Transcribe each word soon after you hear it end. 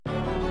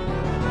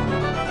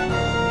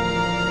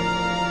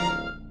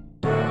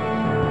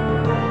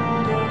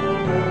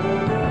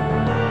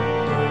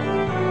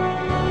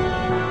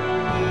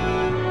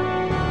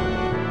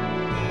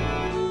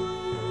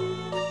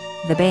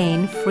the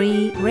Baen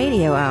Free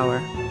Radio Hour.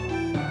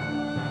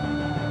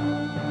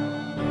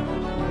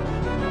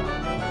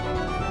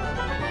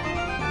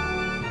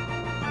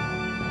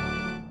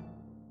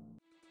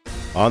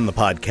 On the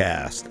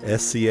podcast,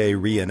 SCA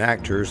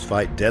reenactors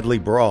fight deadly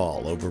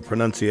brawl over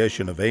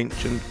pronunciation of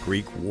ancient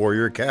Greek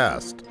warrior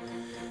caste.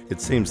 It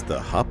seems the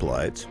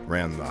hoplites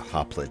ran the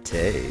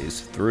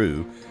hoplites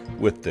through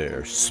with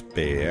their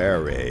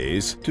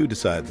speares to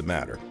decide the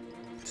matter.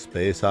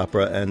 Space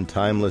opera and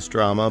timeless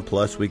drama,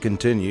 plus we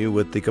continue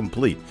with the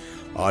complete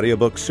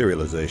audiobook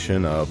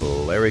serialization of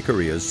Larry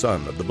Correia's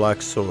Son of the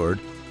Black Sword,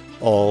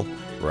 all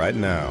right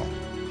now.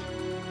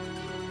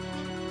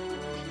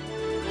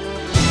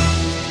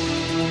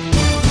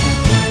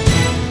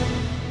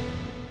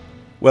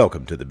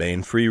 Welcome to the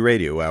Baen Free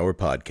Radio Hour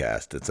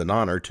podcast. It's an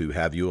honor to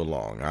have you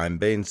along. I'm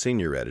Baen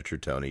Senior Editor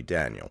Tony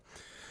Daniel.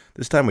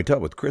 This time we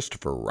talk with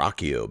Christopher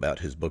Ruocchio about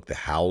his book, The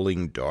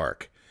Howling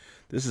Dark.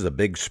 This is a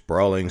big,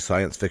 sprawling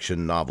science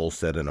fiction novel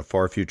set in a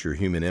far future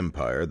human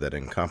empire that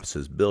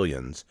encompasses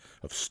billions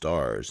of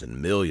stars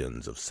and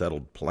millions of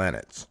settled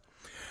planets.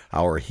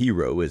 Our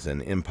hero is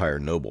an empire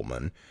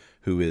nobleman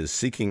who is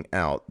seeking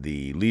out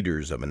the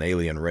leaders of an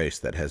alien race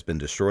that has been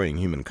destroying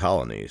human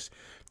colonies.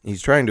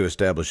 He's trying to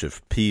establish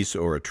if peace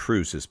or a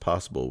truce is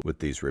possible with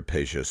these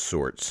rapacious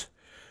sorts.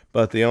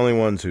 But the only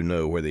ones who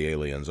know where the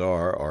aliens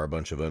are a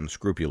bunch of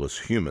unscrupulous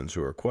humans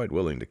who are quite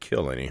willing to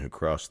kill any who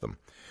cross them.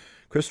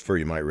 Christopher,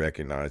 you might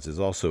recognize, is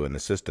also an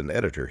assistant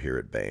editor here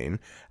at Baen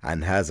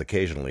and has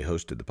occasionally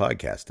hosted the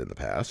podcast in the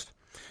past.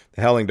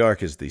 The Howling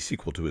Dark is the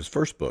sequel to his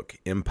first book,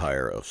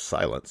 Empire of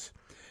Silence,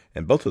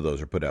 and both of those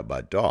are put out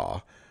by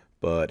Daw,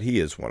 but he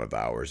is one of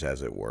ours,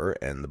 as it were,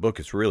 and the book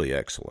is really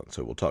excellent,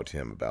 so we'll talk to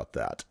him about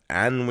that.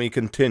 And we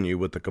continue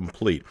with the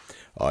complete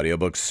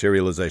audiobook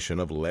serialization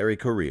of Larry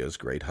Correia's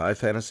great high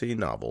fantasy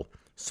novel,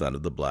 Son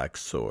of the Black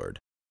Sword.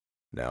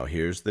 Now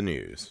here's the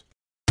news.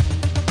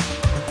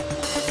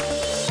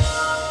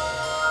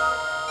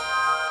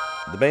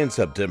 The Baen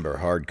September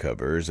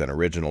hardcovers and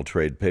original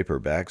trade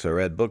paperbacks are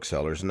at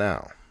booksellers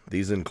now.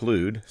 These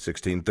include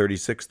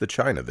 1636 The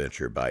China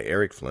Venture by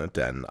Eric Flint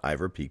and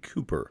Ivor P.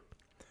 Cooper.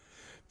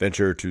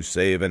 Venture to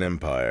Save an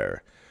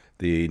Empire.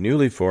 The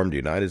newly formed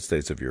United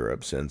States of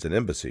Europe sends an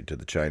embassy to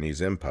the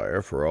Chinese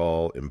Empire for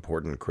all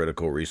important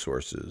critical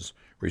resources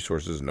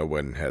no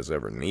one has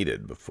ever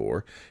needed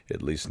before,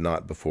 at least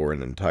not before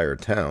an entire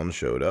town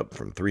showed up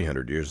from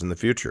 300 years in the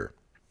future.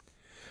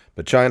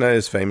 But China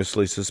is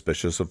famously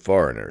suspicious of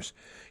foreigners.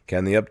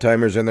 Can the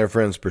uptimers and their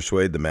friends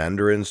persuade the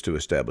mandarins to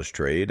establish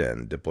trade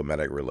and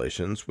diplomatic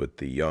relations with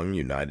the young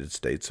United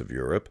States of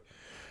Europe?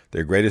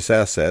 Their greatest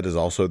asset is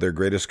also their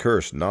greatest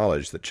curse,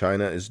 knowledge that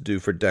China is due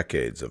for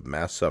decades of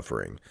mass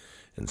suffering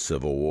and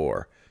civil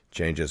war.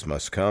 Changes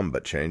must come,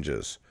 but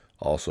changes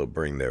also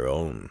bring their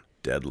own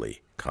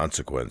deadly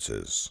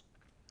consequences.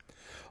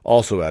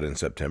 Also out in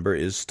September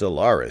is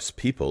Stellaris,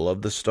 People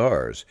of the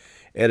Stars,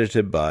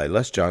 edited by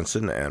Les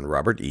Johnson and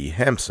Robert E.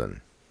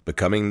 Hampson.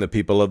 Becoming the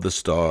People of the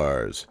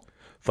Stars.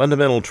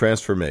 Fundamental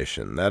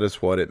transformation, that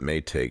is what it may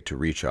take to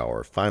reach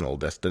our final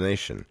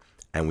destination.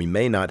 And we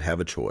may not have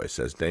a choice,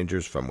 as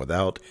dangers from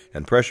without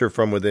and pressure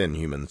from within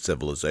human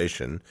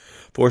civilization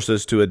force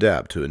us to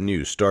adapt to a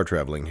new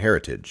star-traveling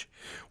heritage.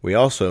 We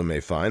also may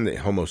find that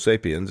Homo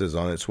sapiens is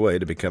on its way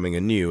to becoming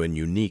a new and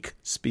unique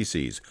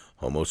species,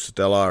 Homo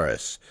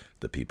stellaris,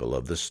 the people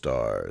of the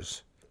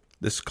stars.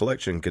 This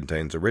collection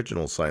contains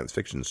original science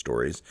fiction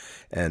stories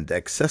and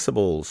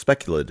accessible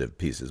speculative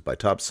pieces by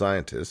top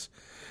scientists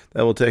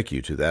that will take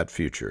you to that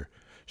future.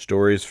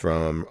 Stories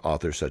from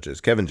authors such as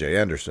Kevin J.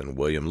 Anderson,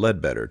 William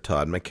Ledbetter,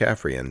 Todd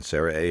McCaffrey, and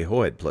Sarah A.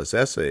 Hoyt, plus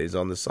essays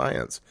on the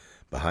science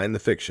behind the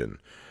fiction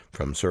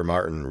from Sir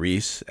Martin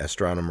Rees,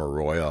 Astronomer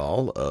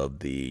Royal of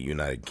the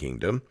United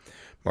Kingdom,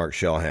 Mark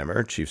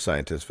Shellhammer, Chief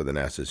Scientist for the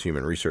NASA's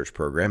Human Research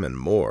Program, and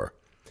more.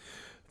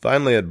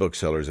 Finally, at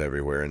booksellers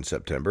everywhere in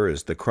September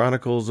is The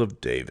Chronicles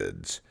of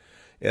Davids,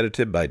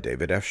 edited by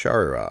David F.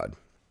 Sharirod.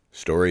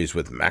 Stories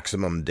with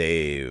Maximum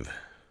Dave.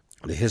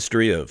 The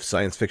history of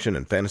science fiction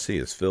and fantasy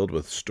is filled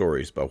with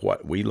stories by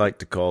what we like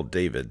to call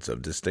Davids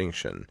of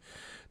distinction.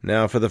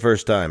 Now, for the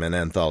first time, an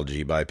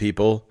anthology by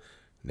people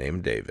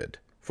named David.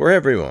 For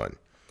everyone,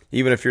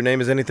 even if your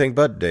name is anything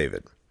but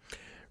David.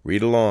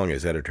 Read along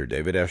as editor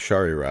David F.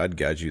 Sharirod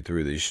guides you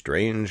through these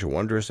strange,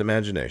 wondrous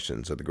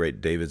imaginations of the great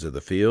Davids of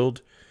the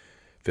field.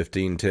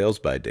 15 Tales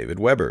by David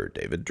Weber,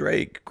 David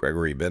Drake,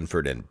 Gregory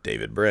Benford, and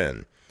David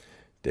Brin.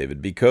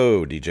 David B.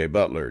 Coe, D.J.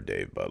 Butler,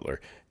 Dave Butler.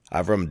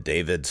 Avram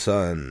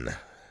Davidson,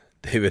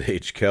 David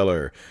H.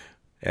 Keller,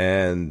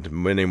 and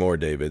many more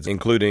Davids,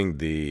 including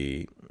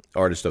the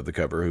artist of the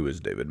cover, who is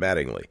David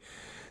Mattingly.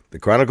 The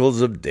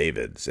Chronicles of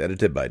Davids,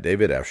 edited by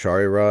David F.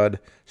 Sharirod.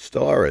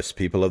 Stellaris,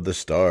 People of the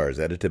Stars,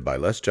 edited by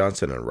Les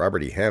Johnson and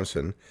Robert E.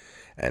 Hampson.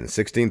 And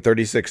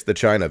 1636, The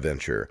China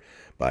Venture,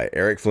 by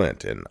Eric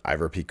Flint and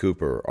Ivor P.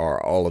 Cooper,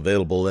 are all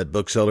available at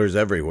booksellers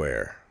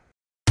everywhere.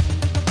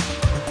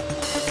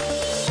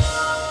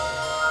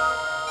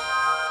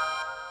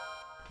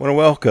 I want to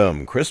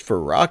welcome Christopher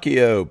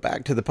Ruocchio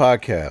back to the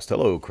podcast.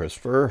 Hello,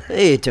 Christopher.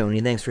 Hey,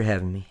 Tony. Thanks for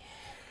having me.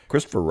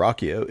 Christopher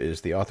Ruocchio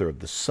is the author of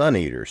the Sun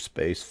Eater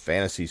space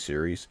fantasy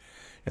series,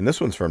 and this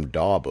one's from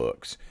Daw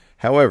Books.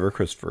 However,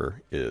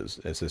 Christopher is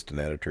assistant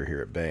editor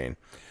here at Baen,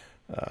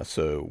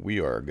 so we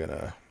are going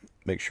to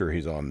make sure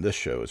he's on this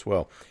show as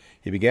well.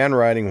 He began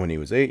writing when he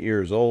was 8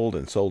 years old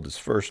and sold his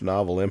first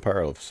novel,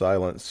 Empire of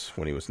Silence,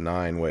 when he was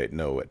 9.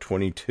 At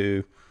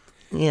 22.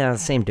 Yeah,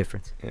 same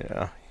difference.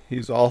 Yeah.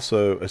 He's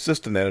also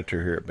assistant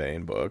editor here at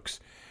Baen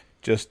Books.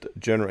 Just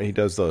generally, he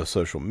does the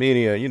social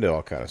media. You know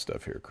all kind of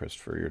stuff here,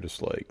 Christopher. You're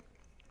just like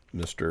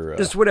Mr.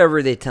 Just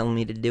whatever they tell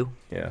me to do.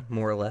 Yeah.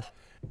 More or less.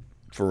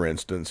 For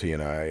instance, he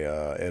and I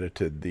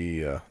edited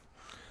the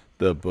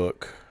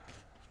book...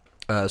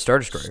 Star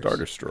Destroyers. Star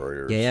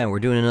Destroyers. Yeah,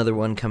 we're doing another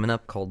one coming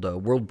up called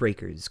World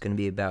Breakers. It's going to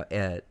be about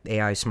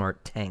AI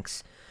smart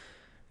tanks.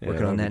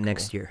 Working on that cool.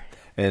 Next year.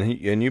 And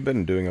you've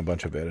been doing a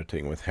bunch of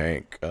editing with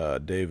Hank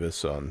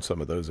Davis on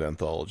some of those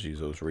anthologies,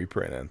 those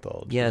reprint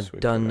anthologies. Yeah,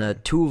 done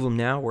 2 of them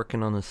now,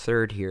 working on the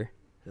 3rd here.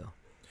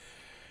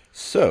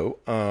 So,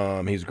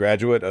 he's a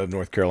graduate of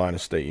North Carolina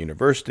State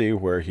University,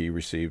 where he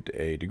received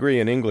a degree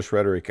in English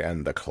rhetoric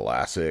and the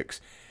classics.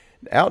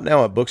 Out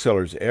now at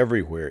booksellers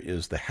everywhere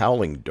is The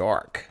Howling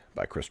Dark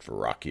by Christopher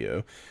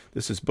Ruocchio.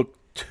 This is book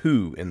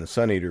 2 in the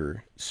Sun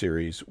Eater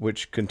series,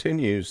 which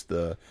continues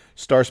the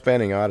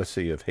star-spanning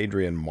odyssey of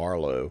Hadrian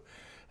Marlowe,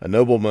 a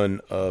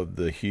nobleman of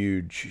the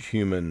huge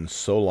human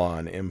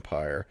Solan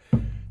Empire.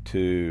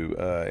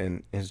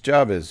 And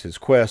his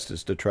quest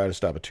is to try to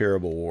stop a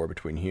terrible war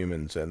between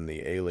humans and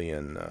the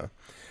alien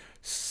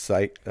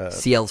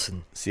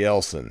Cielsen.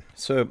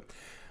 So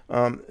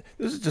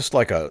this is just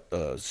like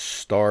a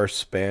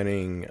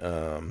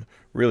star-spanning,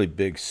 really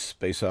big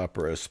space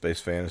opera,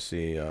 space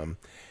fantasy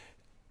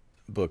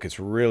book. It's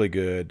really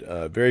good,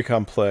 very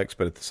complex,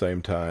 but at the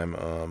same time,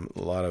 a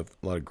lot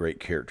of great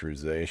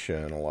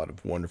characterization, a lot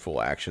of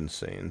wonderful action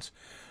scenes.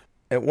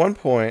 At one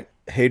point,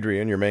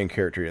 Hadrian, your main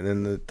character, and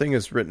then the thing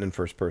is written in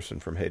first person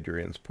from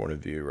Hadrian's point of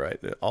view, right?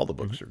 All the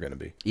books are going to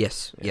be.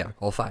 Yes, yeah,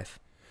 all 5.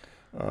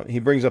 He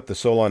brings up the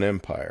Solan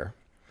Empire.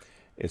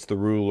 It's the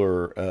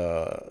ruler.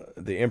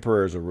 The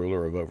emperor is a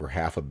ruler of over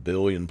 500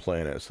 million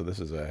planets. So this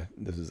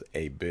is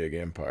a big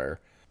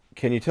empire.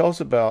 Can you tell us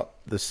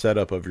about the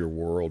setup of your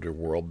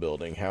world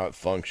building, how it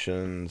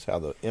functions, how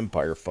the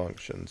empire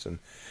functions, and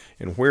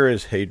where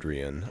is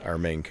Hadrian, our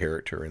main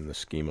character, in the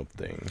scheme of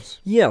things?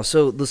 Yeah.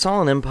 So the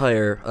Solan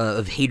Empire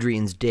of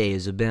Hadrian's day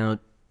is about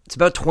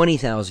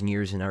 20,000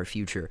 years in our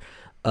future,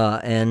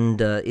 and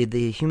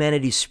the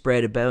humanity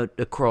spread about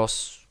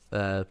across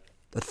a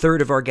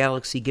third of our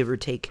galaxy, give or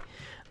take.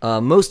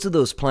 Most of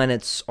those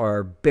planets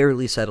are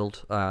barely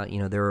settled.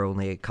 There are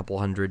only a couple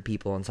hundred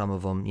people on some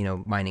of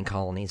them, mining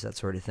colonies, that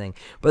sort of thing.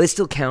 But they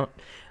still count.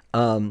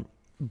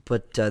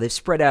 But they've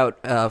spread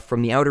out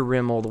from the outer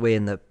rim all the way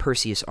in the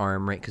Perseus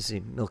arm, right? Because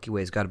the Milky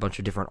Way's got a bunch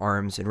of different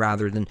arms, and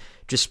rather than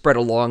just spread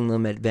along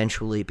them,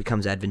 eventually it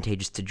becomes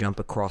advantageous to jump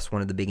across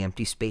one of the big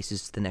empty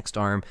spaces to the next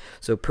arm.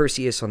 So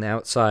Perseus on the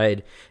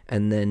outside,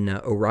 and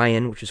then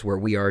Orion, which is where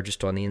we are,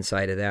 just on the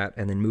inside of that,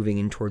 and then moving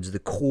in towards the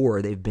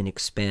core, they've been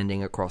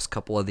expanding across a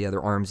couple of the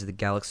other arms of the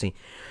galaxy,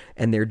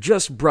 and they're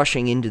just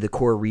brushing into the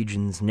core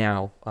regions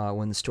now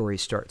when the story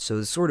starts. So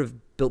it's sort of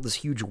built this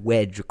huge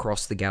wedge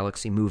across the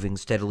galaxy, moving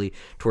steadily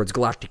towards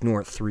galactic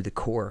north through the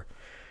core,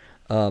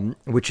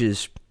 which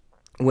is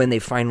when they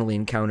finally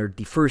encountered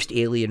the first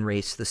alien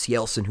race, the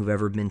Cielsen, who've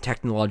ever been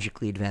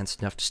technologically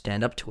advanced enough to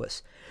stand up to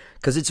us.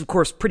 Because it's, of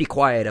course, pretty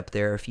quiet up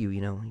there. If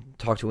you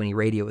talk to any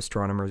radio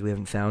astronomers, we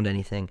haven't found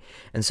anything.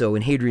 And so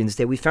in Hadrian's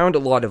day, we found a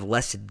lot of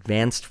less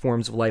advanced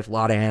forms of life, a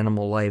lot of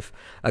animal life,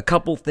 a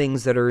couple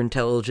things that are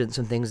intelligent,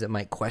 some things that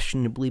might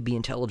questionably be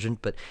intelligent,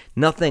 but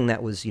nothing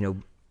that was,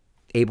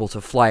 able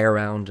to fly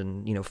around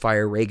and,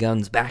 fire ray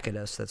guns back at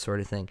us, that sort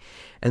of thing.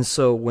 And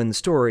so when the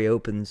story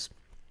opens,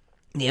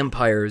 the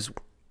Empire is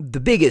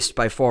the biggest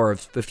by far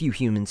of a few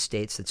human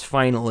states that's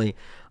finally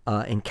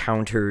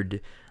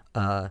encountered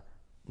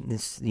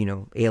this,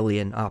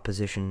 alien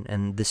opposition.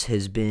 And this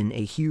has been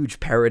a huge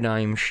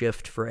paradigm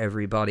shift for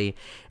everybody.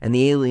 And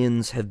the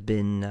aliens have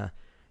been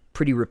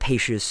pretty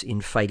rapacious in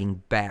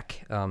fighting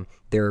back.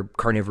 They're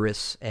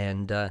carnivorous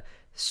and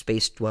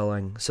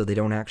space-dwelling, so they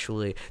don't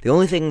actually... The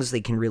only things they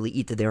can really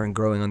eat that they aren't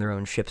growing on their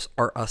own ships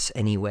are us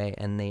anyway,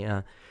 and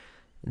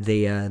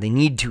they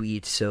need to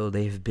eat, so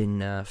they've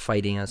been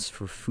fighting us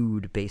for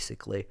food,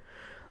 basically.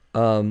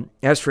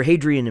 As for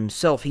Hadrian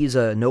himself, he's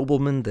a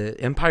nobleman. The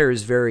empire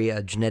is very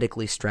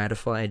genetically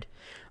stratified.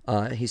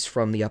 He's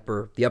from the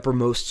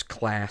uppermost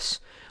class.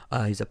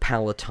 He's a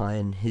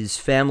palatine. His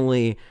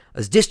family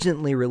is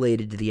distantly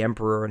related to the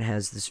emperor and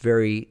has this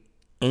very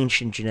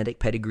ancient genetic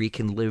pedigree,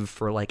 can live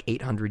for like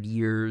 800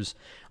 years.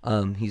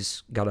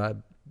 He's got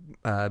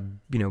he's a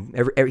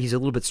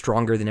little bit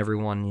stronger than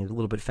everyone. He's a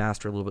little bit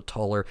faster, a little bit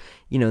taller.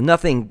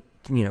 Nothing,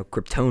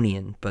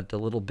 Kryptonian, but a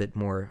little bit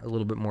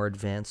more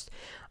advanced.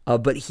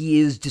 But he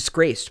is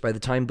disgraced. By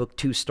the time book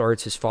 2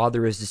 starts, his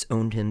father has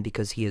disowned him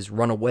because he has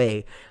run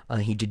away.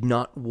 He did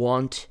not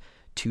want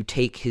to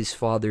take his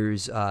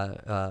father's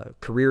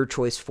career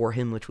choice for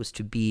him, which was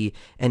to be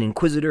an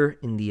inquisitor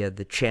in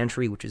the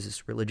chantry, which is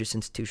this religious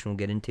institution we'll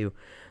get into.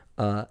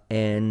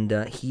 And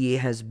he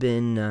has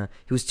been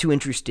he was too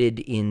interested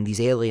in these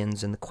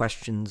aliens and the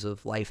questions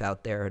of life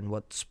out there and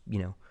what's,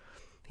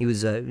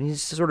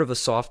 he's sort of a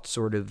soft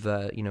sort of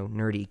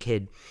nerdy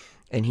kid,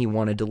 and he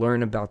wanted to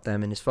learn about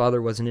them, and his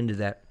father wasn't into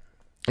that.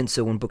 And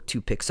so when book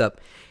 2 picks up,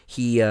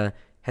 he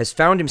has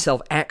found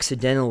himself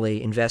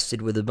accidentally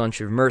invested with a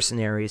bunch of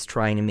mercenaries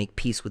trying to make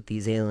peace with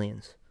these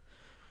aliens.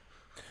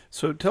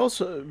 So tell us,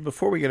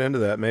 before we get into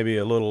that, maybe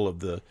a little of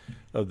the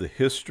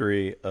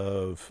history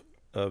of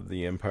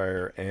the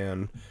Empire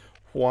and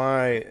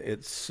why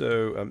it's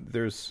so.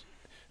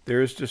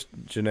 There's just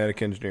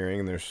genetic engineering,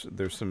 and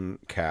there's some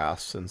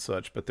castes and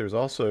such, but there's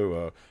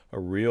also a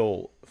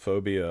real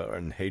phobia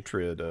and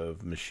hatred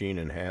of machine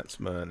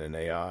enhancement and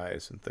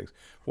AIs and things.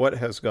 What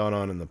has gone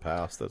on in the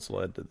past that's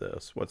led to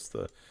this? What's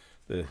the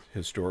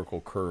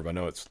historical curve? I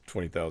know it's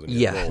 20,000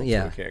 years old,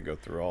 so we can't go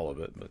through all of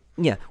it. But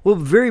yeah, well,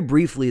 very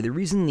briefly, the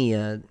reason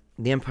the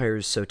Empire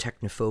is so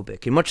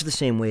technophobic, in much the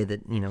same way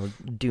that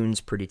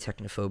Dune's pretty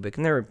technophobic,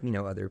 and there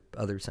are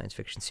other science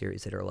fiction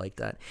series that are like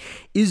that,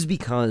 is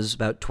because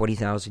about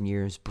 20,000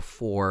 years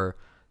before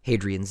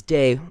Hadrian's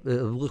Day,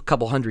 a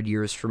couple hundred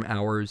years from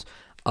ours,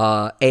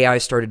 AI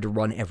started to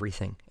run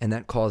everything, and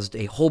that caused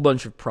a whole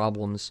bunch of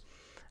problems.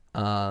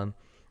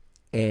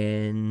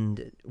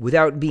 And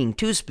without being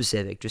too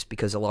specific, just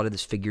because a lot of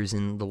this figures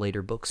in the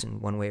later books in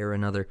one way or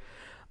another,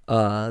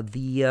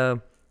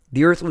 the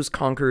Earth was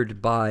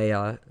conquered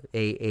by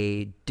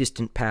a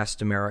distant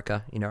past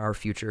America, our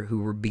future,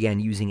 who began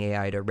using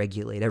AI to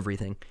regulate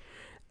everything.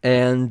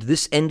 And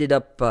this ended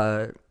up,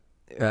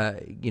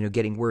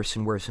 getting worse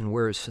and worse and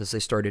worse as they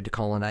started to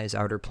colonize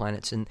outer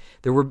planets. And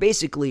there were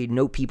basically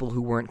no people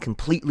who weren't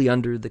completely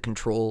under the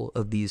control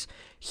of these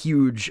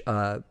huge,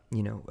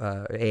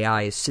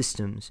 AI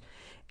systems.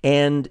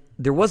 And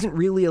there wasn't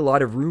really a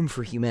lot of room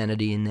for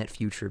humanity in that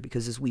future,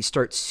 because as we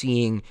start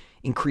seeing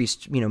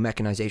increased,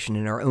 mechanization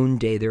in our own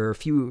day, there are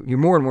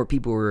more and more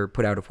people who are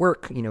put out of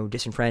work,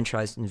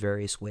 disenfranchised in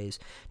various ways.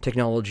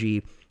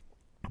 Technology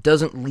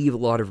doesn't leave a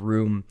lot of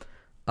room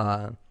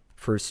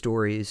for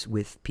stories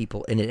with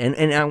people in it.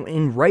 And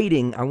in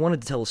writing, I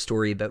wanted to tell a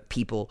story about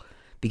people,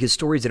 because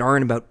stories that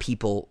aren't about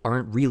people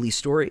aren't really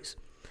stories.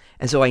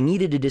 And so I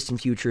needed a distant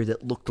future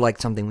that looked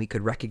like something we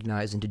could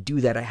recognize, and to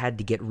do that I had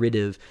to get rid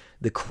of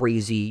the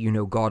crazy,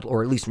 god,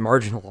 or at least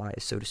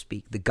marginalize, so to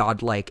speak, the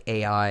godlike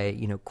AI,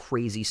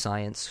 crazy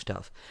science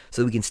stuff,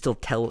 so we can still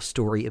tell a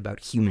story about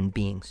human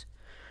beings.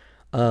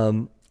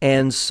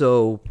 And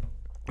so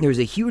there's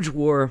a huge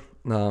war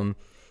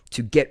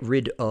to get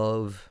rid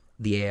of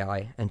the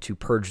AI and to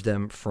purge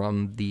them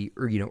from the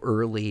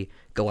early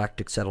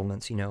galactic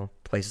settlements,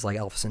 places like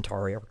Alpha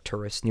Centauri,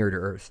 Arcturus, near to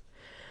Earth.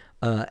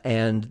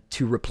 And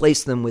to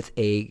replace them with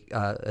a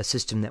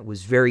system that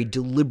was very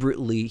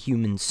deliberately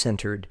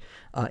human-centered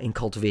in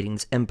cultivating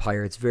this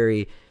empire.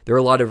 There are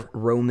a lot of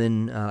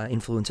Roman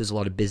influences, a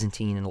lot of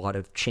Byzantine, and a lot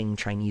of Qing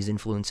Chinese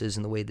influences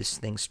in the way this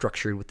thing's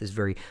structured, with this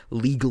very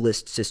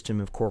legalist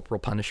system of corporal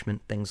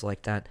punishment, things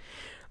like that.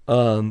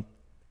 And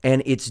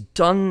it's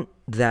done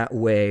that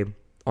way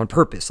on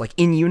purpose. Like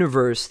in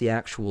universe, the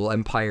actual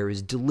empire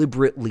is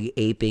deliberately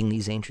aping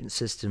these ancient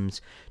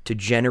systems to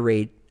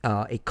generate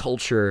a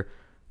culture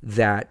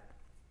that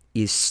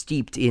is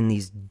steeped in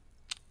these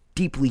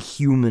deeply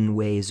human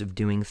ways of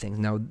doing things.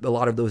 Now, a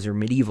lot of those are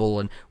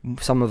medieval, and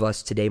some of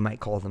us today might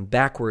call them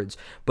backwards,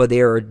 but they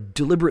are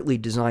deliberately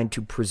designed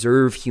to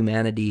preserve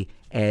humanity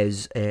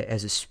as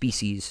a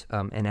species,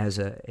 and as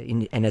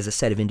a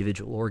set of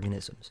individual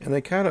organisms. And they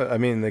kind of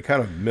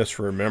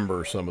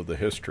misremember some of the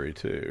history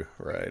too,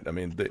 right? I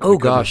mean,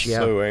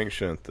 so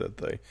ancient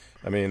that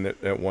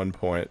at one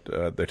point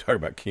they talk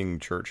about King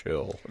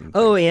Churchill.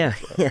 Oh yeah,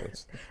 yeah.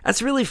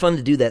 That's really fun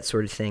to do that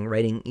sort of thing.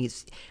 Writing,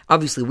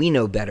 obviously we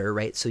know better,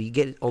 right? So you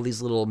get all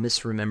these little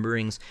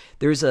misrememberings.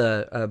 There's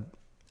a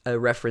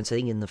reference, I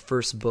think, in the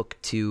first book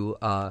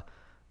to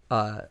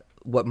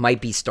what might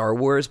be Star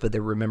Wars, but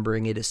they're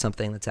remembering it as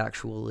something that's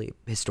actually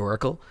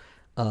historical,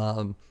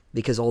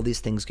 because all these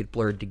things get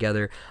blurred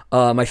together.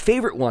 My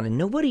favorite one, and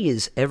nobody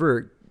has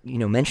ever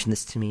mentioned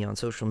this to me on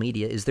social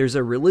media, is there's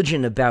a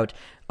religion about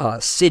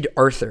Sid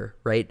Arthur,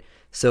 right?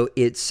 So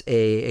it's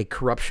a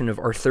corruption of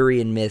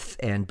Arthurian myth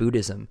and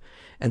Buddhism.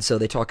 And so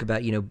they talk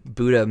about,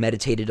 Buddha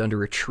meditated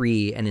under a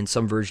tree, and in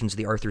some versions of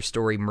the Arthur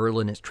story,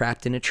 Merlin is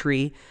trapped in a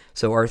tree.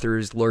 So Arthur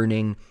is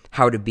learning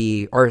how to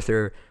be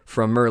Arthur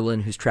from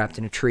Merlin, who's trapped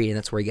in a tree, and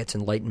that's where he gets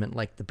enlightenment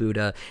like the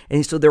Buddha.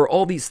 And so there are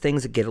all these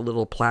things that get a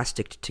little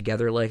plasticed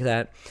together like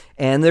that.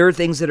 And there are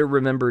things that are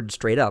remembered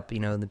straight up.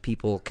 The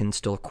people can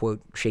still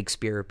quote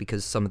Shakespeare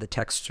because some of the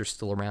texts are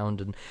still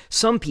around, and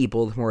some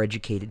people, the more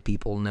educated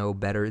people, know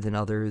better than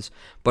others,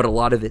 but a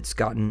lot of it's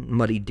gotten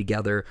muddied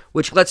together,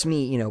 which lets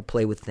me,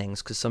 play with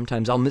things, because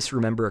sometimes I'll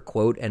misremember a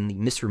quote, and the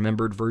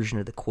misremembered version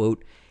of the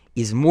quote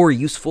is more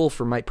useful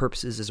for my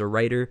purposes as a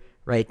writer,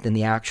 right, than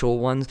the actual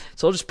ones.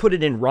 So I'll just put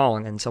it in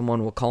wrong, and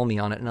someone will call me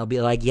on it, and I'll be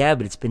like, yeah,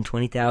 but it's been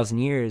 20,000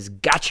 years.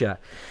 Gotcha.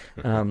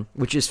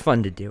 Which is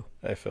fun to do.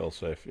 I feel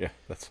safe. Yeah,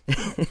 that's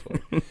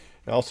fun.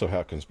 Also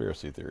how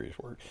conspiracy theories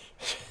work.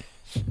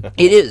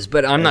 It is,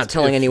 but I'm not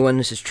telling anyone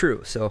this is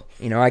true. So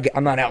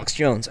I'm not Alex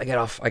Jones. I get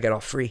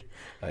off free.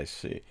 I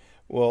see.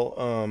 Well,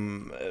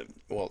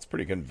 it's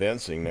pretty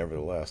convincing,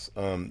 nevertheless.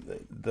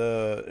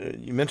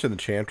 You mentioned the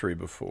chantry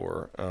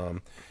before.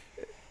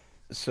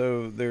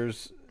 So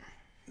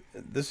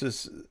this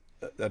is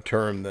a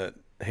term that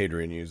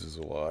Hadrian uses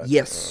a lot.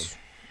 Yes.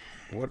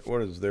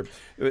 What is their?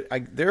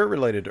 They're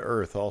related to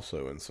Earth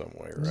also in some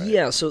way, right?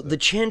 Yeah. So the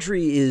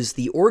chantry is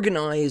the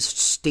organized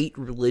state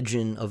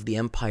religion of the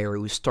empire. It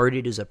was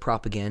started as a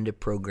propaganda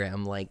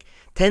program, like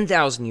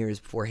 10,000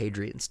 years before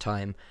Hadrian's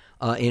time,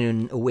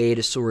 in a way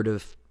to sort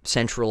of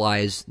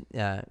centralize,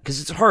 because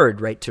it's hard,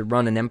 right, to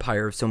run an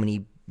empire of so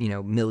many,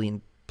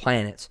 million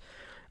planets.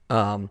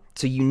 So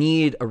you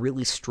need a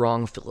really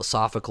strong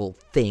philosophical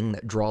thing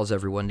that draws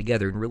everyone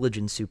together, and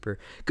religion's super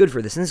good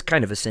for this. And this is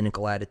kind of a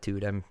cynical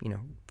attitude. I'm,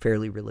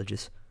 fairly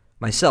religious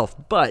myself,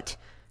 but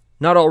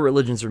not all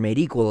religions are made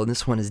equal, and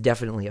this one is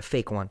definitely a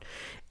fake one.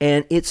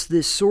 And it's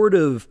this sort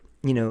of,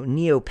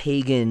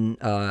 neo-pagan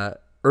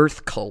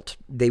Earth cult.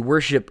 They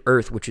worship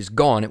Earth, which is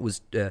gone. It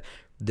was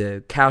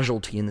the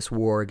casualty in this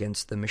war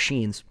against the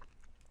machines,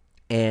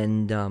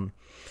 and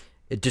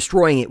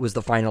destroying it was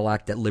the final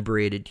act that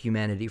liberated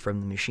humanity from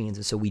the machines.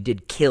 And so we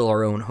did kill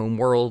our own home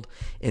world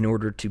in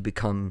order to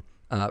become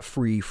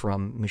free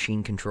from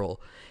machine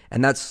control.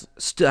 And that's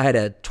still had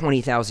a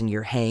 20,000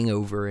 year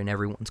hangover in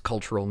everyone's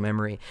cultural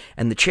memory.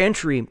 And the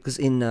chantry, because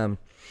in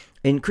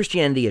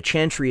Christianity, a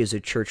chantry is a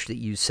church that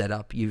you set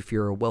up. If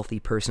you're a wealthy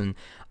person,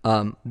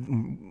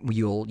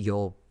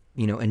 you'll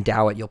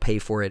endow it, you'll pay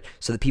for it,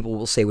 so that people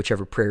will say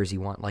whichever prayers you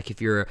want. Like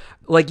if you're,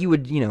 like you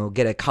would,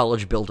 get a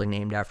college building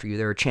named after you.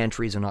 There are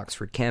chantries on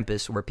Oxford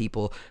campus where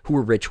people who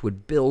were rich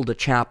would build a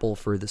chapel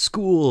for the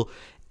school,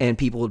 and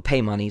people would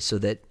pay money so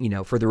that,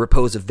 for the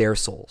repose of their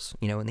souls,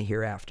 in the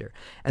hereafter.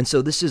 And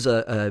so this is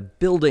a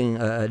building,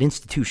 an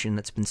institution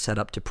that's been set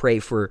up to pray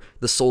for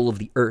the soul of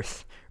the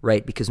earth,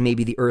 right? Because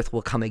maybe the earth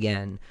will come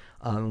again.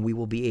 We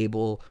will be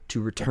able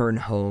to return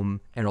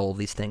home and all of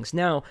these things.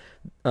 Now,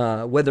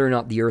 whether or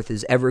not the earth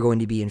is ever going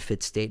to be in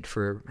fit state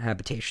for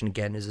habitation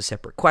again is a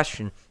separate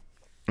question.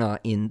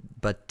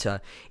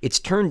 But it's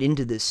turned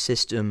into this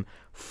system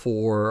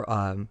for,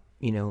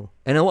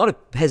 and a lot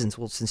of peasants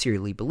will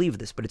sincerely believe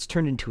this, but it's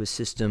turned into a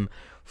system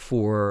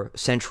for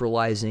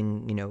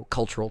centralizing,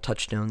 cultural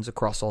touchstones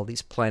across all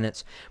these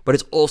planets. But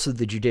it's also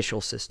the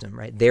judicial system,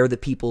 right? They're the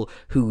people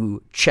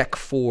who check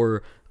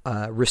for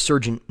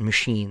resurgent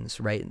machines,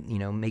 right?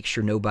 Make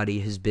sure nobody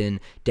has been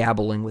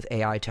dabbling with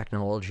AI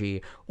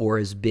technology or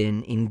has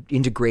been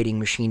integrating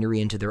machinery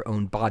into their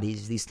own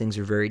bodies. These things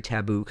are very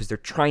taboo because they're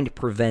trying to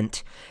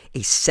prevent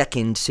a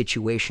second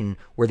situation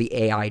where the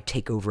AI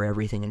take over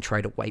everything and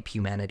try to wipe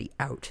humanity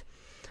out.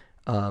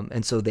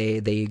 And so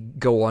they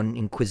go on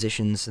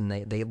inquisitions and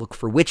they look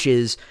for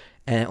witches,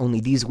 and only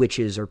these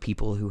witches are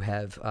people who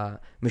have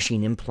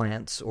machine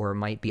implants or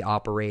might be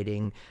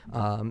operating,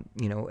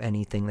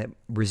 anything that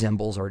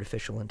resembles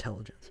artificial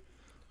intelligence.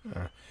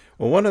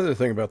 Well, one other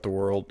thing about the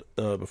world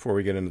before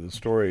we get into the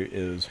story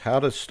is,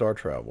 how does star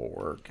travel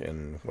work,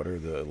 and what are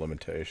the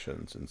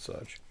limitations and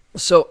such?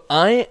 So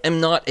I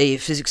am not a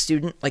physics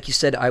student, like you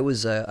said. I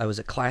was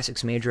a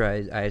classics major.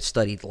 I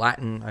studied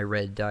Latin. I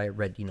read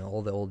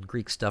all the old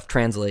Greek stuff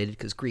translated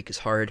because Greek is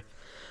hard.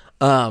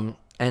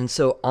 And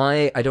so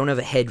I don't have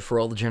a head for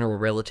all the general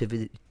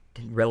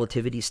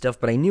relativity stuff,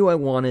 but I knew I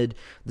wanted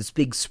this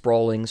big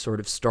sprawling sort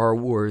of Star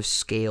Wars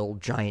scale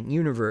giant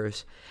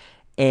universe.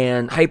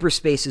 And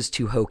hyperspace is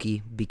too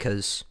hokey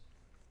because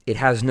it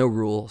has no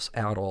rules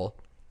at all.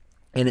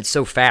 And it's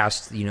so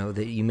fast, that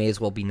you may as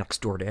well be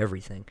next door to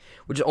everything,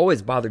 which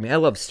always bothered me. I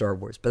love Star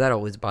Wars, but that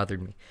always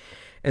bothered me.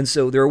 And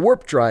so there are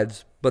warp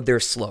drives, but they're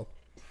slow.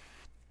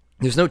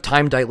 There's no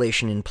time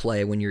dilation in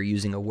play when you're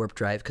using a warp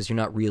drive because you're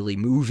not really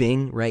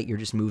moving, right? You're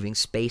just moving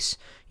space,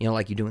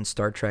 like you do in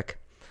Star Trek.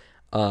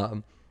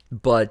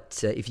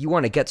 But if you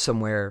want to get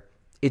somewhere,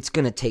 it's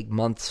going to take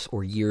months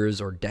or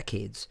years or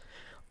decades,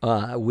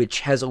 which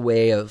has a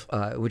way of,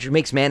 which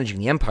makes managing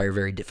the empire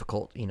very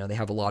difficult. They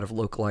have a lot of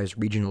localized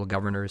regional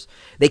governors.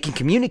 They can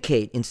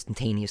communicate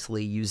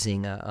instantaneously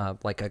using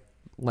like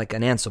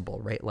an Ansible,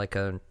 right? Like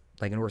an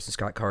Orson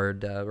Scott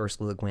Card,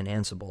 Ursula Le Guin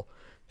Ansible,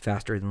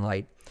 faster than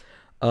light.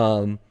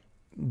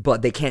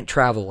 But they can't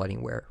travel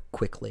anywhere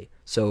quickly.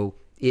 So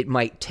it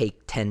might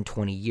take 10,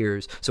 20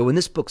 years. So when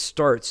this book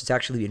starts, it's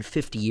actually been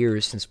 50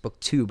 years since book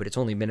 2, but it's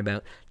only been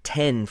about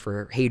 10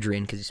 for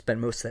Hadrian because he spent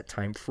most of that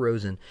time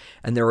frozen.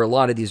 And there are a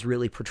lot of these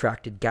really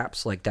protracted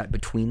gaps like that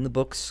between the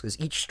books because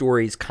each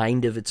story is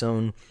kind of its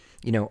own,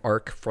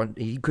 arc.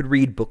 You could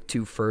read book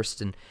 2 first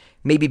and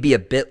maybe be a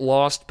bit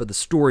lost, but the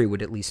story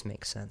would at least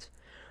make sense.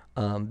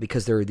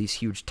 Because there are these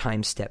huge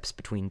time steps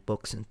between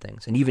books and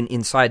things, and even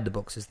inside the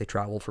books as they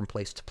travel from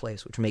place to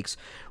place, which makes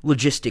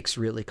logistics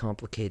really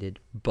complicated,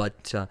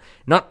 but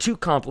not too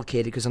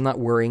complicated because I'm not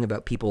worrying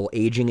about people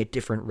aging at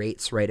different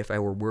rates, right? If I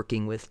were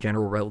working with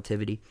general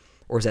relativity,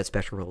 or is that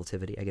special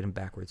relativity? I get them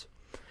backwards.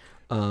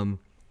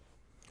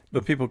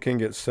 But people can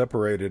get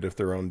separated if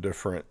they're on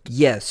different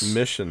yes.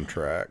 mission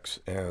tracks,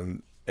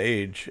 and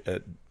age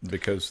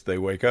because they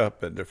wake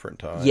up at different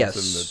times, Yes,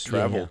 and the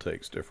travel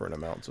takes different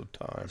amounts of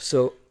time.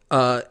 So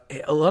a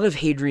lot of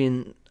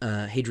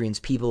Hadrian's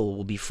people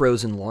will be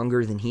frozen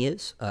longer than he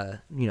is.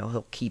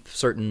 He'll keep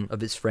certain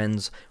of his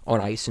friends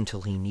on ice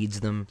until he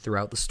needs them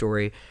throughout the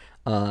story.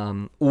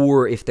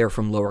 Or if they're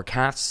from lower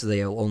castes,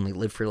 they'll only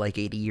live for like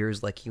 80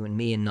 years like you and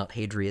me, and not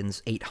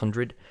Hadrian's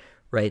 800,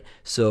 right?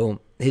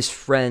 So his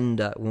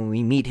friend, when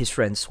we meet his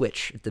friend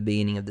Switch at the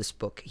beginning of this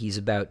book, he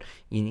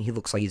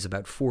looks like he's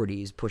about 40,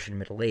 he's pushing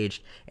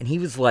middle-aged, and he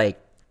was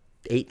like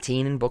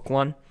 18 in book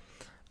 1.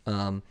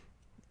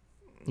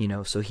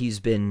 So he's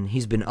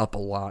been up a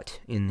lot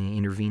in the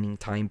intervening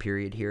time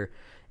period here,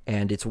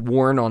 and it's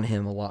worn on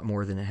him a lot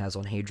more than it has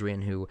on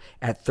Hadrian, who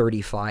at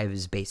 35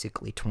 is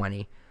basically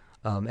 20.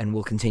 And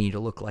will continue to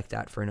look like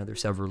that for another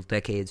several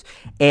decades,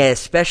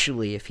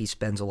 especially if he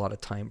spends a lot of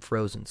time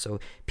frozen. So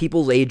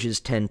people's ages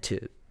tend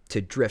to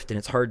drift, and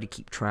it's hard to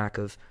keep track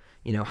of,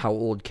 how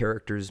old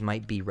characters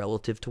might be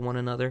relative to one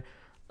another.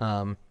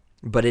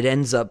 But it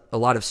ends up, a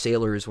lot of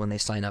sailors, when they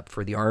sign up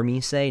for the army,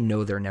 say,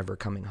 no, they're never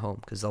coming home,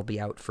 because they'll be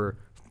out for,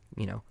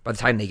 by the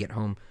time they get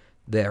home,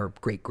 their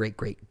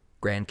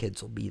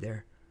great-great-great-grandkids will be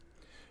there.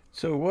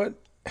 So what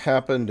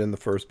happened in the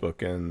first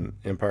book in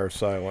Empire of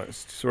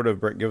Silence? Sort of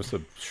give us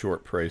a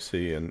short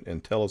précis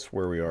and tell us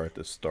where we are at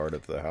the start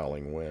of the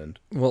Howling Wind.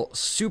 Well,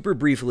 super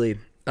briefly,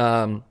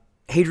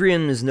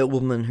 Hadrian is a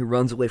nobleman who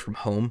runs away from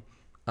home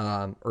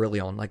early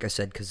on, like I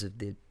said, because of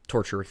the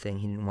torture thing.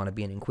 He didn't want to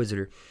be an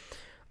inquisitor.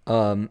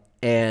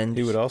 And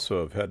he would also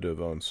have had to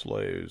have owned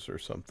slaves or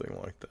something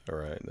like that,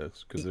 right?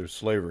 That's because there's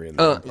slavery in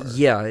the empire.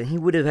 Yeah, he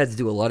would have had to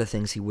do a lot of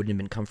things he wouldn't have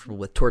been comfortable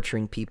with,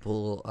 torturing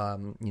people,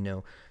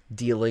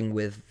 dealing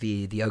with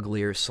the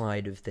uglier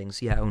side of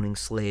things. Yeah, owning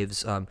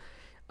slaves,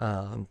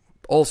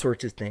 all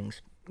sorts of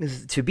things.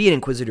 To be an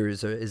inquisitor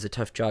is a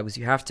tough job, because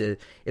you have to,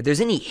 if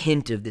there's any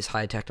hint of this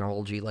high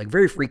technology, like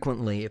very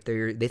frequently, if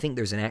they think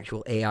there's an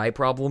actual AI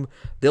problem,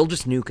 they'll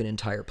just nuke an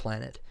entire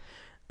planet.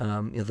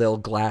 They'll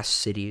glass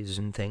cities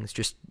and things.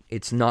 Just,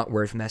 it's not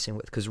worth messing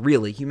with, because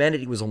really,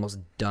 humanity was almost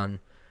done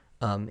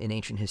in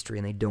ancient history,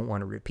 and they don't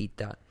want to repeat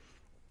that.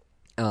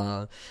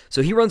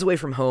 So he runs away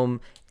from home,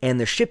 and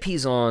the ship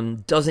he's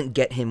on doesn't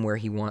get him where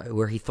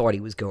he thought he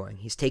was going.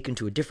 He's taken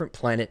to a different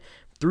planet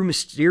through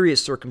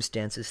mysterious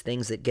circumstances,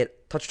 things that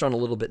get touched on a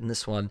little bit in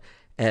this one,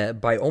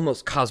 by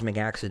almost cosmic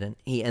accident.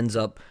 He ends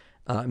up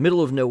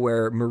middle of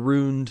nowhere,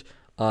 marooned,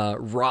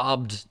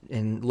 robbed,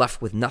 and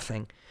left with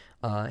nothing.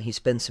 He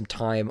spends some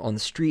time on the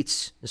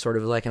streets, sort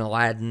of like an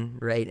Aladdin,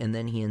 right? And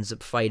then he ends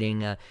up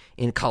fighting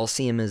in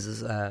Colosseum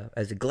as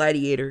a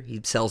gladiator. He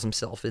sells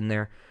himself in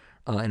there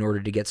in order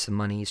to get some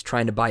money. He's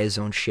trying to buy his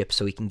own ship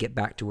so he can get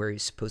back to where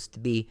he's supposed to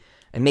be,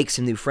 and make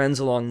some new friends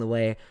along the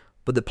way.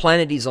 But the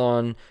planet he's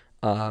on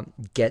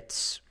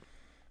gets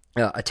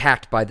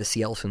attacked by the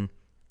Sea Elfin,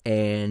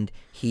 and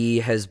he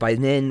has by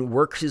then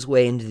worked his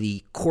way into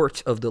the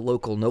court of the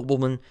local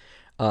nobleman.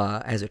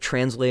 As a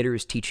translator,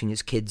 is teaching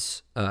his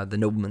kids, the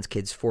nobleman's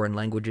kids, foreign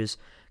languages,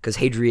 because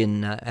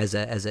Hadrian, as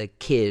a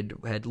kid,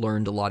 had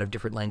learned a lot of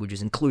different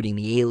languages, including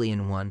the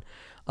alien one,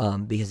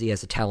 because he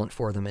has a talent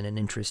for them and an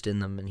interest in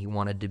them, and he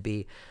wanted to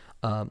be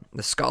a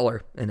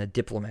scholar and a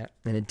diplomat,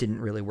 and it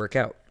didn't really work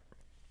out.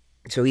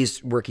 So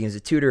he's working as a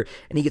tutor,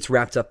 and he gets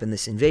wrapped up in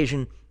this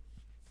invasion,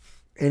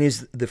 and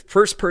is the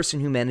first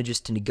person who manages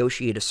to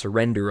negotiate a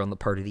surrender on the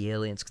part of the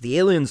aliens. Because the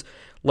aliens,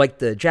 like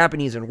the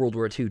Japanese in World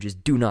War II,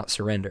 just do not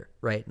surrender,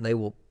 right? They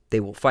will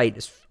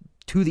fight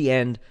to the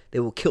end. They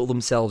will kill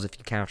themselves if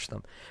you catch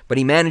them. But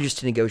he manages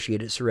to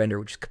negotiate a surrender,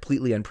 which is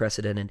completely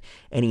unprecedented,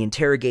 and he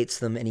interrogates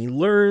them, and he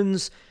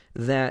learns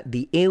that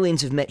the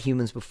aliens have met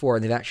humans before,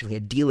 and they've actually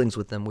had dealings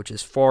with them, which,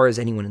 as far as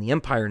anyone in the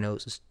Empire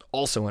knows, is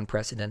also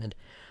unprecedented.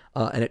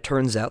 And it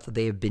turns out that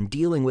they have been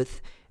dealing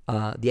with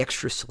the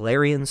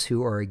Extrasolarians,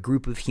 who are a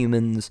group of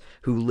humans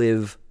who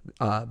live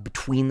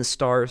between the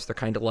stars. They're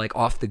kind of like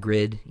off the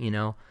grid,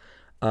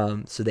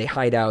 So they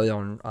hide out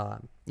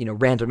on,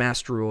 random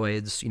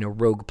asteroids,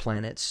 rogue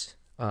planets,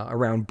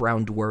 around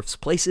brown dwarfs,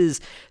 places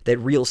that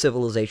real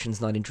civilization's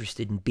not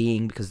interested in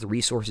being because the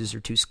resources are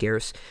too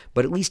scarce.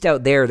 But at least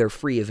out there, they're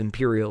free of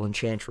imperial and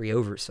chantry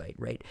oversight,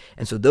 right?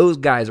 And so those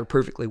guys are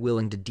perfectly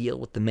willing to deal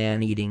with the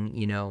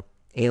man-eating,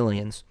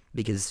 aliens,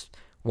 because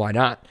why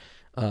not?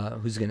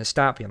 Who's going to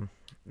stop him?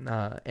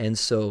 And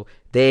so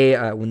they,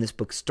 when this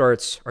book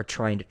starts, are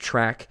trying to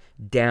track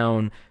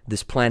down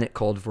this planet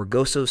called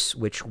Vorgosos,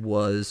 which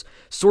was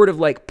sort of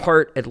like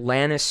part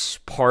Atlantis,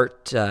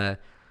 part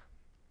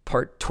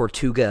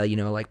Tortuga,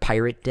 like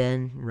pirate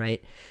den,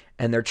 right?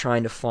 And they're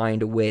trying to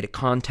find a way to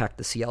contact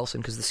the Sea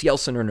Elfin, because the Sea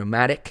Elfin are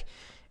nomadic,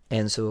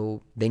 and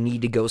so they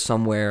need to go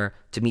somewhere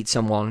to meet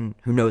someone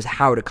who knows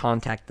how to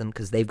contact them,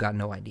 because they've got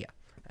no idea.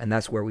 And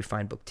that's where we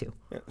find book 2.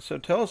 Yeah, so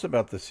tell us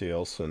about the Sea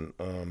Elfin.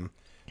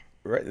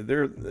 Right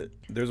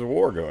there's a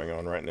war going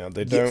on right now.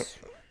 They don't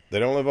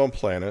live on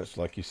planets,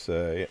 like you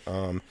say,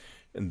 and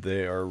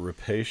they are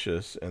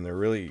rapacious, and they're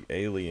really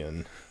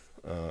alien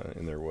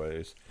in their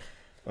ways.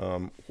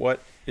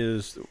 What's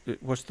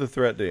the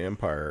threat to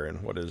Empire,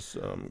 and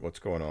what's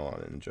going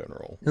on in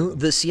general?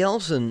 The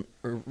Cielson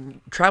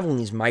travel in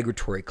these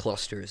migratory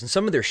clusters, and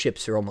some of their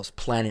ships are almost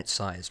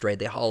planet-sized, right?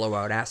 They hollow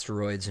out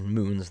asteroids and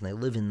moons, and they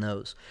live in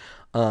those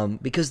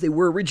because they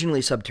were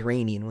originally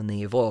subterranean when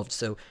they evolved.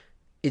 So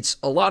it's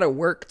a lot of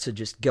work to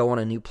just go on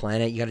a new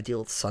planet. You got to deal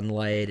with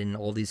sunlight and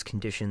all these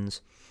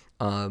conditions,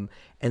 and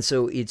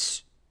so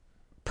it's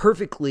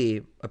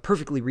a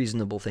perfectly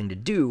reasonable thing to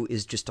do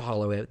is just to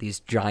hollow out these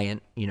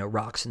giant,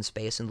 rocks in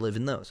space and live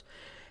in those.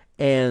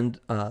 And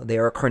they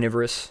are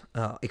carnivorous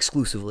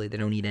exclusively. They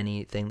don't eat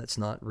anything that's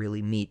not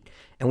really meat.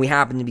 And we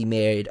happen to be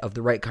made of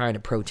the right kind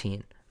of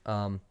protein.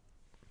 And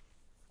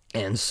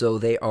so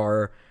they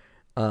are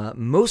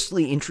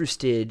mostly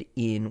interested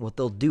in what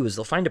they'll do is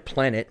they'll find a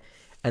planet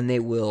and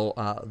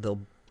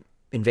they'll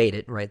invade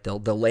it, right? They'll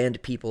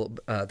land people,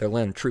 they'll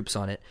land troops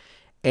on it.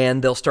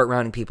 And they'll start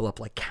rounding people up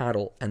like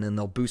cattle, and then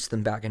they'll boost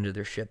them back into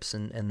their ships,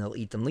 and they'll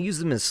eat them. They'll use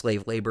them as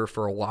slave labor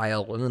for a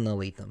while, and then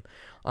they'll eat them.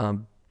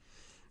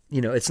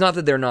 It's not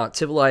that they're not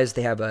civilized.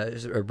 They have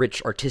a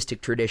rich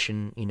artistic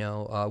tradition,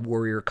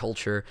 warrior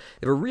culture.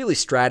 They have a really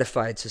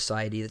stratified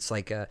society that's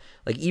like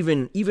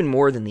even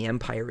more than the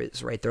Empire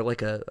is, right? They're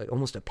like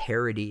almost a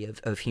parody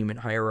of human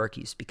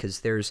hierarchies,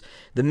 because there's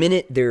the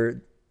minute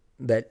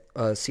that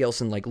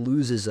Cielson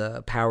loses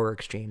a power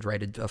exchange,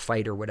 right, a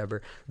fight or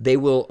whatever, they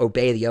will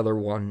obey the other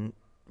one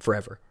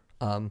forever.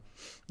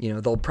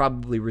 They'll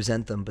probably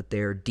resent them, but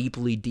they're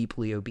deeply,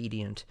 deeply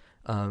obedient.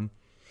 And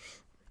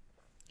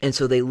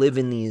so they live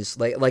in these,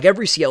 like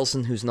every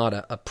Cielson who's not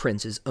a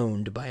prince is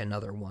owned by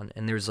another one,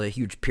 and there's a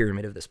huge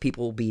pyramid of this.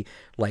 People will be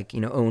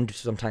owned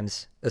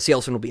sometimes. A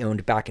Cielson will be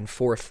owned back and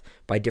forth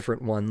by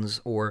different ones,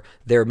 or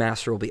their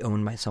master will be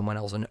owned by someone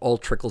else, and it all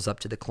trickles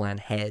up to the clan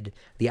head,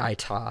 the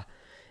Aita.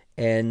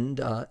 And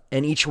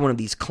each one of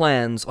these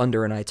clans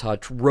under an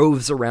Aita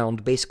roves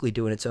around basically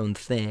doing its own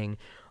thing,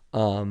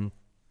 and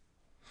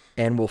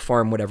will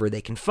farm whatever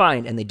they can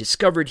find. And they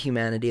discovered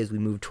humanity as we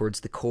move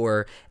towards the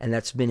core, and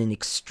that's been an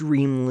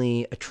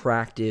extremely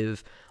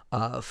attractive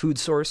food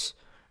source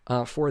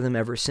for them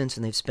ever since.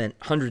 And they've spent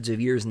hundreds of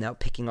years now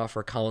picking off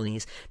our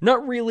colonies,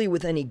 not really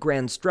with any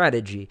grand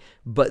strategy,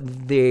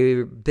 but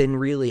they've been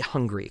really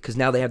hungry because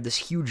now they have this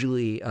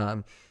hugely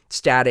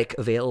static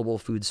available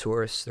food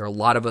source. There are a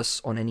lot of us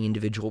on any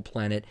individual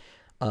planet.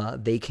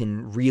 They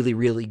can really,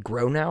 really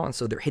grow now, and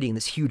so they're hitting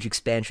this huge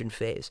expansion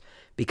phase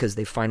because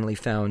they finally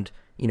found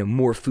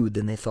more food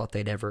than they thought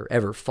they'd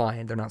ever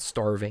find. They're not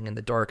starving in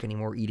the dark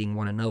anymore, eating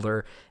one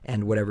another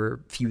and whatever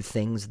few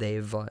things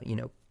they've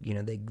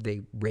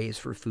they raise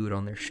for food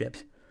on their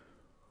ships.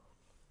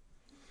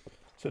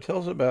 So tell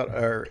us about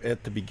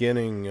at the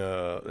beginning,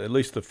 at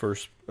least the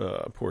first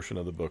portion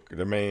of the book.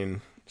 The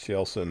main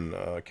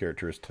Cielson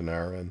character is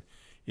Tanaran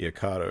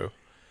Iakato.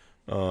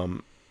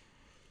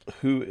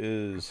 Who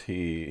is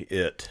he?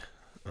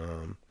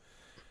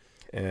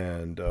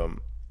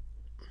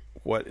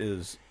 What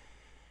is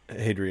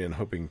Hadrian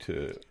hoping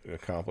to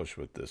accomplish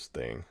with this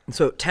thing?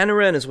 So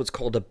Tanaran is what's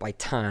called a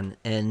Baitan,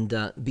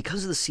 and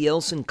because the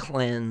Cielson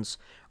clans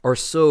are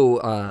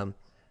so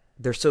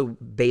they're so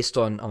based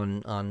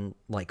on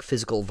like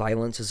physical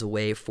violence as a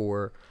way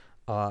for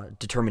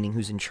determining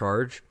who's in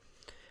charge,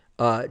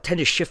 tend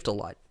to shift a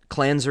lot.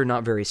 Clans are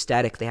not very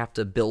static. They have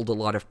to build a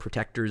lot of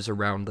protectors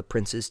around the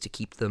princes to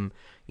keep them,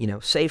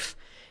 safe.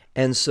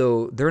 And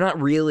so they're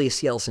not really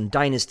Cielson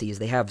dynasties.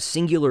 They have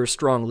singular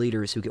strong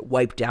leaders who get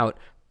wiped out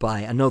by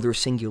another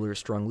singular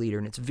strong leader.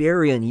 And it's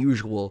very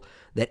unusual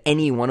that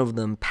any one of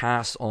them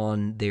pass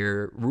on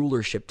their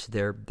rulership to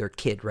their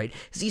kid, right?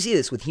 Because you see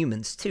this with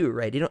humans too,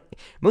 right?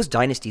 Most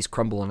dynasties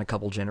crumble in a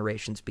couple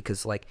generations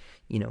because, although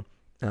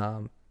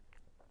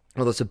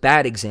it's a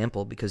bad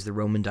example because the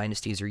Roman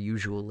dynasties are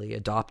usually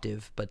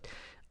adoptive, but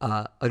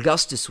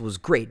Augustus was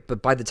great.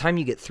 But by the time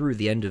you get through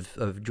the end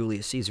of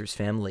Julius Caesar's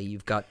family,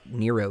 you've got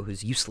Nero,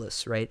 who's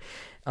useless, right?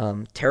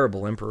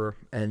 Terrible emperor.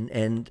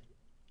 And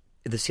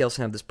the Cielson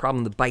have this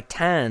problem. The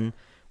Baitan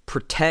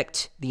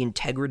protect the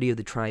integrity of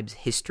the tribe's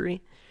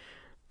history.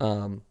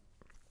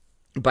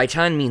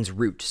 Baitan means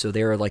root, so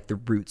they're like the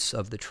roots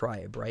of the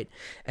tribe, right?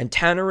 And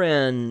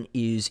Tanaran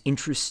is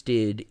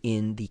interested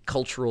in the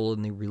cultural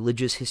and the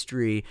religious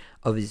history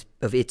of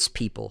its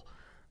people,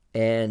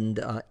 and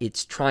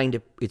it's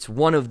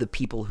one of the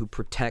people who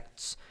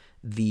protects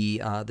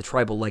the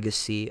tribal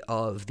legacy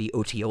of the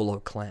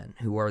Otiolo clan,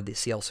 who are the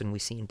Cielson we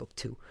see in Book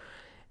 2.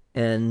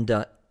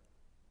 And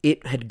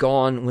it had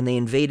gone, when they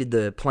invaded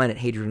the planet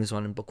Hadrian was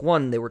on in Book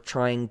 1, they were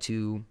trying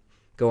to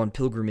go on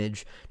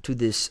pilgrimage to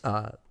this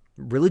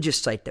religious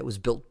site that was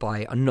built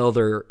by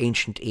another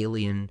ancient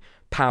alien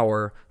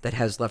power that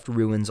has left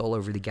ruins all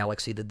over the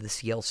galaxy that the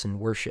Cielson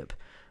worship,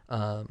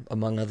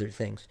 among other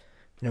things.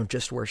 They don't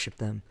just worship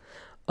them.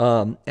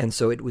 And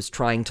so it was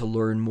trying to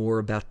learn more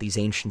about these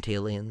ancient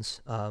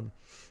aliens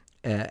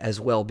as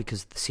well,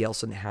 because the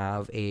Cielson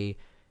have a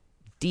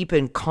deep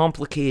and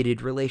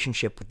complicated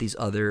relationship with these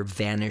other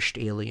vanished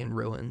alien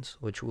ruins,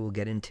 which we'll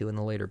get into in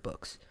the later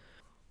books.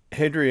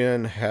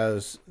 Hadrian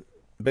has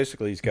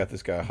basically he's got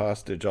this guy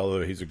hostage,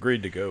 although he's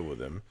agreed to go with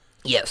him.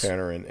 Yes.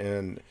 Tannerin,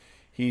 and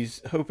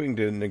he's hoping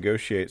to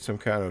negotiate some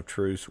kind of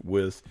truce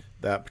with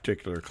that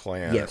particular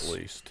clan at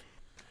least,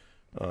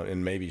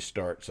 and maybe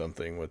start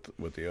something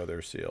with the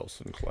other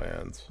Sealson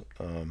clans.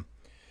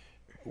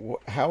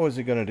 How is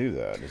he going to do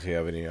that? Does he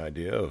have any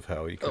idea of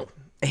how he could?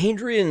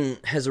 Hadrian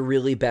has a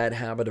really bad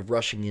habit of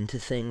rushing into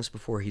things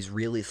before he's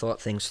really thought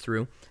things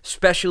through,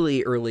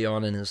 especially early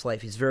on in his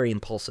life. He's very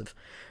impulsive.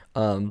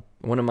 One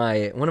of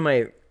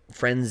my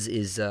friends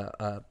is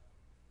a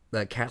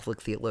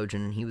Catholic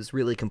theologian, and he was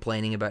really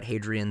complaining about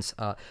Hadrian's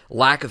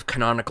lack of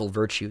canonical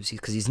virtues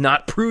because he's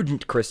not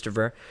prudent,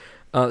 Christopher.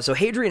 So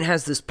Hadrian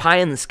has this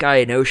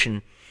pie-in-the-sky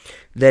notion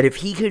that if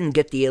he can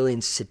get the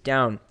aliens to sit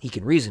down, he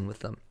can reason with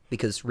them,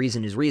 because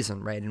reason is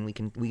reason, right? And we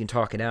can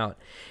talk it out.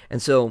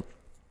 And so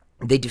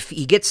he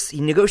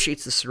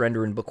negotiates the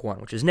surrender in Book 1,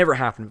 which has never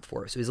happened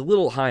before. So he's a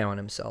little high on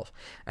himself,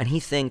 and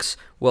he thinks,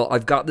 well,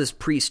 I've got this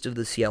priest of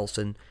the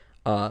Sealson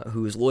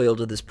who is loyal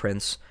to this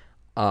prince.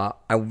 I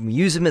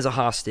use him as a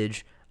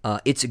hostage.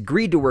 It's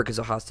agreed to work as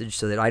a hostage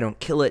so that I don't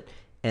kill it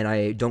and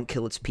I don't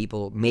kill its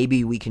people.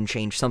 Maybe we can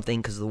change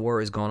something because the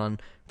war has gone on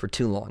for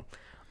too long.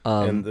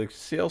 And the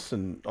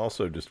Sealson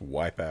also just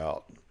wipe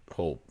out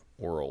whole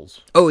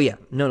worlds. Oh, yeah.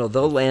 No,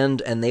 they'll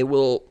land and they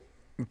will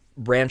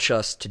branch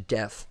us to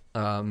death.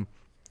 And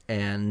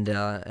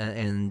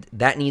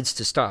that needs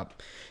to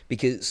stop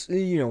because,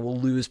 we'll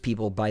lose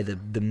people by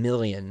the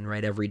million,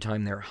 right, every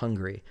time they're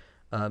hungry.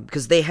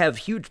 Because they have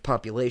huge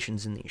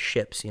populations in these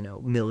ships,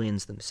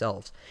 millions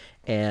themselves.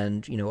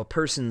 And, a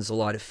person's a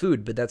lot of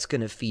food, but that's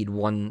going to feed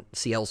one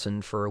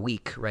Sealson for a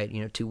week,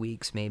 right? 2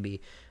 weeks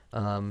maybe.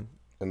 And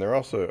they're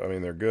also,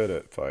 they're good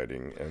at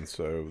fighting, and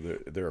so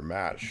they're a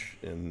match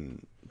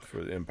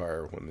for the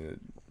Empire when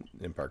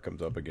the Empire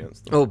comes up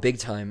against them. Oh, big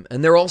time.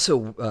 And they're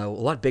also a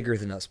lot bigger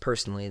than us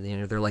personally.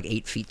 They're like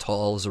 8 feet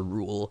tall as a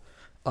rule.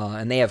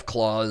 And they have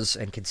claws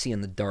and can see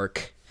in the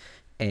dark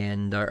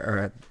and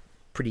are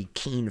pretty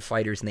keen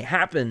fighters. And they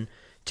happen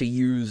to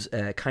use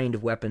a kind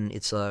of weapon.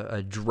 It's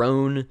a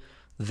drone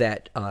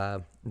that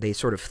they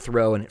sort of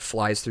throw, and it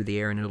flies through the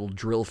air, and it'll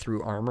drill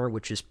through armor,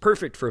 which is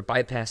perfect for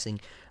bypassing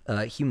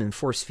human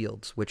force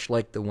fields, which,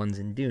 like the ones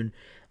in Dune,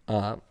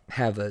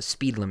 have a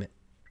speed limit.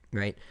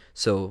 Right,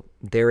 so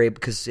they're able,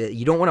 because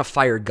you don't want to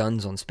fire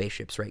guns on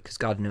spaceships, right? Because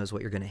God knows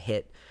what you're going to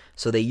hit.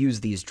 So they use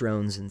these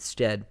drones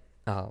instead,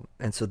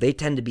 and so they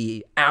tend to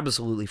be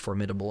absolutely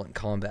formidable in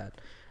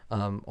combat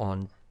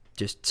on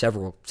just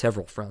several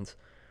fronts.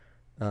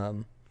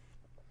 All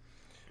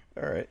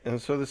right,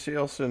 and so the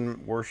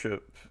Sealson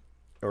worship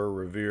or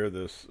revere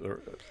this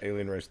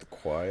alien race, the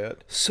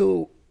Quiet.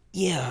 So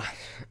yeah.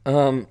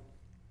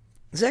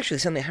 This is actually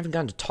something I haven't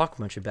gotten to talk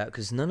much about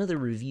because none of the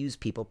reviews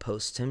people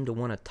post seem to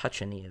want to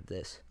touch any of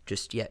this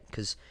just yet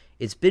because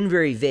it's been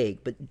very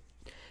vague. But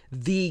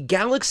the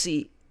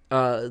galaxy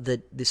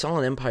that the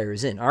Solan Empire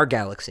is in, our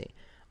galaxy,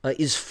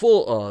 is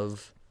full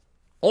of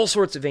all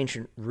sorts of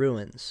ancient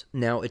ruins.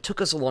 Now, it took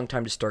us a long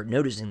time to start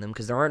noticing them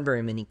because there aren't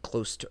very many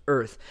close to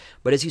Earth.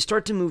 But as you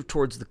start to move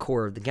towards the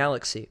core of the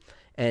galaxy,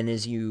 and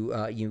as you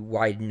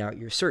widen out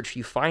your search,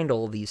 you find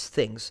all these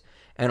things.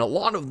 And a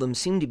lot of them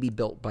seem to be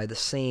built by the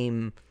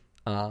same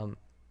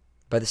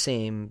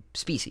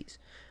species.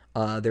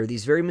 There are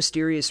these very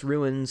mysterious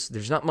ruins.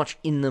 There's not much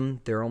in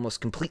them. They're almost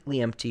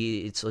completely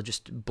empty. It's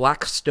just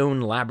black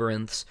stone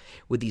labyrinths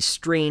with these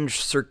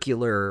strange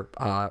circular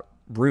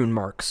rune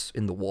marks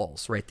in the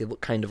walls, right? They look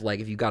kind of like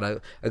if you got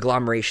a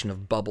agglomeration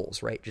of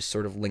bubbles, right? Just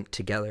sort of linked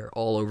together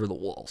all over the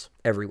walls,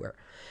 everywhere.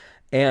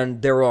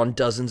 And they're on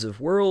dozens of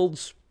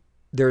worlds.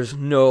 There's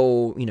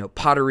no,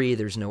 pottery.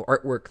 There's no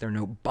artwork. There are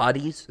no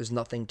bodies. There's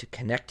nothing to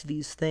connect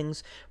these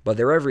things, but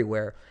they're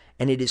everywhere.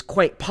 And it is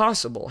quite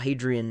possible,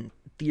 Hadrian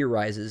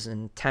theorizes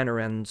and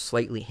Tannerin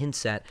slightly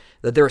hints at,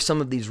 that there are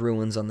some of these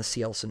ruins on the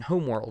Sealson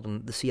homeworld,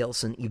 and the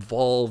Sealson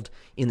evolved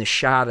in the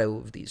shadow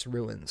of these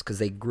ruins because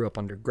they grew up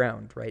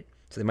underground, right?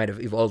 So they might have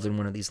evolved in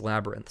one of these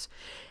labyrinths.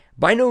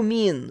 By no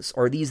means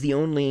are these the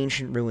only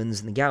ancient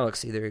ruins in the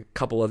galaxy. There are a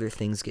couple other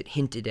things get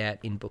hinted at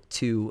in Book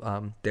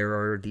 2. There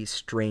are these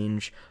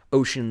strange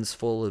oceans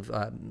full of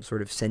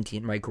sort of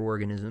sentient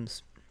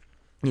microorganisms,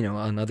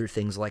 and other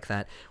things like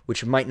that,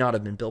 which might not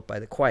have been built by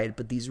the Quiet.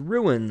 But these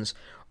ruins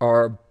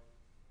are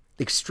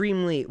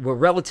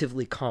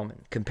relatively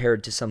common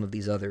compared to some of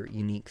these other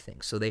unique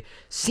things. So they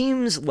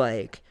seems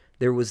like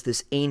there was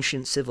this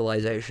ancient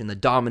civilization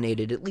that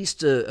dominated at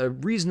least a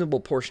reasonable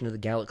portion of the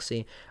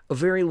galaxy a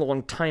very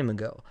long time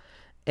ago,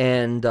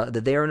 and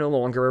that they are no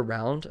longer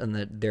around, and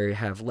that they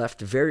have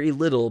left very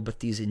little but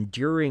these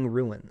enduring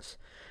ruins.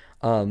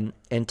 And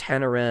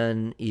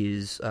Tannerin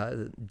is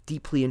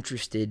deeply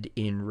interested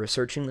in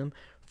researching them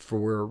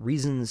for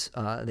reasons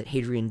that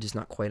Hadrian does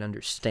not quite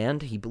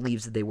understand. He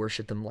believes that they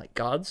worship them like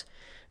gods,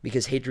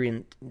 because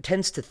Hadrian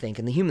tends to think,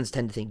 and the humans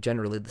tend to think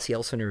generally, the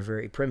Sealson are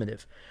very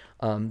primitive.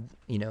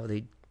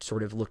 They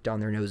sort of look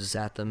down their noses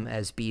at them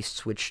as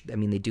beasts, which,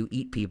 they do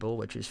eat people,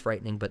 which is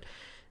frightening, but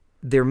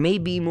there may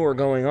be more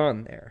going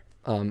on there.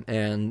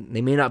 And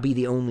they may not be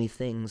the only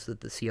things that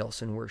the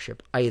Sealson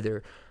worship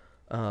either.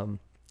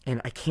 And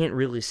I can't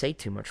really say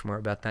too much more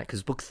about that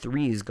because book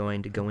 3 is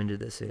going to go into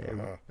this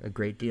a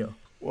great deal.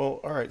 Well,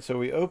 all right. So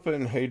we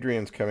open.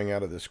 Hadrian's coming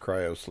out of this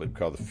cryo sleep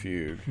called the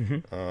fugue.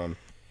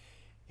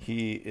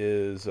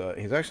 He's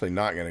actually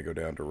not going to go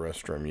down to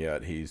Rostrum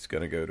yet. He's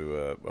going to go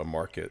to a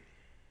market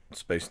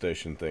space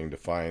station thing to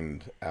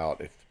find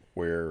out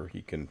where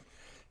he can.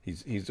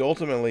 He's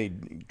ultimately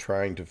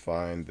trying to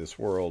find this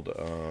world.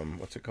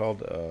 What's it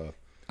called?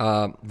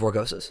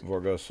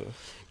 Vorgosa.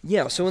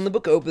 Yeah, so when the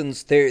book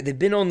opens, they've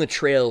been on the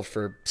trail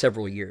for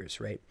several years,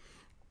 right?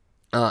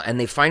 And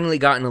they finally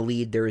gotten a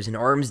lead. There is an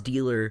arms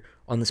dealer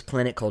on this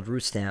planet called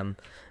Rustam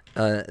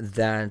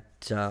that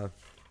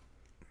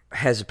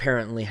has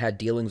apparently had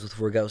dealings with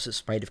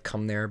Vorgosis, might have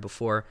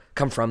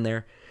come from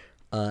there,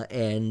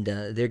 and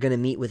they're going to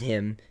meet with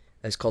him.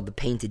 It's called the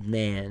Painted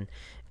Man,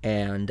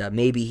 and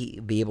maybe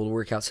be able to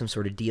work out some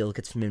sort of deal,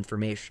 get some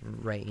information,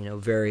 right?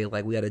 Very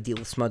like we got to deal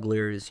with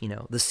smugglers,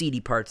 the seedy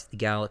parts of the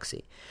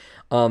galaxy.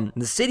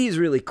 The city is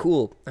really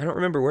cool. I don't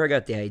remember where I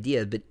got the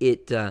idea, but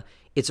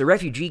it's a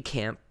refugee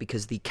camp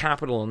because the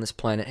capital on this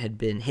planet had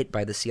been hit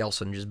by the sea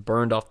also and just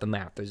burned off the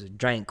map. There's a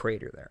giant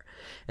crater there.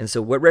 And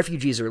so what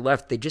refugees are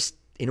left,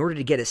 in order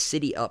to get a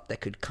city up that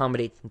could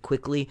accommodate them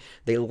quickly,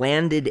 they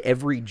landed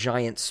every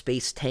giant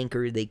space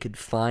tanker they could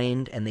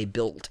find, and they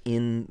built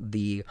in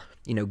the,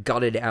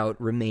 gutted out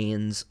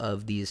remains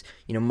of these,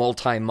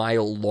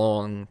 multi-mile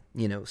long,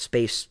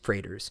 space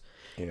freighters.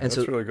 Yeah, and that's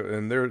really good.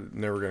 And they're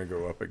never going to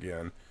go up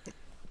again.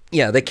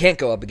 Yeah, they can't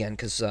go up again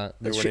because they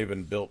weren't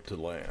even built to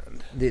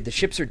land. The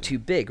ships are too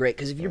big, right?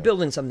 Because if you're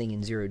building something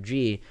in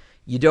 0G,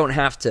 you don't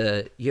have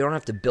to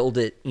build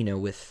it,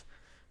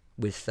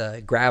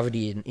 with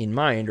gravity in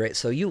mind, right?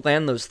 So you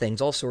land those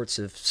things, all sorts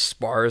of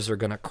spars are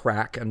going to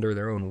crack under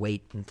their own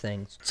weight and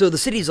things. So the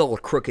city's all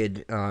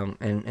crooked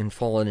and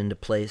fallen into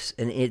place,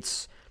 and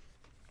it's.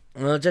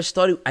 Well, I just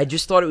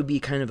thought it would be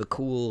kind of a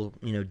cool,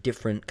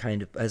 different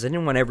kind of. As I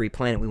didn't want every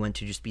planet we went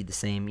to just be the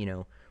same,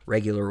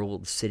 regular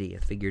old city. I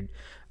figured,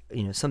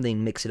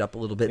 something mix it up a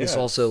little bit. Yes. This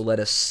also let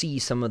us see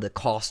some of the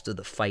cost of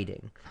the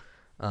fighting.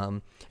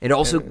 It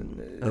also.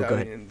 Go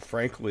ahead.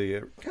 Frankly,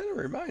 it kind of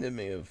reminded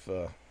me of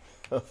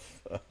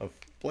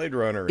Blade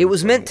Runner. It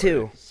was meant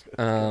to.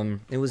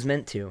 It was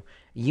meant to.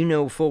 You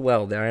know full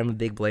well that I am a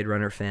big Blade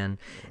Runner fan,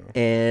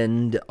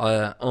 and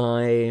a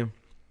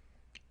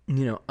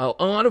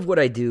lot of what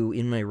I do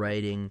in my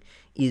writing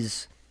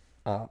is,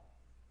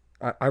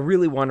 I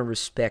really want to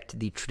respect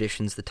the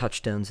traditions, the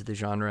touchstones of the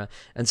genre,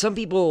 and some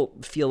people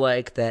feel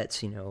like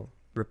that's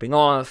ripping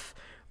off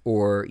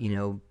or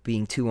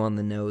being too on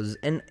the nose,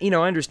 and I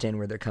understand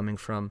where they're coming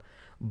from,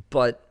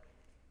 but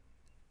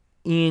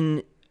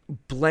in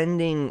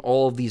blending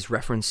all of these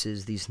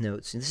references, these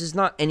notes. And this is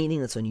not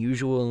anything that's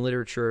unusual in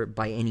literature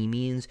by any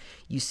means.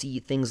 You see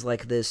things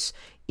like this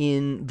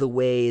in the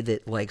way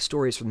that, like,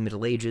 stories from the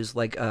Middle Ages,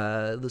 like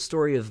the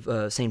story of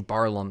Saint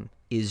Barlaam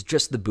is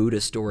just the Buddha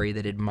story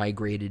that had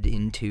migrated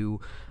into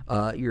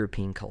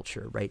European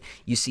culture, right?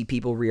 You see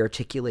people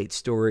rearticulate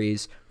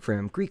stories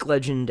from Greek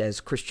legend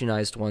as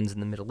Christianized ones in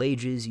the Middle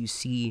Ages. You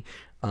see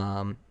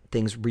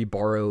things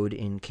reborrowed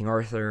in King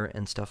Arthur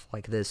and stuff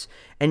like this.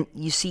 And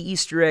you see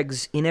Easter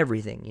eggs in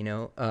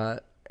everything,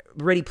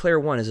 Ready Player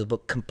One is a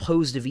book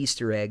composed of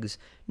Easter eggs.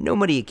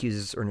 Nobody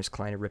accuses Ernest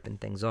Cline of ripping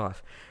things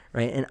off,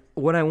 right? And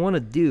what I want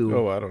to do...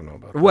 Oh, I don't know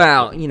about that.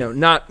 Well,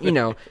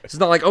 it's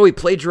not like, he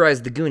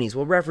plagiarized the Goonies.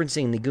 Well,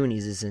 referencing the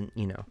Goonies isn't,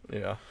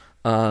 Yeah.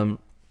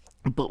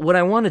 But what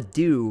I want to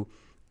do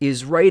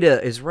is write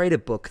a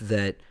book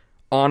that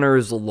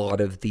honors a lot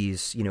of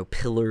these,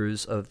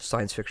 pillars of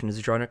science fiction as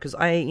a genre, because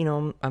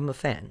I'm a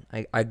fan.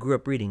 I grew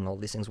up reading all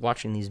these things,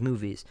 watching these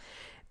movies,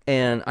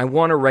 and I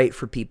want to write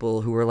for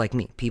people who are like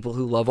me, people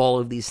who love all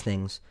of these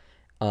things,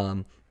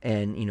 and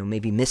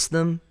maybe miss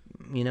them,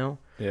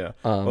 Yeah.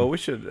 Well, we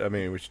should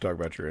talk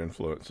about your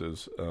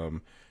influences,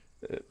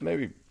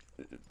 maybe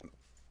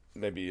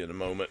in a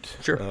moment.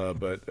 Sure.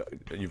 But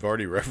you've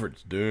already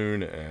referenced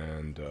Dune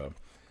and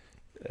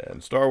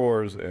Star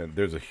Wars, and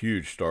there's a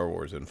huge Star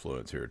Wars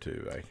influence here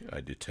too.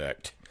 I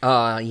detect.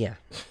 Yeah.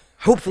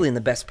 Hopefully in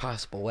the best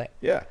possible way.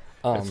 Yeah.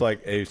 It's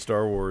like a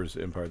Star Wars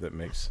empire that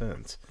makes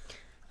sense.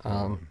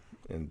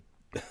 And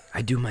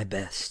I do my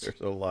best.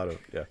 There's a lot of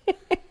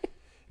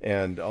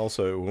and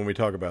also when we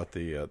talk about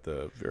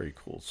the very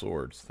cool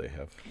swords they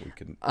have, we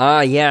can.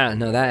 That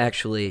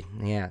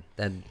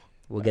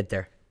we'll get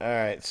there. All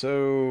right,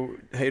 so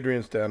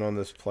Hadrian's down on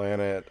this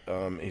planet.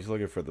 He's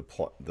looking for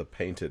the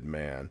Painted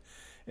Man.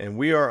 And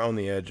we are on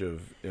the edge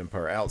of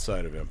Empire,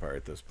 outside of Empire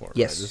at this point.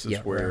 Yes. Right? This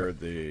is where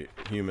the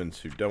humans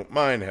who don't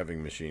mind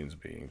having machines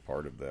being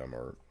part of them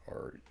or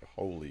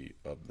wholly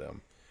of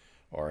them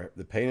are.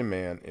 The Painted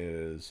Man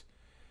is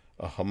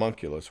a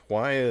homunculus.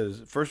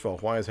 First of all,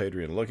 why is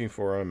Hadrian looking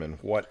for him, and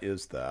what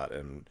is that,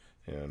 and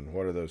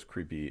what are those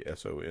creepy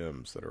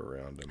SOMs that are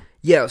around him?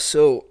 Yeah,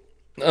 so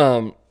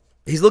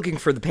he's looking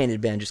for the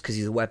Painted Man just because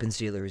he's a weapons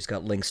dealer who's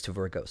got links to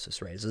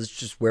Vorgosis, right? So this is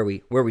just where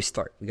we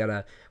start. We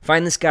gotta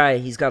find this guy.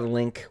 He's got a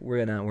link.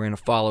 We're gonna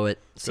follow it.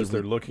 Because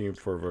they're looking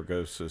for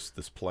Vorgosis,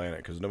 this planet,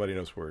 because nobody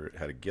knows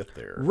how to get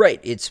there. Right,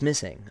 it's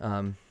missing.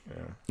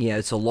 Yeah,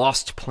 it's a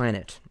lost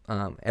planet.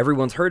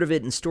 Everyone's heard of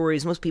it in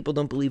stories. Most people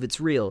don't believe it's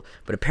real,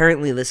 but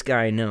apparently this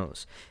guy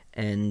knows.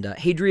 And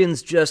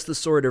Hadrian's just the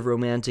sort of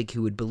romantic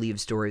who would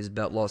believe stories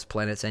about lost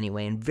planets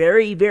anyway, and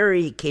very,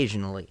 very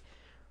occasionally,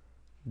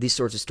 these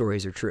sorts of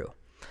stories are true.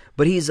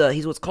 But he's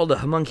what's called a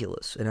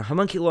homunculus, and a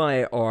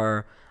homunculi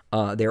are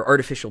they're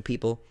artificial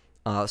people.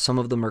 Some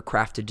of them are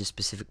crafted to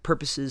specific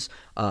purposes.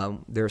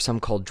 There are some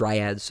called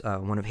dryads.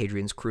 One of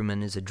Hadrian's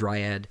crewmen is a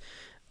dryad.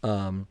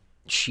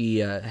 She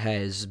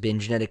has been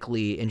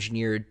genetically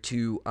engineered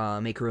to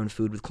make her own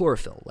food with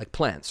chlorophyll, like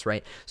plants,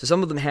 right? So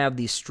some of them have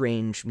these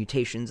strange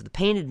mutations. The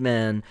Painted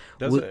Man...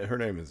 Her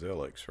name is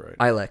Ilex, right?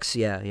 Ilex,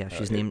 yeah.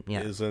 She's named...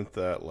 Yeah. Isn't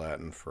that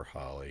Latin for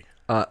holly?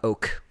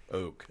 Oak.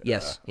 Oak.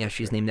 Yes,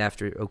 she's named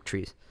after oak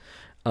trees.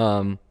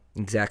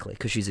 Exactly,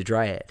 because she's a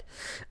dryad.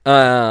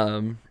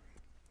 So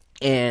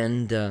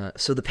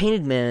the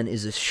Painted Man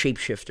is a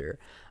shapeshifter.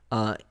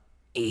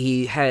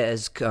 He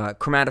has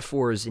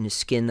chromatophores in his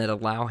skin that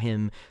allow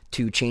him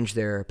to change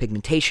their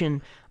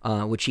pigmentation,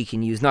 which he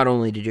can use not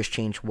only to just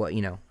change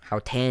how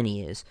tan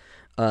he is,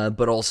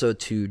 but also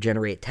to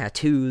generate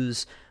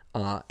tattoos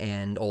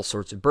and all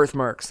sorts of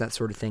birthmarks, that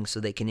sort of thing, so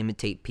they can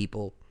imitate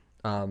people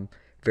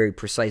very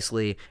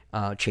precisely,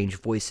 change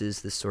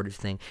voices, this sort of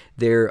thing.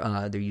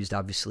 They're used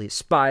obviously as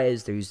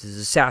spies. They're used as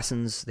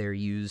assassins. They're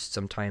used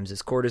sometimes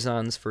as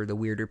courtesans for the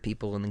weirder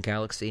people in the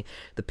galaxy.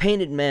 The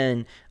Painted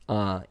Man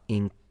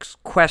in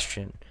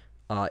question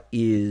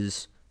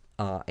is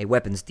a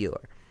weapons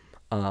dealer,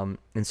 and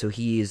so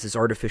he is this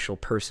artificial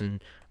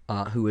person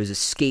who has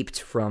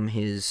escaped from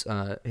his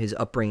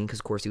upbringing, because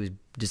of course he was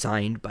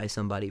designed by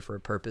somebody for a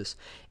purpose,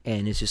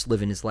 and is just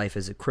living his life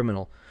as a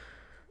criminal.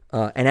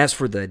 And as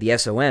for the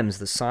SOMs,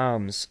 the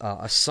Psalms,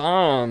 a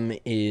Psalm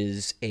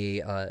is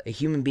a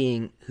human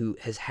being who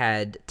has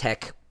had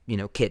tech,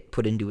 kit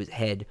put into his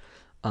head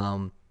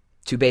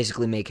to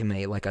basically make him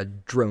like a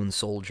drone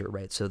soldier,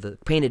 right? So the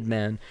Painted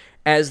Man,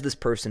 as this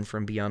person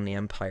from beyond the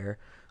Empire,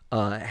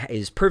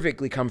 is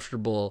perfectly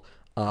comfortable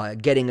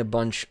getting a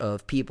bunch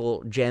of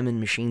people,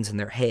 jamming machines in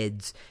their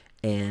heads,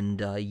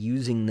 and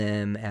using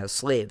them as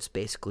slaves,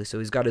 basically. So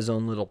he's got his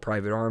own little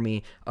private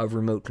army of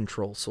remote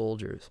control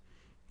soldiers.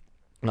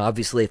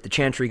 Obviously, if the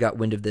Chantry got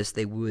wind of this,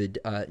 they would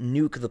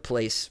nuke the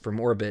place from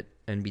orbit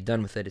and be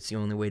done with it. It's the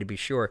only way to be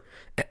sure.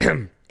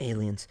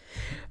 Aliens.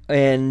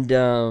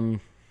 And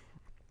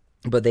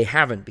but they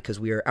haven't, because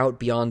we are out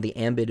beyond the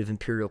ambit of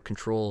Imperial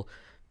control,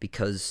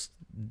 because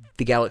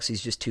the galaxy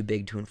is just too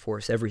big to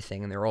enforce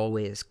everything, and there are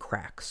always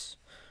cracks.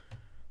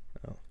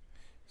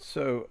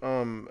 So,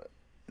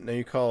 now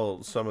you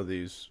call some of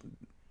these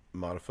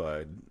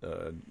machine-modified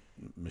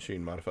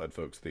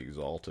folks the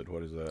Exalted.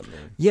 What does that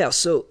mean? Yeah,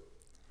 so...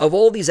 of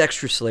all these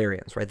extra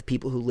Solarians, right, the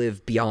people who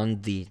live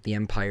beyond the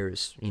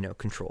Empire's,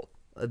 control,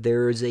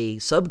 there's a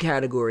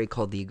subcategory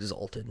called the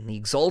Exalted. And the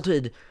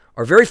Exalted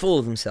are very full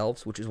of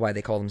themselves, which is why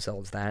they call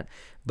themselves that,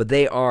 but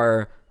they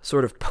are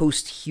sort of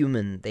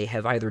post-human. They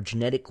have either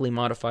genetically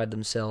modified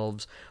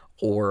themselves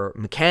or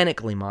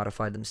mechanically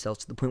modified themselves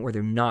to the point where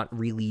they're not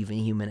really even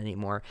human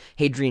anymore.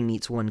 Hadrian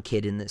meets one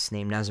kid in this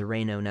named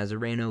Nazareno.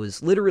 Nazareno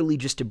is literally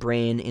just a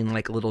brain in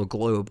like a little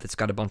globe that's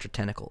got a bunch of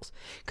tentacles,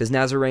 because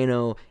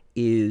Nazareno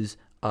is...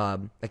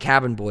 a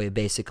cabin boy,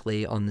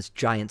 basically, on this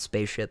giant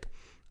spaceship,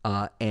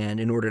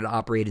 and in order to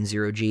operate in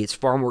zero-G, it's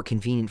far more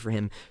convenient for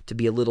him to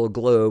be a little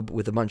globe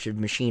with a bunch of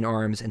machine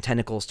arms and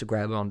tentacles to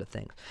grab onto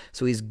things.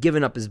 So he's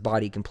given up his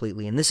body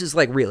completely, and this is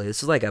like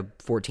a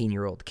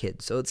 14-year-old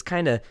kid, so it's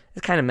kind of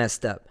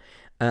messed up.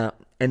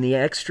 And the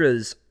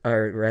extras,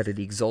 or rather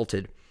the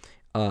Exalted,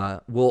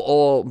 will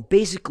all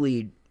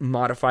basically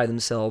modify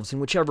themselves in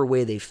whichever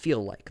way they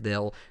feel like.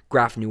 They'll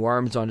graft new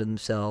arms onto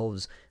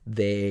themselves.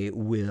 They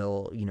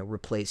will,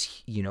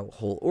 replace,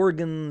 whole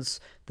organs.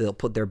 They'll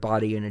put their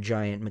body in a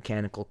giant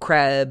mechanical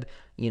crab.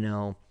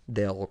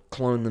 They'll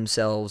clone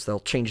themselves. They'll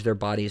change their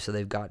body so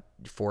they've got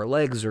 4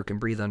 legs or can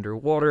breathe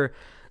underwater.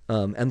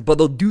 But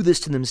they'll do this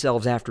to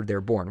themselves after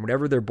they're born,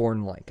 whatever they're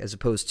born like, as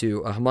opposed to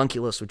a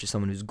homunculus, which is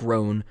someone who's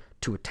grown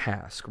to a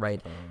task,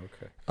 right? Oh,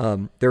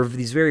 okay. There are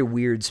these very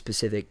weird,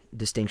 specific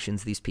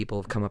distinctions these people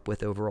have come up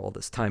with over all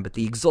this time, but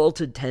the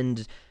Exalted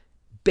tend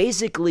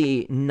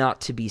basically not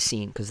to be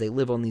seen, because they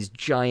live on these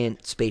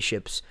giant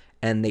spaceships,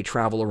 and they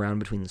travel around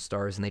between the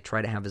stars, and they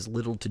try to have as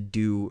little to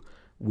do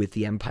with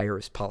the Empire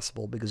as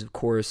possible, because, of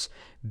course,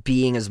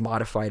 being as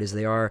modified as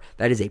they are,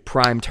 that is a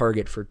prime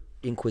target for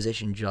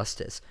Inquisition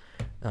justice.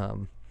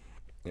 And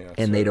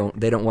they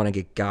don't want to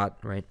get got,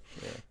 right?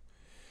 Yeah.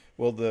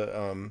 Well,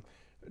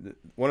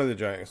 one of the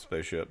giant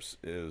spaceships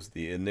is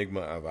the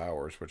Enigma of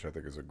Hours, which I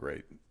think is a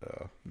great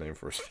name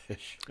for a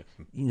spaceship.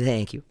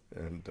 Thank you.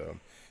 And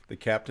the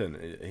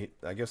captain,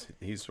 I guess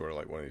he's sort of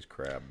like one of these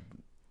crab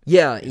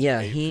Yeah, He's yeah.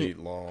 8 feet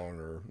long,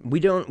 or We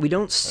don't I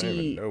don't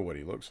see. even know what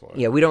he looks like.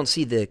 Yeah, we don't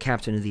see the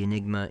captain of the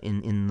Enigma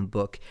in the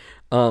book.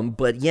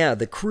 But yeah,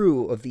 the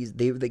crew of these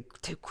they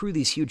crew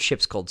these huge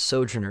ships called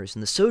Sojourners,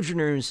 and the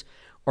Sojourners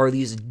are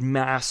these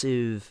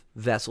massive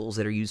vessels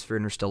that are used for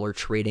interstellar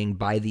trading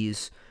by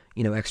these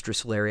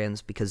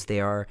extrasolarians, because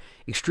they are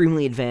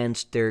extremely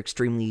advanced, they're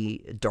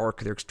extremely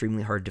dark, they're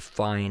extremely hard to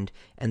find,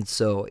 and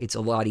so it's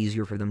a lot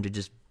easier for them to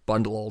just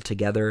bundle all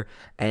together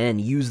and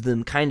use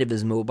them kind of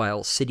as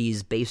mobile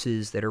cities,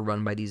 bases that are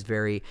run by these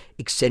very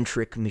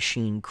eccentric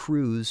machine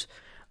crews,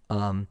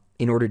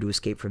 in order to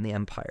escape from the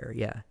Empire.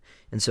 Yeah.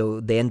 And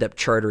so they end up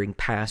chartering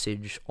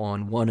passage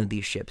on one of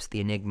these ships, the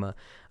Enigma,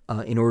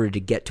 in order to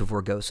get to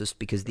Vorgosus,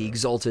 because the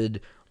Exalted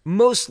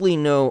mostly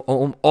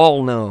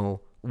all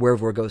know where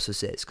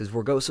Vorgosus is, because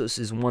Vorgosus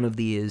is one of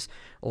these,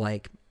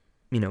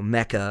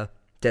 mecca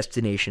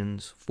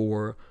destinations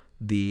for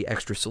the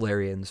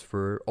extrasolarians,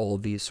 for all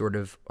of these sort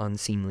of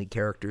unseemly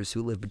characters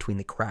who live between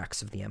the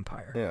cracks of the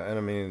Empire. Yeah, and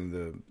I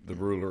mean, the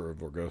ruler of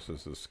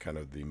Vorgosus is kind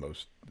of the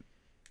most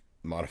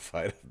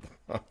modified of the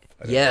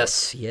modified.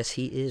 Yes,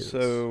 he is.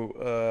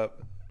 So,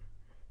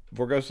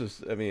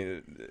 Vorgosus, I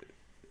mean,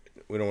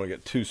 we don't want to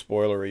get too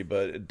spoilery,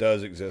 but it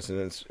does exist,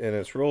 and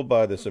it's ruled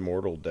by this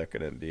immortal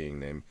decadent being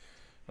named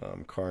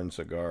Karn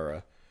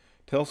Sagara.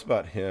 Tell us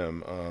about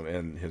him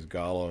and his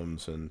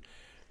golems, and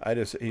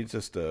he's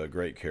just a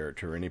great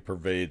character, and he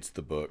pervades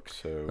the book,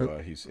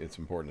 so it's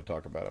important to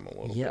talk about him a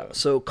little bit. Yeah,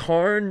 so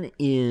Karn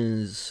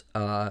is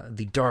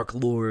the Dark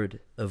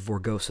Lord of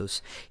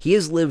Vorgosus. He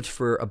has lived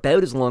for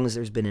about as long as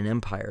there's been an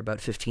empire,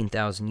 about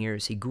 15,000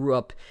 years. He grew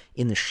up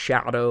in the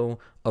shadow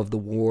of the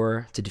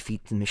war to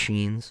defeat the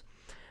machines,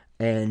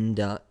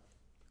 and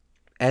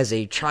as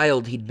a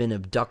child, he'd been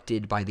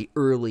abducted by the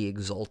early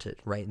Exalted,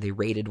 right? They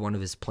raided one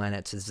of his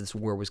planets as this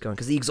war was going,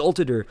 because the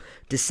Exalted are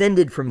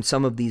descended from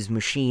some of these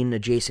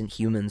machine-adjacent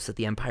humans that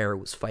the Empire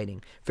was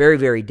fighting very,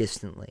 very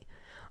distantly.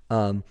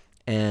 And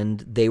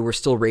they were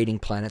still raiding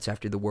planets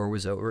after the war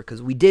was over,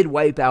 because we did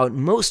wipe out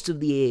most of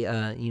the,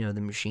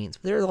 the machines.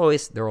 But there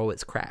are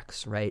always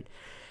cracks, right?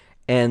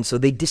 And so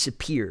they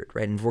disappeared,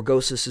 right? And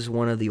Vorgosus is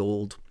one of the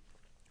old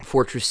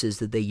fortresses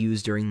that they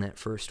used during that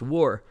first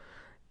war.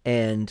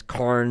 And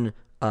Karn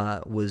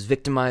was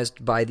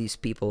victimized by these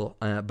people,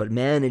 but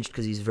managed,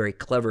 because he's very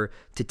clever,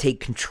 to take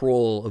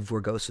control of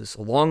Vorgosus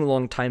a long,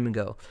 long time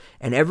ago.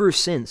 And ever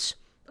since,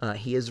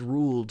 he has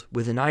ruled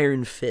with an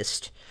iron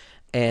fist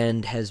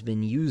and has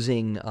been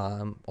using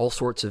all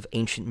sorts of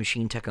ancient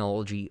machine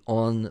technology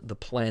on the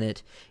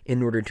planet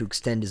in order to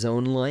extend his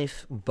own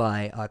life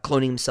by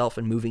cloning himself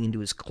and moving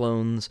into his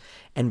clones,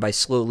 and by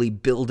slowly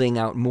building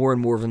out more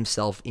and more of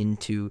himself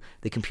into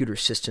the computer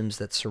systems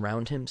that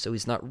surround him. So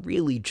he's not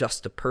really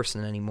just a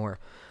person anymore.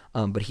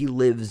 But he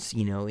lives,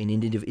 in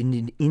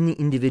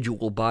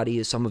individual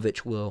bodies, some of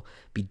which will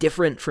be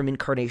different from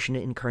incarnation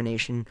to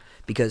incarnation,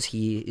 because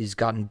he has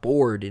gotten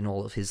bored in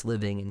all of his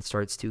living and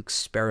starts to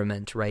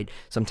experiment, right?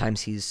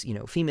 Sometimes he's,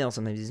 female,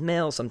 sometimes he's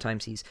male,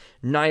 sometimes he's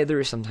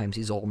neither, sometimes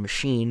he's all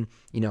machine.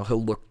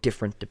 He'll look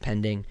different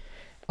depending,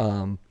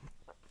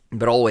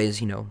 but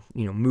always,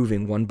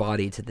 moving one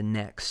body to the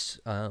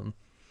next.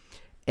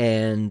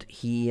 And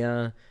he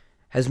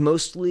has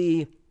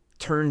mostly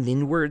turned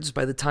inwards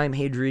by the time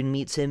Hadrian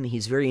meets him.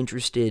 He's very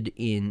interested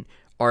in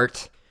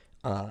art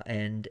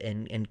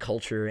and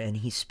culture, and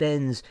he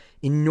spends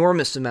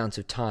enormous amounts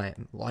of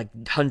time,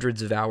 like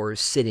hundreds of hours,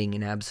 sitting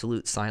in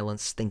absolute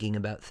silence thinking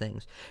about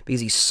things,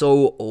 because he's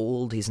so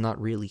old, he's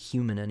not really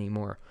human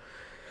anymore.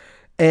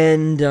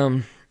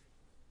 And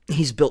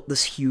he's built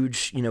this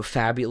huge,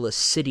 fabulous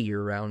city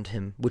around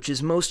him, which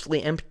is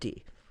mostly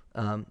empty,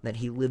 that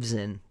he lives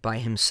in by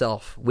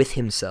himself, with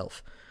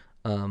himself.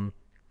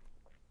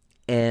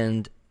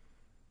 And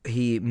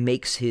he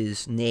makes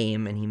his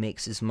name and he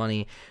makes his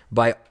money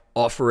by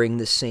offering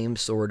the same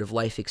sort of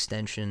life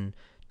extension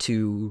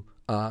to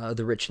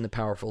the rich and the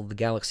powerful of the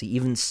galaxy.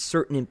 Even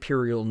certain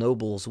imperial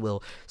nobles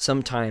will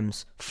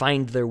sometimes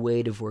find their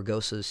way to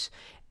Vorgosus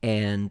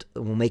and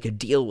will make a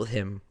deal with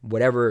him,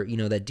 whatever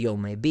that deal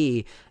may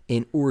be,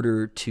 in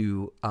order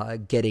to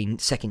get a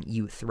second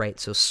youth, right?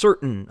 So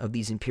certain of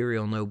these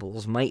imperial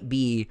nobles might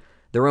be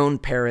their own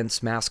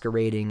parents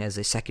masquerading as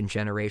a second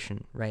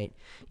generation, right?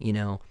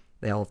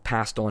 They all have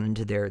passed on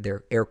into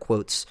their air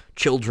quotes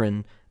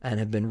children and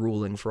have been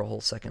ruling for a whole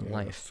second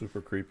life.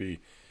 Super creepy.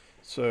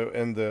 So,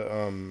 and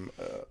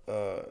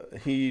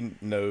he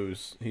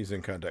knows he's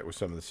in contact with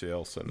some of the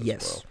Cielsen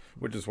as well,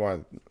 which is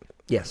why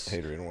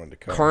Hadrian wanted to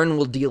come. Karn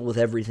will deal with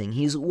everything.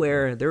 He's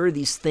aware there are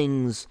these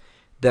things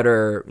that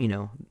are,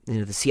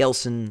 the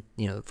Cielsen,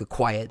 the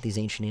quiet, these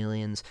ancient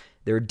aliens.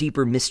 There are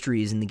deeper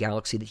mysteries in the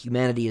galaxy that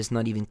humanity has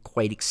not even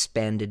quite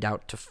expanded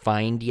out to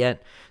find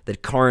yet,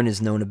 that Karn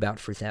has known about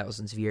for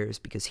thousands of years,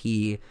 because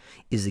he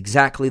is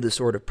exactly the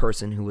sort of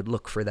person who would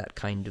look for that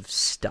kind of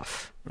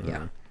stuff. Mm-hmm.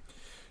 Yeah.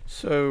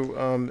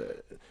 So,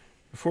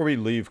 before we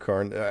leave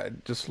Karn, I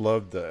just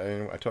love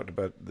I talked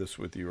about this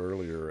with you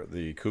earlier,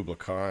 the Kubla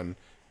Khan,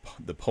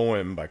 the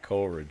poem by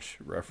Coleridge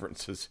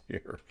references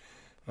here.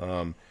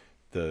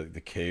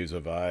 the caves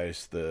of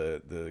ice,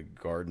 the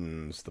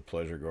gardens, the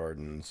pleasure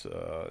gardens.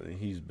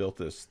 He's built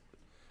this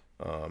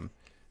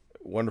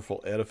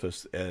wonderful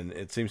edifice, and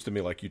it seems to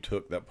me like you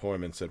took that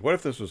poem and said, "What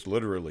if this was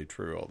literally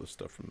true? All this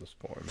stuff from this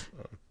poem."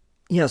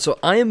 Yeah, so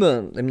I'm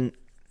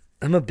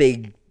a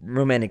big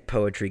romantic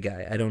poetry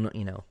guy. I don't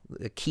know,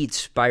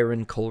 Keats,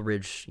 Byron,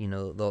 Coleridge,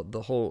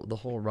 the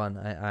whole run.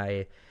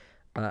 I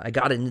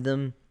got into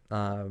them,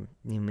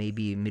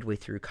 maybe midway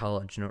through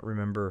college. I don't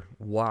remember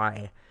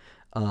why.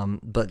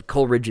 But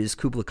Coleridge's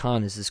Kubla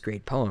Khan is this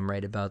great poem,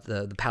 right, about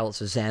the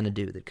palace of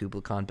Xanadu that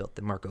Kubla Khan built,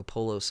 that Marco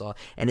Polo saw,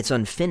 and it's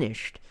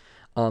unfinished.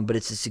 But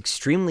it's this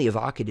extremely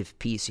evocative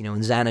piece.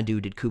 In Xanadu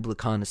did Kubla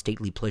Khan a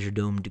stately pleasure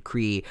dome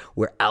decree,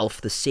 where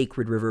Alph the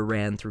sacred river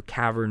ran through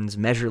caverns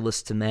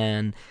measureless to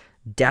man,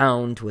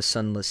 down to a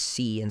sunless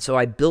sea. And so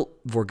I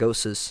built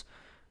Vorgoses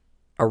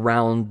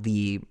around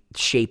the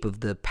shape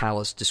of the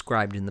palace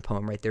described in the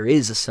poem, right? There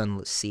is a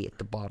sunless sea at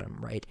the bottom,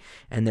 right?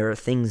 And there are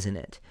things in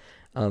it.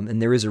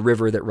 And there is a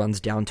river that runs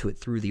down to it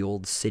through the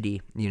old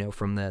city,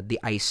 from the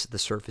ice, the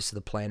surface of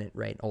the planet,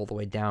 right, all the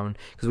way down.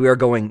 Because we are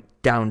going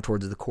down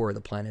towards the core of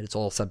the planet. It's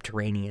all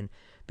subterranean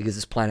because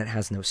this planet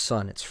has no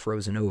sun. It's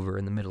frozen over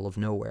in the middle of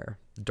nowhere,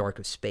 the dark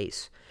of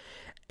space.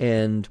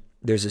 And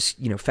there's this,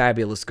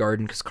 fabulous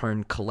garden because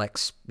Karn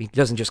collects, he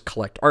doesn't just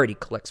collect art, he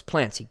collects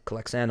plants, he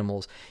collects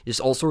animals,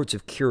 just all sorts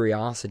of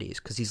curiosities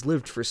because he's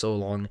lived for so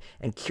long.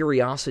 And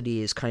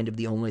curiosity is kind of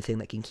the only thing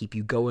that can keep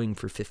you going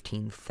for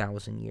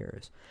 15,000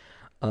 years.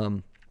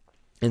 And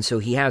so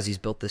he's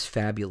built this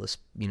fabulous,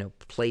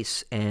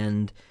 place,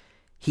 and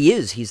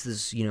he's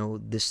this,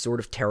 this sort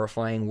of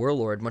terrifying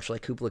warlord, much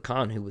like Kubla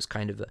Khan, who was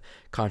kind of a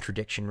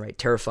contradiction, right?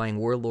 Terrifying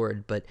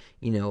warlord, but,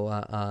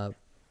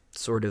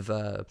 sort of,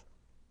 I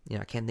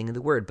can't think of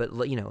the word, but,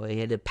 he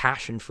had a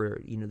passion for,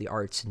 the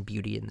arts and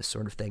beauty and this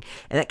sort of thing.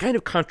 And that kind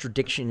of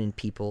contradiction in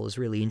people is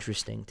really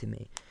interesting to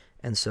me.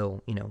 And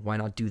so, why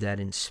not do that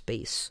in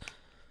space?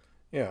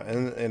 Yeah,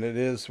 and it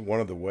is one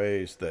of the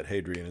ways that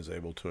Hadrian is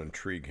able to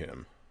intrigue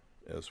him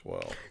as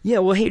well. Yeah,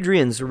 well,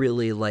 Hadrian's a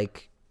really,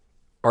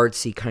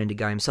 artsy kind of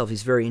guy himself.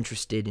 He's very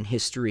interested in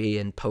history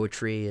and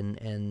poetry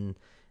and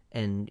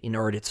in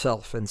art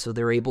itself. And so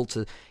they're able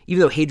to, even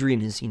though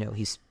Hadrian is,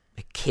 he's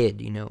a kid,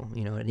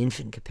 an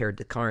infant compared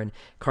to Karn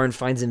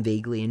finds him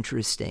vaguely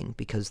interesting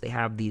because they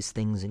have these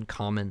things in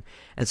common.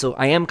 And so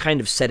I am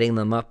kind of setting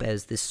them up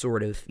as this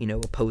sort of,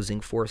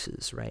 opposing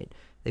forces, right?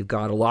 They've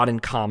got a lot in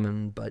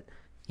common, but...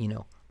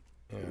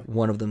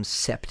 one of them's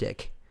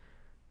septic.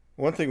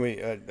 One thing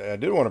I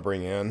did want to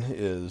bring in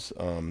is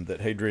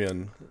that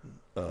Hadrian,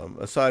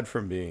 aside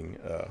from being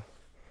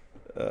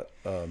a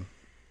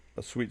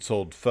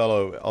sweet-souled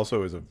fellow,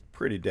 also is a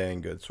pretty dang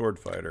good sword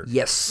fighter.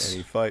 Yes. And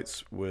he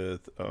fights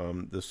with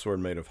this sword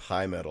made of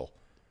high metal.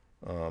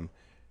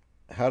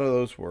 How do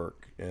those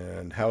work,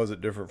 and how is it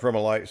different from a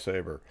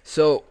lightsaber?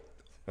 So...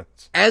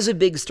 as a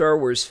big Star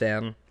Wars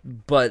fan,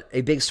 but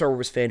a big Star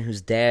Wars fan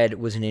whose dad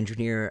was an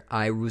engineer,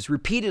 I was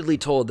repeatedly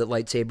told that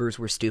lightsabers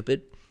were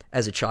stupid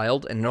as a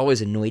child, and it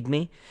always annoyed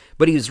me.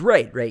 But he was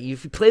right?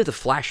 If you play with a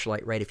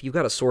flashlight, right, if you've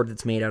got a sword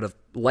that's made out of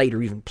light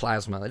or even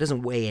plasma, it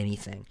doesn't weigh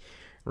anything,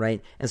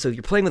 right? And so if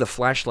you're playing with a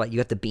flashlight, you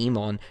got the beam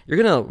on,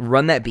 you're going to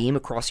run that beam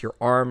across your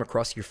arm,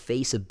 across your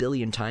face 1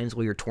 billion times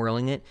while you're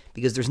twirling it,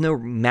 because there's no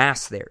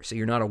mass there, so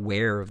you're not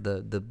aware of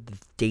the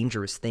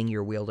dangerous thing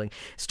you're wielding.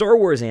 Star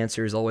Wars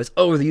answer is always,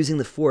 they're using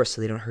the Force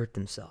so they don't hurt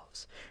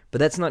themselves. But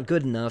that's not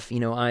good enough.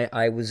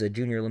 I was a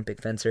junior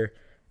Olympic fencer.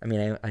 I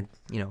mean, I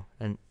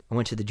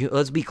went to the,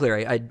 let's be clear,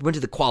 I went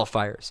to the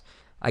qualifiers.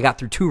 I got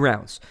through 2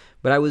 rounds,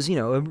 but I was,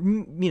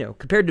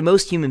 compared to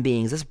most human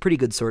beings, that's a pretty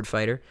good sword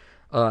fighter.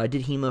 I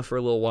did HEMA for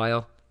a little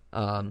while,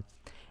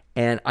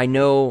 and I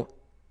know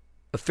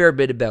a fair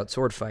bit about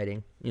sword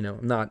fighting. I'm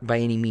not by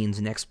any means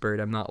an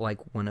expert. I'm not like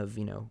one of,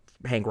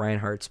 Hank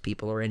Reinhardt's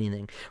people or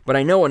anything. But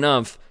I know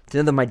enough to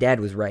know that my dad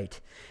was right.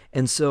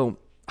 And so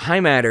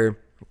high matter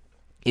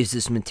is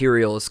this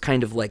material. It's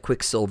kind of like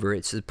quicksilver.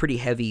 It's a pretty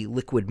heavy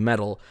liquid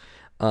metal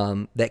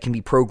that can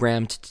be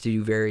programmed to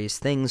do various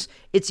things.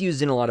 It's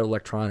used in a lot of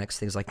electronics,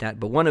 things like that.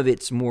 But one of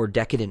its more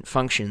decadent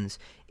functions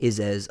is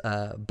as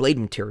blade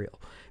material.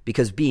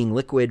 Because being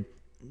liquid,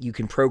 you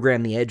can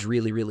program the edge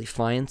really, really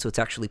fine, so it's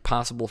actually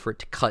possible for it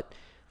to cut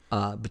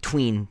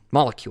between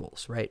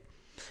molecules, right?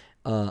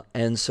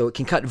 And so it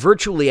can cut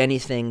virtually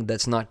anything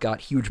that's not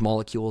got huge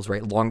molecules,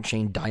 right? Long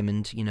chain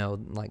diamond,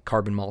 like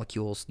carbon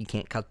molecules, you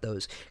can't cut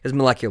those because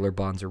molecular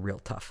bonds are real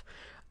tough.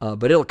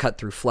 But it'll cut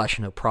through flesh,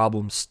 no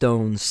problem,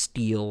 stone,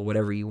 steel,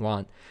 whatever you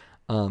want.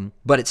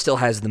 But it still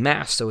has the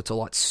mass, so it's a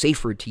lot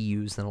safer to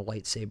use than a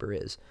lightsaber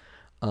is.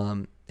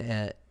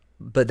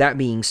 But that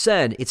being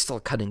said, it's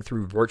still cutting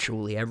through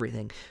virtually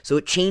everything. So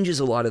it changes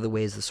a lot of the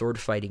ways the sword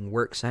fighting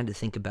works. I had to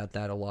think about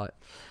that a lot.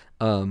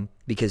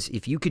 Because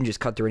if you can just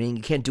cut through anything,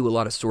 you can't do a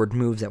lot of sword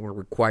moves that will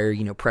require,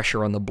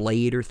 pressure on the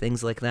blade or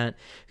things like that.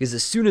 Because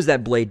as soon as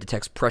that blade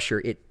detects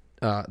pressure,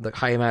 the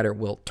high matter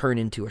will turn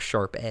into a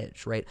sharp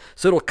edge, right?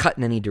 So it'll cut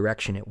in any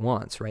direction it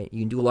wants, right?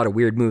 You can do a lot of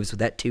weird moves with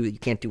that too that you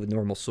can't do with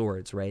normal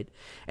swords, right?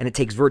 And it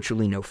takes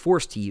virtually no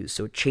force to use,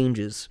 so it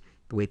changes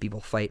the way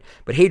people fight.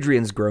 But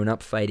Hadrian's grown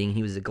up fighting.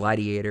 He was a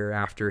gladiator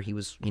after he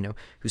was, he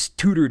was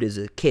tutored as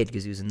a kid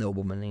because he was a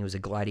nobleman and he was a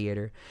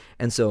gladiator.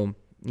 And so,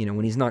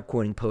 when he's not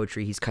quoting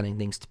poetry, he's cutting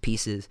things to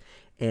pieces.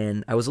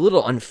 And I was a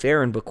little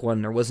unfair in book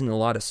one. There wasn't a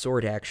lot of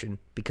sword action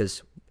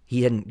because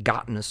he hadn't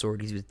gotten a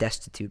sword. He was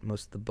destitute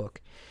most of the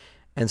book.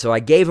 And so I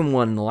gave him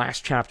one in the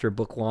last chapter of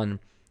book one,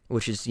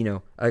 which is,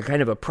 a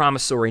kind of a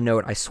promissory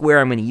note. I swear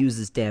I'm going to use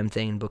this damn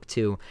thing in book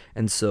two.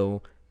 And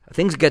so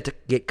things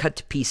get cut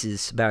to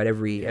pieces about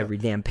every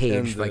damn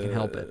page if I can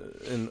help it.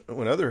 And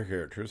when other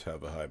characters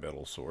have a high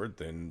metal sword,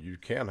 then you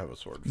can have a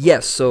sword fight.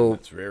 Yes, so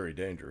it's very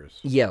dangerous.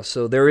 Yeah,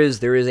 so there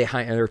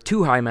are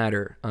two high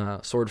matter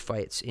sword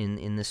fights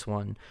in this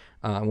one.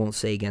 I won't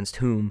say against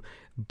whom,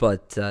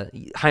 but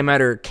high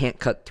matter can't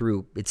cut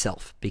through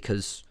itself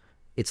because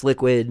it's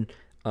liquid.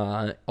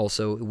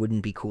 Also, it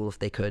wouldn't be cool if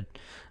they could.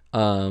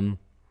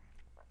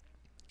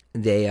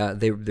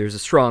 There's a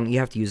strong. You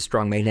have to use a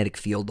strong magnetic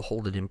field to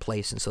hold it in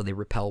place, and so they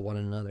repel one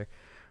another.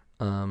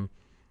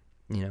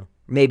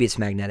 Maybe it's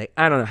magnetic.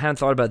 I don't know. I haven't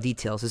thought about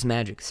details. It's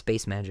magic,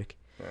 space magic.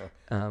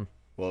 Yeah.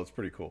 Well, it's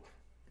pretty cool,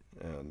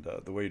 and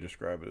the way you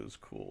describe it is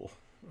cool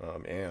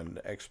and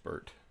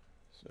expert.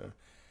 So,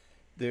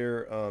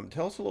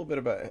 tell us a little bit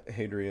about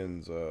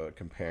Hadrian's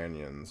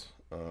companions.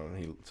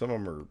 Some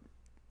of them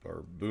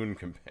are boon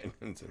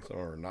companions, and some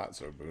are not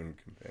so boon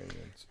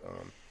companions.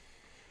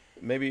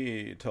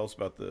 Maybe tell us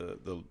about the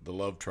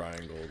love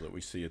triangle that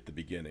we see at the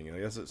beginning. And I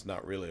guess it's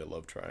not really a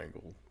love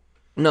triangle.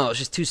 No, it's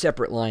just two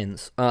separate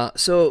lines.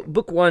 So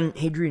book one,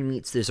 Hadrian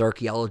meets this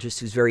archaeologist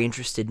who's very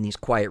interested in these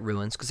quiet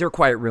ruins, because there are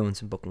quiet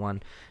ruins in book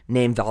one,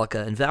 named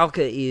Valka. And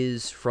Valka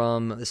is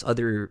from this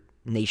other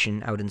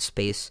nation out in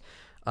space,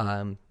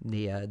 the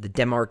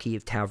Demarchy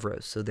of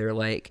Tavros. So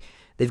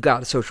they've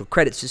got a social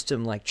credit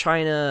system like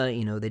China.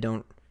 They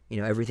don't,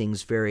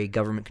 everything's very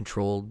government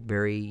controlled,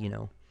 very,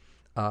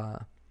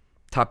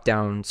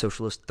 top-down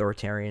socialist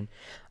authoritarian.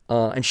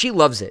 And she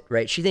loves it,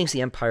 right? She thinks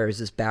the empire is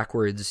this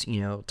backwards,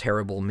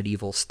 terrible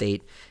medieval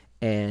state,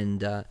 and,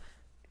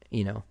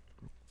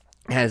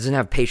 doesn't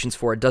have patience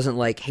for it, doesn't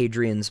like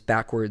Hadrian's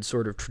backwards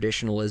sort of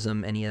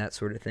traditionalism, any of that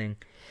sort of thing.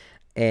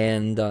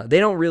 And they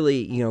don't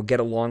really, get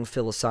along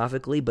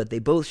philosophically, but they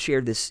both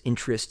share this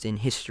interest in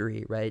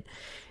history, right?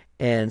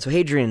 And so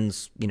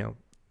Hadrian's,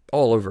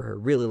 all over her,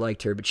 really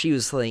liked her, but she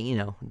was like,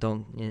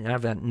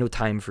 I've got no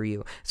time for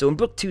you. So when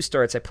book two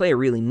starts, I play a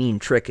really mean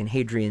trick, and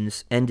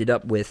Hadrian's ended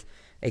up with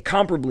a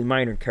comparably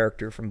minor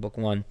character from book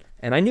one.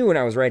 And I knew when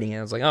I was writing it,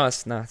 I was like,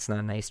 it's not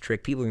a nice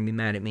trick. People are going to be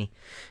mad at me.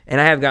 And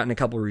I have gotten a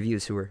couple of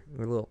reviews who were a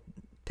little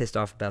pissed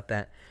off about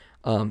that.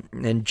 And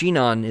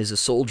Genon is a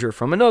soldier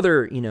from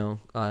another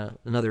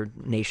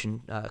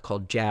nation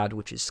called Jad,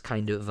 which is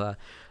kind of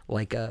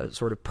like a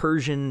sort of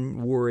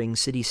Persian warring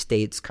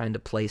city-states kind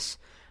of place.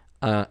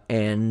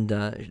 And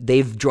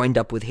they've joined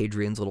up with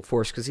Hadrian's little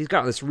force because he's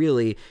got this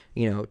really,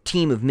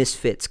 team of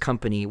misfits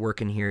company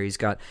working here. He's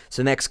got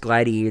some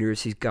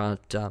ex-gladiators. He's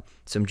got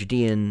some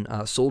Judean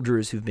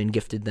soldiers who've been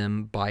gifted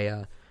them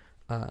by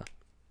the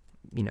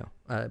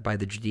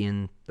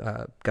Judean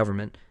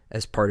government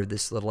as part of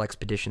this little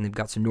expedition. They've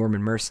got some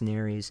Norman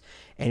mercenaries,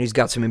 and he's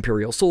got some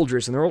imperial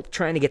soldiers, and they're all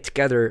trying to get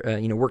together,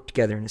 work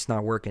together, and it's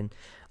not working.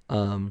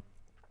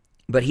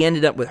 But he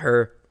ended up with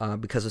her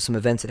because of some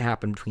events that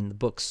happened between the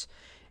books.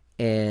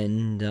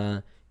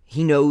 And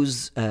he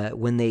knows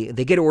when they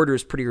get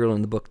orders pretty early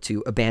in the book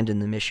to abandon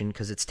the mission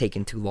because it's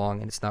taken too long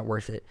and it's not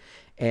worth it.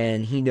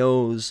 And he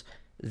knows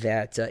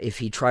that if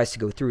he tries to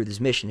go through with his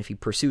mission, if he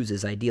pursues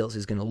his ideals,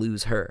 he's going to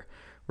lose her,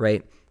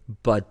 right?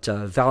 But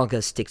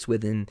Valga sticks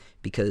with him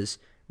because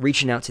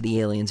reaching out to the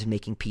aliens and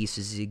making peace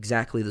is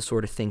exactly the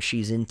sort of thing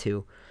she's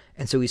into.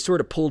 And so he's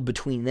sort of pulled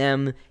between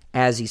them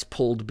as he's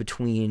pulled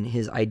between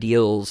his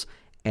ideals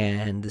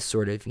and this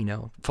sort of,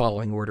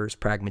 following orders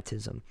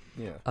pragmatism.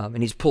 Yeah.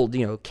 And he's pulled,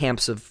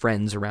 camps of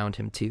friends around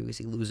him, too, as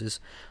he loses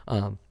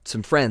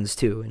some friends,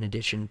 too, in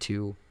addition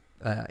to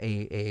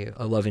a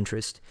love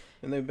interest.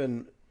 And they've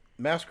been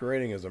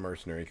masquerading as a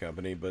mercenary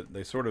company, but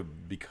they sort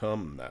of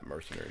become that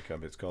mercenary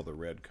company. It's called the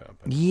Red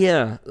Company.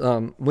 Yeah.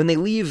 When they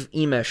leave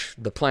Emesh,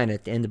 the planet,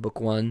 at the end of book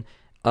one,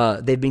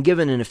 they've been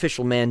given an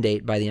official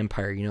mandate by the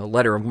Empire,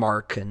 letter of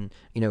marque, and,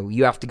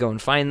 you have to go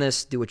and find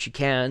this, do what you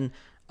can.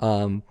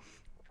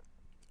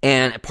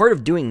 And part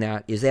of doing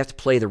that is they have to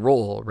play the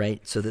role,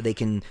 right, so that they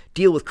can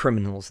deal with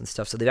criminals and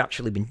stuff. So they've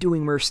actually been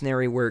doing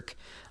mercenary work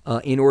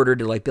in order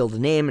to build a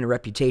name and a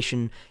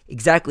reputation,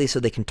 exactly so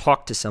they can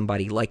talk to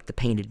somebody like the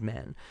Painted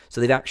Man.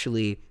 So they've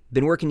actually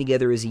been working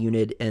together as a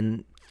unit,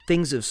 and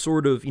things have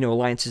sort of,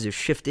 alliances have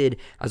shifted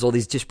as all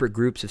these disparate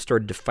groups have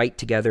started to fight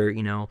together.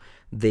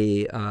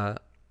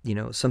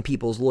 Some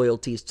people's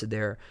loyalties to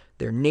their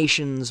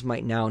nations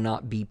might now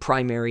not be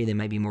primary. They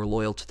might be more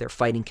loyal to their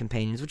fighting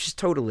companions, which is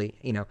totally,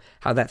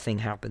 how that thing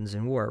happens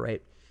in war,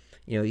 right?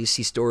 You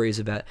see stories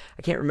about,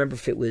 I can't remember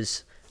if it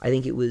was, I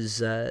think it was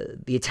the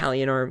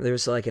Italian army. There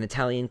was an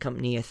Italian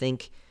company, I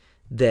think,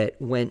 that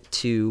went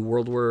to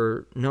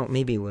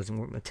maybe it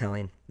wasn't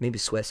Italian, maybe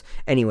Swiss.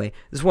 Anyway,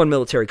 this one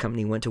military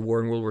company went to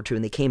war in World War II,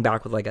 and they came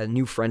back with like a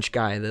new French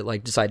guy that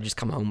like decided to just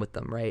come home with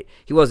them, right?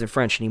 He wasn't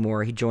French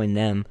anymore. He joined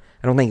them.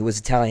 I don't think it was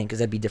Italian because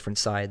that'd be different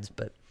sides,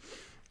 but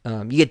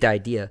you get the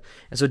idea.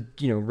 And so,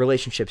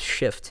 relationships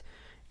shift.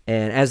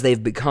 And as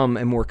they've become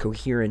a more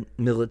coherent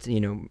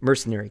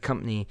mercenary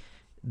company,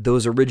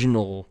 those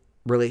original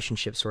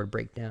relationships sort of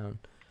break down.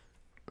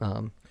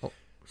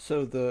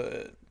 So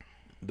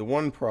the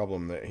one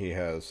problem that he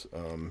has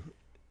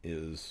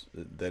is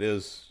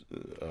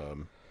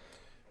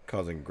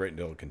causing a great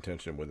deal of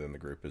contention within the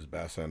group is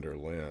Bassander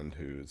Lind,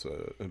 who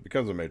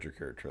becomes a major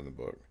character in the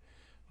book.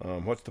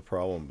 What's the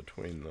problem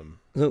between them?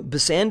 So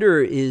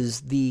Bassander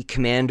is the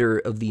commander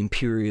of the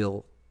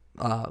Imperial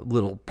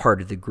little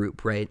part of the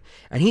group, right?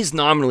 And he's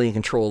nominally in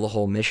control of the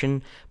whole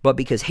mission, but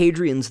because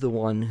Hadrian's the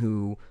one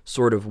who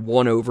sort of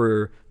won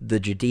over the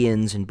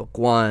Judeans in Book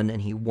 1,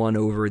 and he won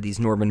over these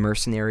Norman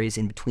mercenaries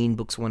in between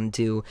Books 1 and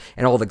 2,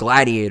 and all the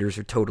gladiators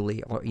are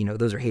totally,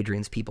 those are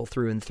Hadrian's people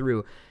through and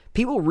through.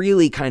 People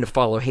really kind of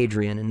follow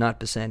Hadrian and not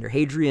Bassander.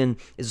 Hadrian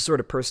is the sort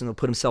of person who'll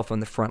put himself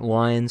on the front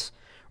lines,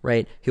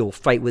 right? He'll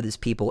fight with his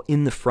people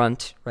in the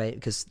front, right?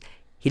 Because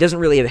he doesn't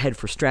really have a head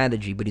for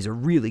strategy, but he's a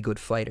really good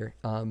fighter.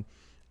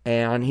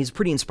 And he's a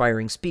pretty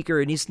inspiring speaker,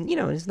 and he's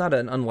not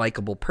an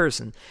unlikable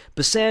person.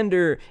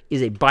 Bassander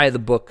is a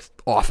by-the-book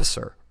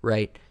officer,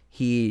 right?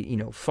 He,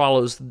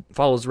 follows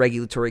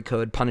regulatory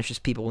code, punishes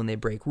people when they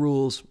break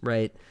rules,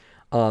 right?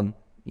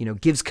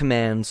 Gives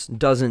commands,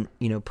 doesn't,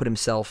 put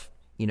himself,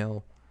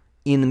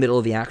 in the middle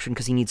of the action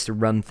because he needs to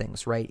run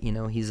things, right?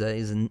 He's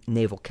a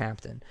naval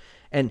captain.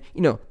 And,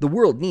 the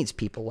world needs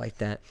people like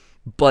that.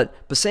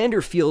 But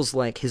Bassander feels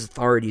like his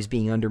authority is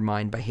being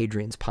undermined by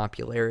Hadrian's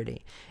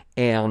popularity.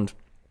 And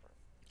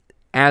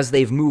as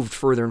they've moved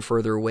further and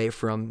further away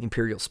from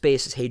imperial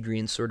space, as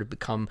Hadrian's sort of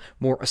become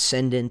more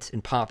ascendant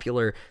and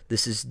popular,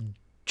 this has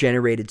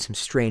generated some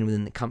strain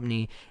within the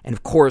company. And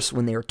of course,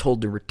 when they are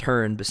told to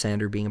return,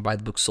 Bassander, being a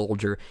by-the-book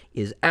soldier,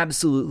 is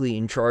absolutely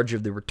in charge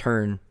of the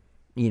return,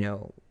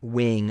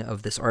 wing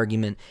of this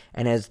argument.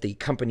 And as the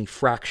company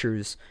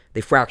fractures,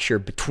 they fracture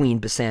between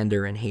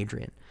Bassander and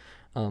Hadrian.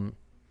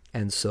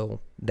 And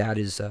so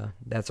that's a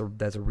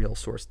real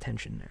source of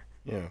tension there.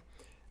 Yeah.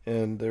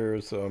 And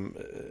there's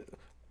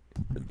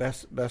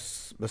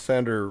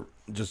Bassander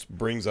just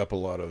brings up a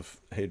lot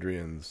of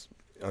Hadrian's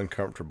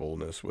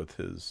uncomfortableness with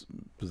his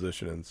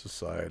position in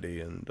society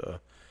and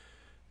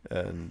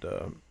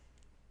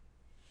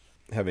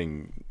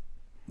having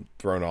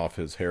thrown off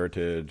his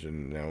heritage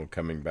and now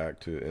coming back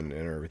to and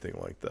everything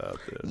like that.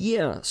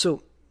 Yeah,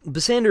 so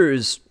Bassander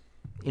is,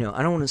 I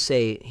don't want to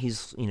say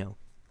he's,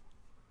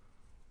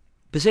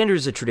 Bassander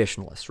is a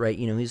traditionalist, right?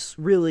 He's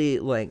really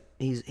like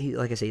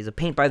like I say, he's a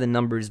paint by the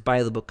numbers,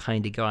 by the book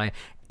kind of guy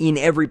in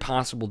every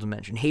possible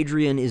dimension.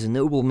 Hadrian is a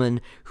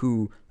nobleman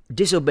who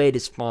disobeyed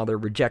his father,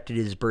 rejected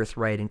his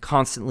birthright, and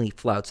constantly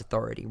flouts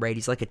authority, right?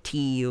 He's like a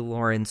T.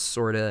 Lawrence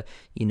sort of,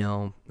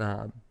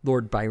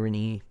 Lord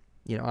Byron-y.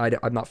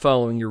 I'm not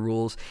following your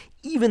rules,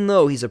 even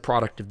though he's a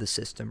product of the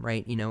system,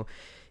 right?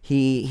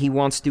 He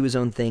wants to do his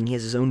own thing. He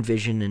has his own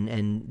vision,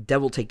 and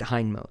devil take the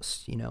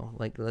hindmost,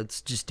 like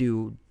let's just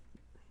do.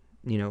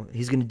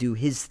 He's going to do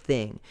his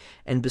thing.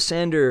 And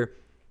Bassander,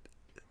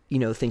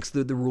 thinks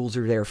that the rules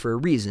are there for a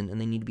reason and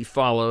they need to be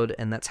followed,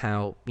 and that's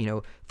how,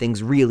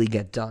 things really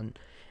get done.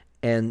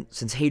 And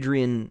since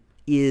Hadrian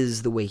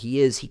is the way he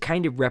is, he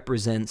kind of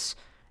represents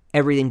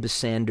everything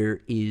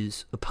Bassander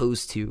is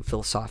opposed to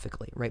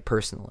philosophically, right,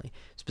 personally.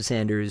 So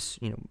Bassander is,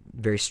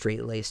 very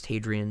straight-laced.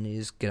 Hadrian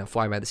is going to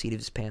fly by the seat of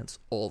his pants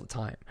all the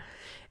time.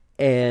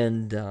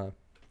 And,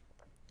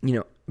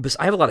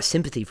 I have a lot of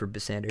sympathy for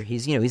Bassander.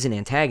 He's an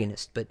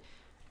antagonist, but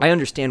I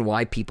understand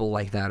why people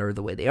like that are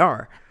the way they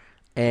are.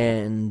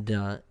 And,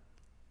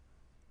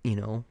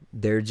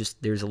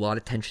 there's a lot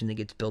of tension that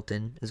gets built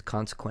in as a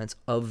consequence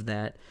of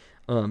that,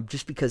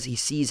 just because he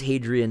sees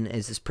Hadrian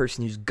as this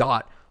person who's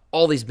got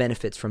all these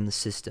benefits from the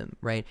system,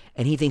 right?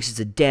 And he thinks it's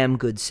a damn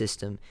good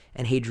system,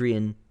 and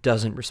Hadrian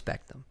doesn't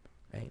respect them,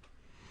 right?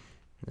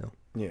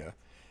 Yeah.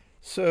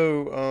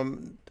 So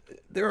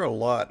there's a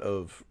lot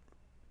of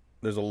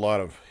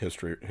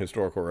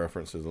historical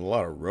references, a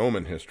lot of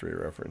Roman history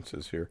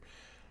references here.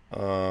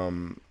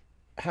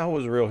 How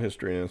was real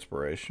history an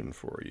inspiration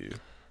for you?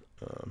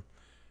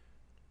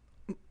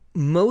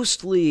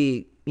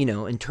 Mostly,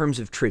 in terms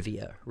of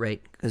trivia,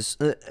 right? Because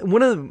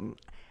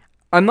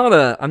I'm not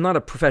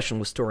a professional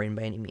historian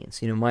by any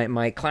means.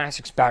 My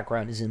classics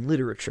background is in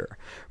literature,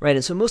 right?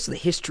 And so most of the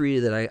history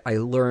that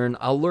I'll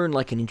learn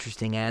like an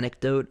interesting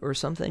anecdote or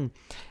something,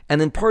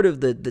 and then part of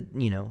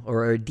the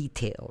or a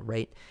detail,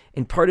 right?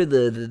 And part of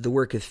the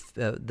work of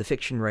the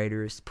fiction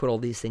writers to put all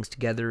these things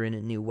together in a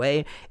new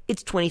way.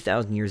 It's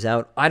 20,000 years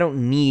out. I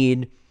don't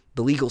need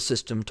the legal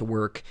system to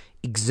work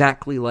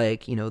exactly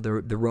like,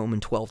 the Roman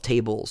 12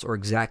 tables or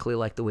exactly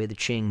like the way the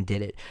Qing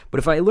did it. But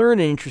if I learn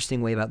an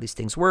interesting way about these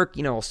things work,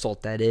 I'll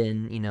salt that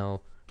in,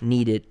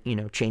 knead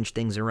it, change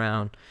things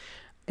around.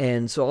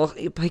 And so I'll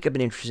pick up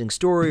an interesting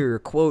story or a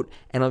quote,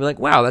 and I'll be like,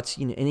 wow, that's,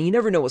 and you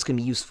never know what's going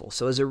to be useful.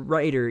 So as a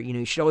writer,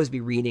 you should always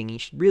be reading. You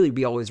should really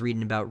be always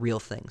reading about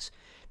real things,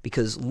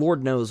 because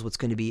Lord knows what's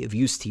going to be of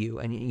use to you,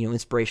 and,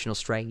 inspirational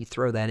strike, you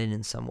throw that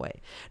in some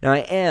way. Now,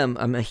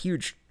 I'm a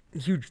huge, I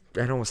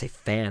don't want to say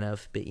fan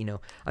of, but,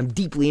 I'm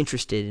deeply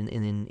interested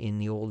in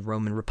the old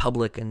Roman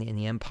Republic and in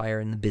the Empire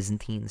and the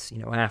Byzantines,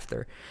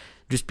 after,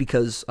 just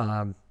because,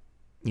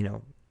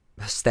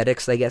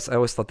 aesthetics, I guess. I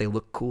always thought they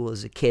looked cool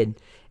as a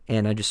kid,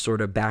 and I just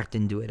sort of backed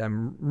into it.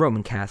 I'm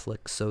Roman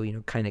Catholic, so,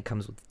 kind of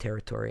comes with the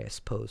territory, I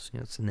suppose.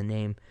 It's in the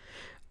name.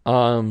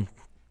 But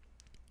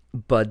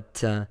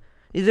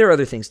there are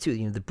other things,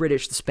 too. The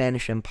British, the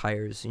Spanish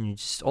empires,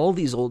 just all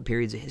these old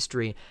periods of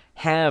history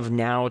have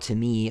now, to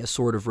me, a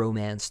sort of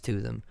romance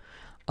to them.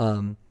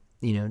 And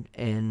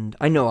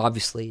I know,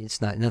 obviously, it's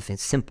nothing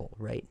simple,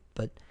 right?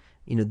 But,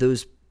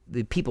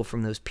 the people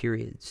from those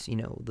periods,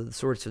 the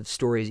sorts of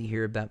stories you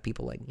hear about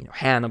people like,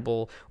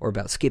 Hannibal, or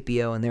about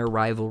Scipio and their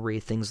rivalry,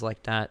 things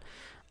like that,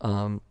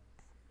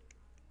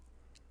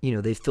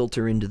 they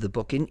filter into the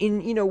book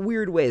in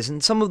weird ways,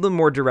 and some of them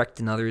more direct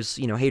than others.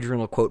 Hadrian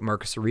will quote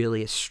Marcus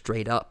Aurelius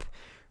straight up,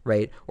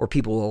 right? Or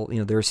people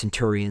will, there are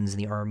centurions in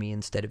the army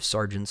instead of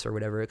sergeants or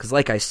whatever. Because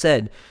like I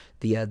said,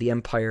 the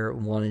empire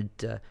wanted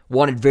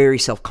very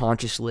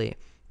self-consciously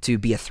to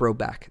be a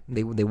throwback.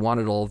 They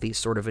wanted all of these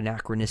sort of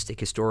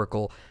anachronistic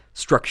historical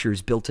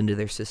structures built into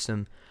their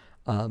system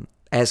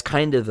as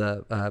kind of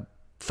a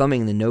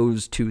thumbing the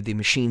nose to the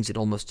machines that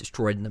almost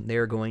destroyed them.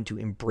 They're going to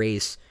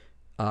embrace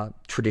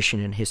tradition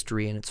and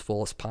history in its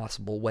fullest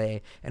possible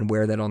way and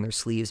wear that on their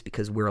sleeves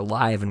because we're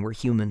alive and we're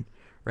human,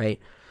 right?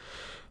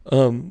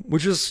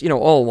 Which is,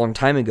 all a long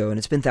time ago, and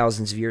it's been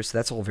thousands of years, so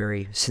that's all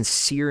very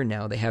sincere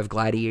now. They have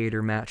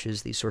gladiator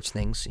matches, these sorts of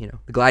things.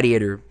 The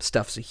gladiator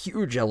stuff is a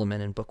huge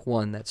element in Book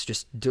 1 that's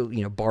just,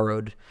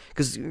 borrowed.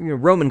 Because,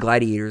 Roman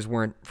gladiators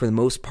weren't, for the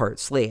most part,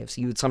 slaves.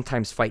 You would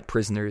sometimes fight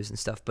prisoners and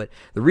stuff, but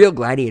the real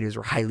gladiators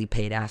were highly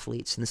paid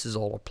athletes, and this is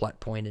all a plot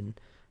point in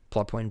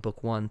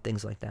Book 1,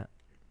 things like that.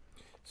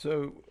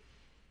 So,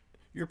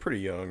 you're a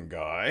pretty young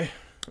guy.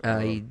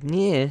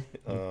 Yeah.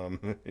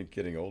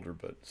 Getting older,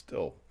 but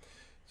still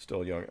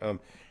young.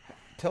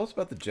 Tell us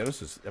about the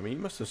genesis. I mean, you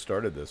must have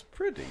started this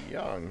pretty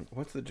young.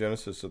 What's the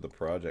genesis of the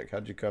project?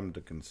 How'd you come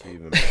to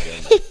conceive and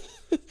begin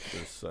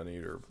this Sun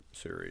Eater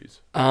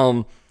series?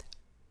 I've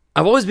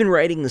always been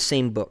writing the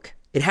same book.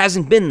 It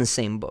hasn't been the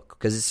same book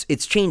because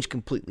it's changed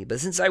completely. But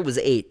since I was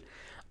 8,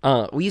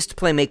 we used to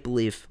play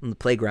make-believe on the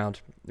playground,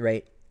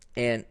 right?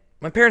 And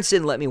my parents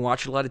didn't let me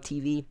watch a lot of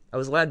TV. I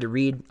was allowed to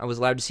read. I was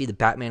allowed to see the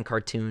Batman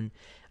cartoon.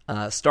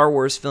 Star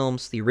Wars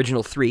films, the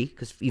original 3,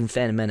 because even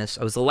Phantom Menace,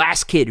 I was the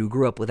last kid who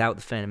grew up without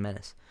the Phantom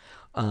Menace,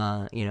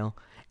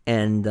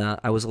 and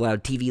I was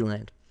allowed TV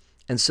Land.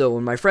 And so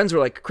when my friends were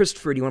like,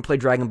 Christopher, do you want to play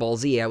Dragon Ball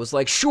Z? I was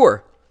like,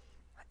 sure.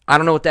 I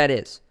don't know what that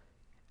is.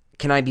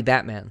 Can I be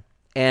Batman?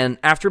 And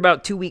after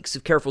about 2 weeks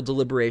of careful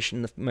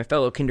deliberation, my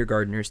fellow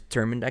kindergartners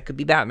determined I could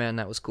be Batman.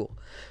 That was cool.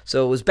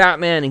 So it was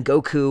Batman and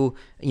Goku,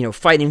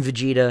 fighting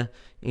Vegeta,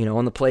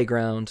 on the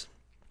playground.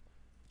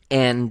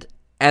 And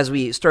as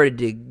we started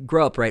to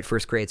grow up, right,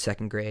 first grade,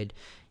 second grade,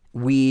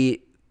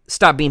 we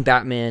stopped being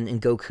Batman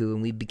and Goku, and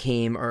we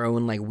became our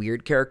own,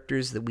 weird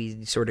characters that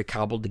we sort of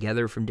cobbled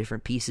together from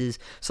different pieces.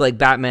 So,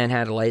 Batman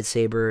had a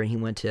lightsaber, and he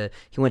went to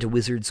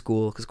wizard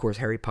school, because, of course,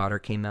 Harry Potter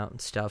came out and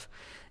stuff.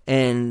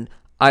 And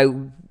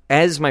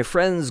as my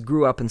friends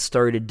grew up and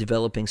started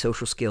developing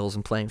social skills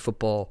and playing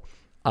football,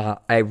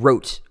 I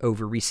wrote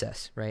over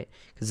recess, right?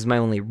 Because it's my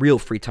only real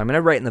free time. And I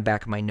write in the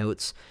back of my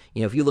notes.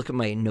 If you look at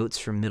my notes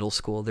from middle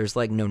school, there's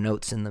no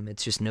notes in them.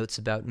 It's just notes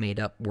about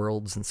made-up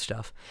worlds and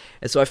stuff.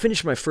 And so I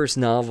finished my first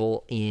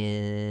novel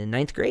in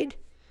 9th grade.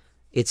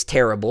 It's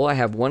terrible. I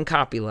have one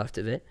copy left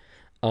of it.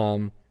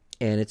 And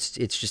it's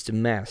just a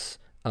mess.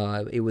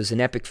 It was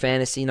an epic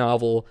fantasy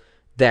novel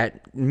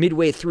that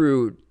midway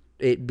through,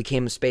 it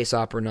became a space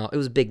opera novel. It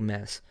was a big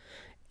mess.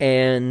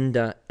 And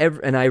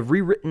I've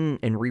rewritten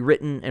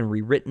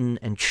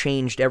and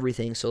changed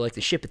everything. So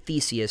the ship of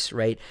Theseus,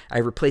 right? I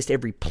replaced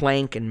every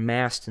plank and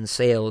mast and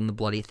sail in the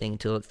bloody thing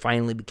until it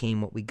finally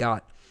became what we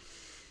got.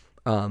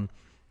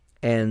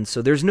 And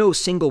so there's no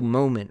single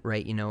moment,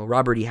 right?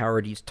 Robert E.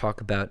 Howard used to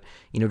talk about,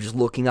 just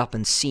looking up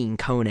and seeing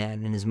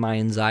Conan in his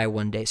mind's eye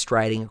one day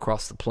striding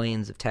across the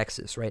plains of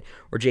Texas, right?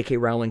 Or J.K.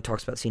 Rowling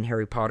talks about seeing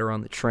Harry Potter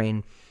on the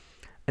train.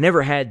 I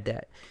never had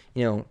that.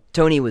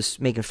 Tony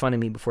was making fun of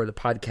me before the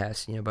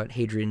podcast, about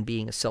Hadrian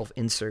being a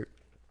self-insert.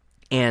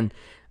 And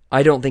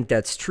I don't think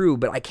that's true,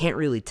 but I can't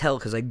really tell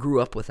because I grew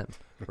up with him,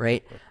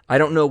 right? I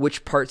don't know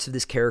which parts of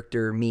this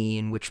character are me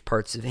and which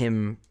parts of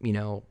him,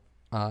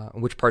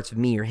 which parts of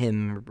me are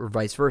him or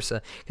vice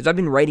versa. Because I've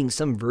been writing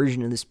some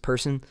version of this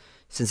person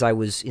since I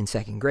was in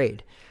 2nd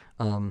grade.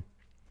 And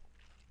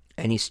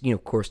he's,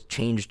 of course,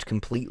 changed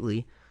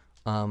completely.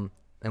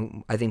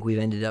 And I think we've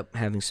ended up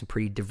having some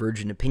pretty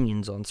divergent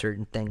opinions on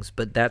certain things,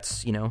 but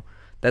that's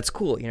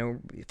cool.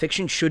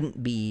 Fiction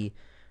shouldn't be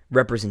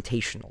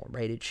representational,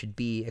 right? It should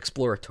be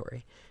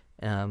exploratory.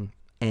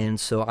 And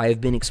so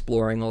I've been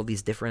exploring all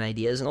these different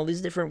ideas and all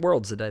these different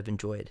worlds that I've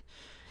enjoyed.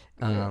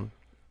 And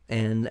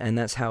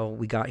that's how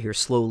we got here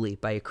slowly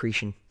by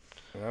accretion.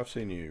 And I've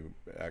seen you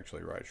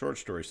actually write short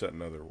stories set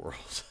in other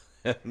worlds,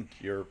 and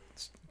you're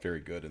very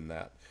good in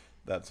that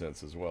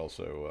sense as well.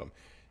 So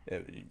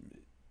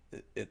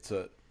it's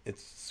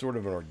sort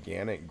of an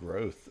organic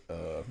growth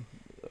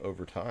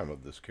over time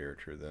of this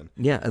character. Then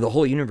the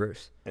whole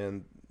universe.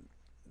 And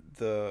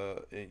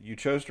you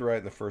chose to write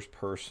in the first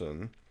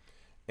person.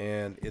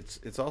 And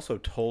it's also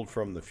told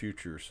from the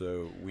future,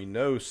 so we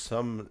know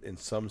in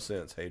some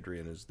sense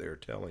Hadrian is there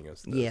telling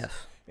us this. Yes.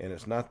 And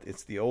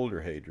it's the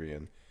older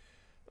Hadrian,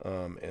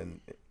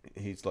 and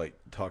he's like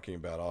talking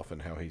about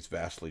often how he's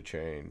vastly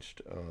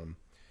changed.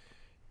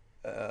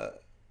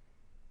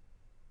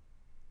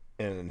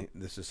 And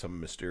this is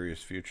some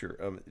mysterious future.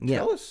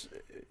 Tell us,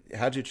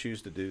 how'd you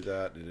choose to do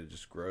that? Did it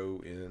just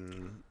grow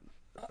in?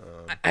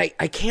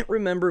 I can't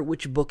remember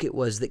which book it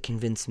was that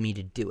convinced me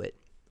to do it.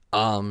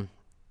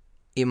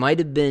 It might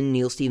have been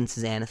Neil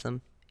Stephenson's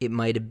Anthem. It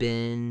might have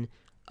been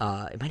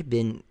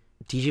D.J.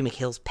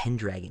 McHale's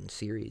Pendragon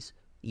series,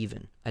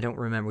 even. I don't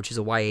remember, which is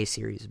a YA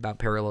series about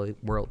parallel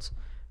worlds.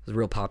 It was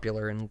real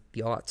popular in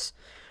the aughts.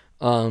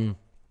 And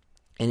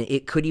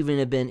it could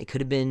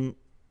have been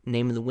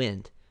Name of the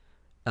Wind,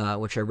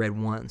 which I read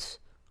once.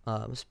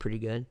 It was pretty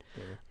good.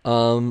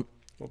 Yeah.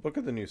 Book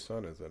of the New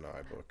Sun is an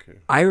iBook.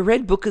 I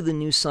read Book of the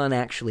New Sun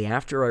actually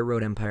after I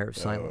wrote Empire of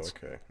Silence.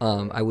 Okay.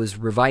 I was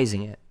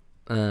revising it.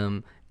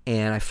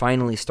 And I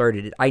finally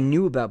started it. I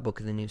knew about Book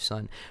of the New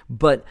Sun,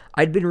 but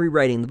I'd been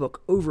rewriting the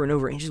book over and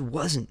over, and it just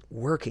wasn't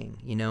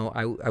working.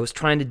 I was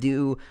trying to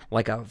do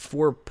like a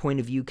 4 point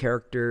of view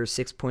character,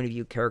 6 point of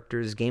view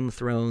characters, Game of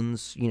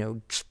Thrones,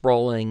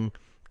 sprawling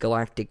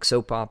galactic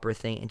soap opera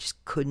thing, and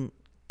just couldn't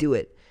do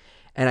it.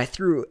 And I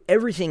threw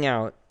everything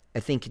out, I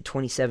think, in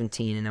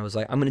 2017, and I was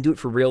like, I'm going to do it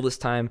for real this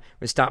time. I'm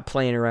going to stop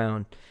playing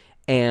around.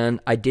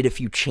 And I did a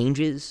few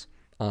changes.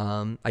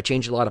 I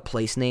changed a lot of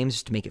place names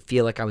just to make it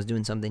feel like I was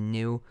doing something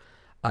new.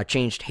 I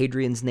changed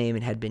Hadrian's name.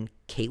 It had been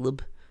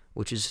Caleb,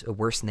 which is a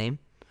worse name.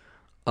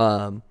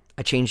 I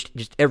changed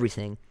just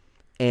everything.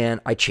 And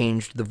I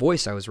changed the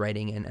voice I was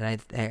writing in.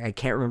 And I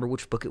can't remember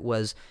which book it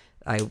was.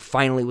 I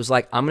finally was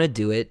like, I'm going to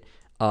do it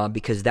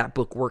because that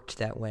book worked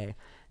that way.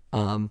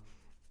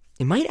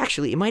 It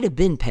might have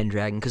been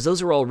Pendragon, because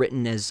those are all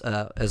written as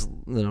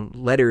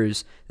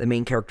letters the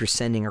main character's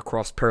sending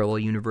across parallel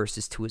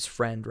universes to his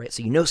friend, right?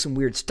 So some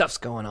weird stuff's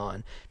going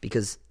on,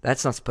 because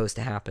that's not supposed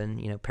to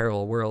happen,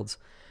 parallel worlds.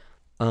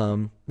 But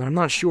I'm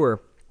not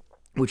sure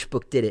which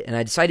book did it, and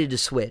I decided to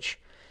switch,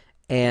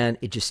 and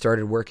it just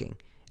started working.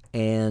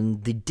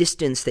 And the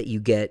distance that you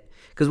get,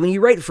 because when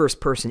you write first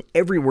person,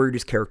 every word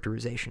is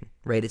characterization,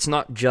 right? It's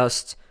not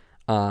just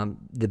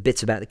the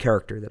bits about the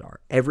character that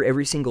are.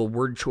 Every single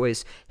word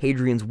choice,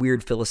 Hadrian's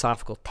weird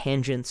philosophical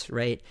tangents,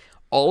 right?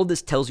 All of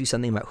this tells you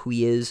something about who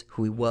he is,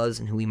 who he was,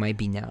 and who he might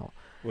be now.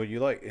 Well, you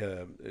like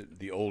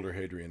the older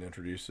Hadrian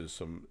introduces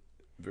some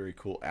very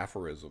cool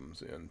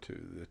aphorisms into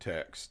the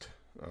text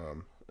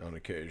on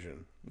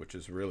occasion, which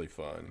is really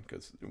fun,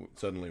 because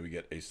suddenly we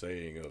get a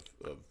saying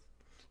of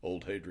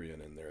old Hadrian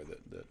in there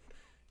that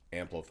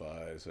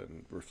amplifies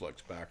and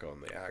reflects back on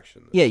the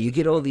action. Yeah, you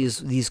get all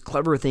these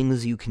clever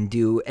things you can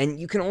do, and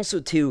you can also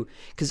too,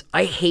 because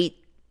I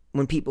hate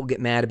when people get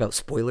mad about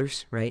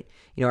spoilers, right?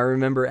 I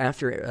remember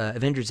after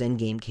Avengers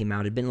Endgame came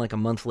out, it'd been like a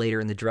month later,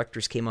 and the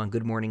directors came on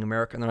Good Morning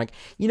America, and they're like,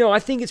 I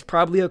think it's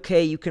probably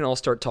okay, you can all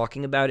start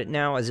talking about it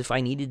now, as if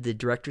I needed the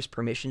director's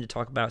permission to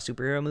talk about a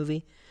superhero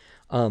movie.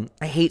 I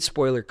hate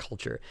spoiler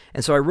culture,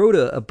 and so I wrote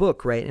a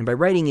book, right? And by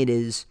writing it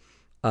is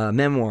a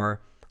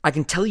memoir, I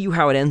can tell you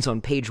how it ends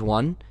on page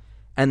 1,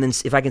 and then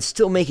if I can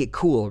still make it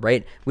cool,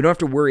 right? We don't have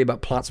to worry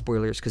about plot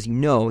spoilers, because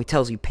he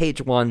tells you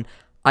page 1,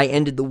 I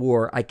ended the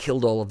war, I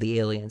killed all of the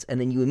aliens,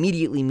 and then you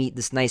immediately meet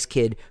this nice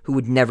kid who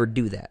would never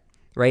do that,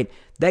 right?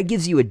 That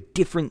gives you a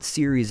different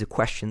series of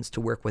questions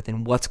to work with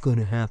and what's going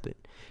to happen.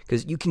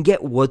 Because you can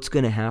get what's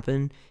going to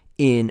happen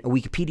in a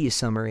Wikipedia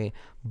summary,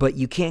 but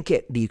you can't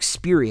get the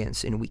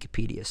experience in a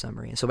Wikipedia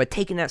summary. And so by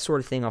taking that sort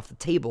of thing off the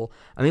table,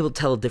 I'm able to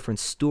tell a different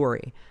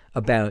story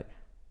about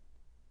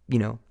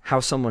how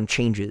someone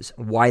changes,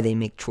 why they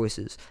make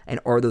choices, and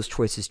are those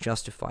choices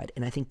justified.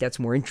 And I think that's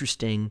more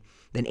interesting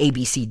than A,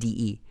 B, C, D,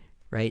 E,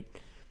 right?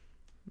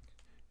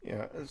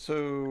 Yeah,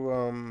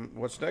 so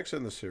what's next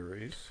in the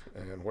series,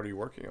 and what are you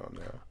working on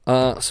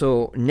now?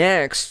 So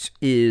next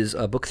is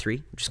book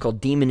 3, which is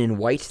called Demon in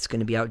White. It's going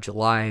to be out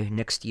July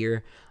next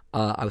year.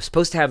 I was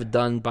supposed to have it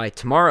done by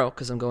tomorrow,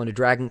 because I'm going to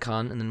Dragon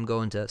Con, and then I'm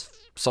going to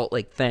Salt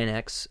Lake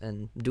FanX,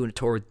 and doing a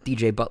tour with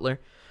DJ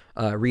Butler,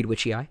 Reed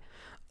Witchy Eye.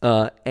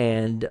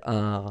 And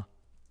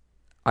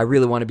I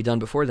really want to be done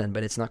before then,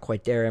 but it's not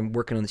quite there. I'm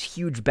working on this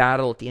huge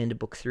battle at the end of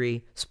book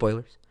 3.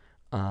 Spoilers.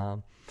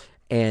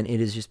 And it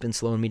has just been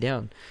slowing me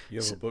down.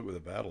 You have a book with a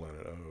battle in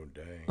it. Oh,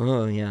 dang.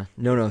 Oh, yeah.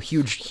 No,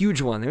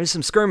 huge one. There's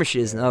some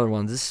skirmishes and other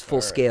ones. This is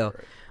full scale.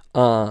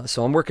 Right.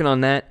 So I'm working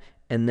on that.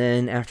 And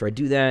then after I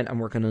do that, I'm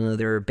working on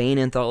another Bane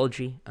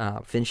anthology,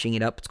 finishing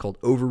it up. It's called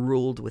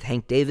Overruled with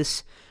Hank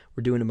Davis,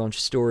 We're doing a bunch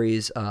of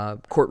stories,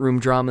 courtroom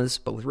dramas,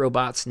 but with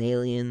robots and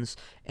aliens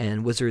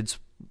and wizards,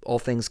 all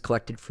things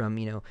collected from,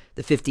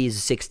 the 50s,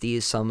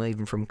 60s, some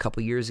even from a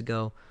couple years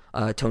ago.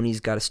 Tony's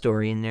got a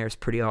story in there. It's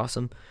pretty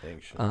awesome.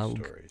 Ancient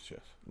stories, yes.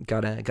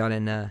 Got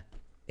an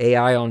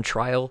AI on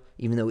trial,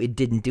 even though it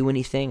didn't do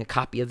anything. A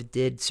copy of it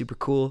did. Super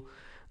cool.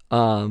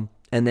 And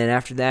then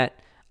after that,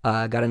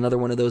 got another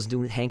one of those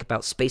doing with Hank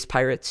about space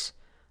pirates.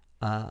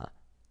 And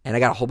I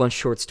got a whole bunch of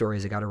short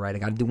stories I got to write. I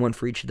got to do one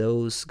for each of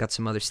those. Got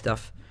some other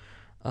stuff.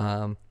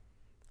 And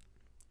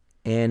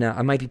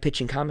I might be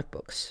pitching comic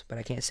books, but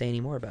I can't say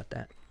any more about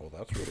that. Well,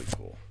 that's really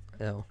cool.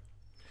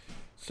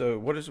 So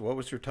what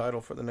was your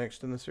title for the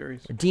next in the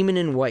series? Demon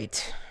in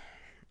White.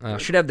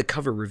 Should have the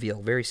cover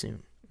reveal very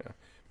soon. Yeah,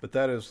 but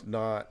that is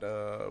not.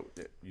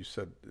 You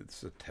said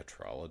it's a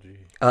tetralogy.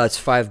 It's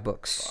 5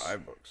 books.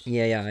 5 books.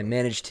 Yeah. I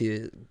managed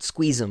to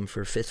squeeze them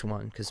for 5th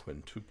one because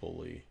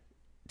quintuple.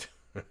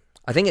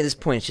 I think at this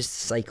point it's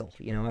just a cycle.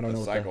 I don't know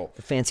what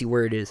the fancy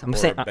word is. I'm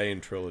saying a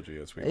Bane trilogy,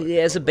 as we.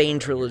 Yeah, it's a Bane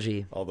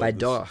trilogy by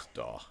Daw.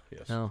 Daw,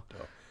 yes. No,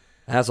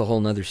 that's a whole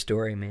nother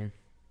story, man.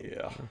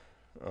 Yeah.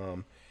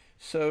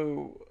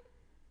 So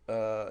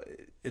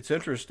it's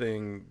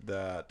interesting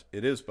that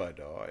it is by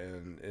Daw,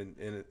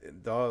 and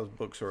Daw's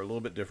books are a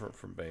little bit different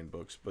from Bane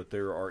books, but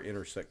there are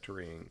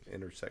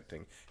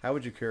intersecting. How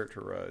would you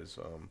characterize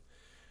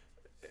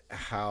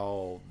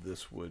how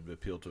this would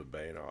appeal to a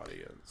Bane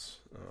audience?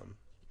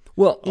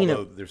 Well,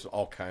 there's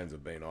all kinds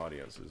of Bane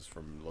audiences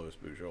from Lois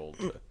Bujold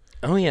to.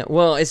 Oh yeah,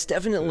 well, it's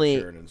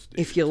definitely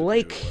if you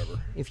like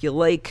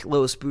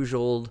Lois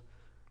Bujold,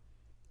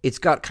 it's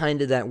got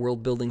kind of that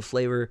world building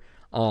flavor.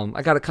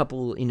 I got a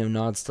couple,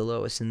 nods to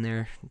Lois in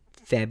there.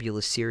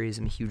 Fabulous series.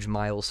 I'm a huge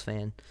Miles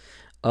fan.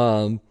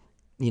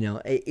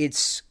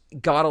 It's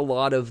got a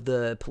lot of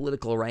the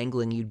political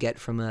wrangling you'd get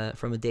from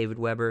a David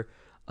Weber.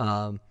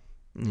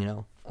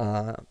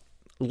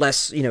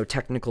 Less,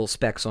 technical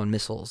specs on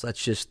missiles.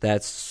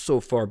 That's so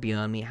far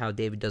beyond me. How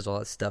David does all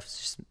that stuff is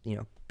just,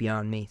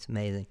 beyond me. It's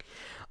amazing.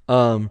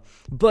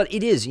 But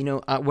it is,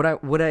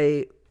 what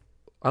I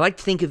like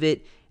to think of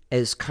it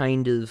as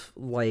kind of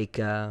like,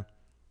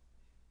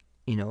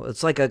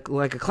 it's like a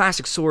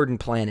classic Sword and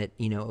Planet,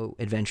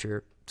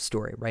 adventure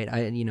story, right?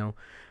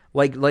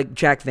 Like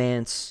Jack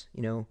Vance,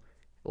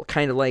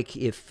 kind of like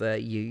if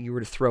you were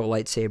to throw a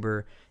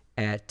lightsaber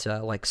at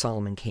like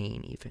Solomon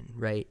Kane, even,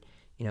 right?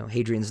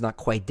 Hadrian's not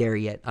quite there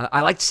yet.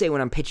 I like to say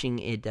when I'm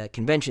pitching at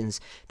conventions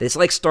that it's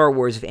like Star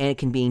Wars if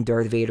Anakin being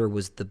Darth Vader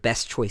was the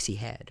best choice he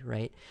had,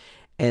 right?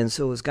 And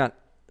so it's got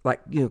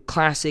like,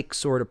 classic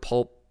sort of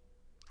pulp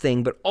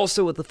thing, but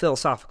also with the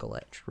philosophical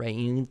edge, right?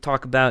 You can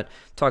talk about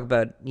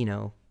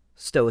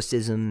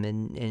stoicism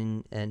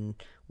and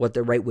what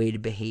the right way to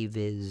behave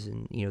is,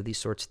 and these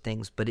sorts of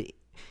things, but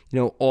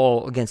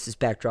all against this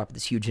backdrop of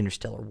this huge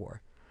interstellar war.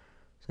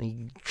 So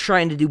you're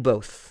trying to do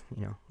both,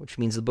 which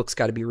means the book's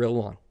got to be real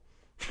long.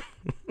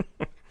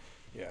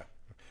 Yeah.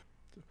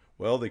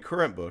 Well, the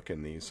current book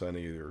in the Sun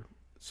Eater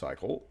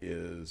cycle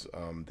is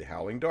The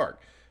Howling Dark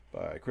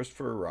by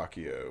Christopher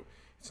Ruocchio.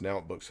 It's now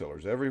at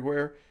booksellers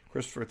everywhere.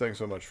 Christopher, thanks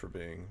so much for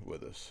being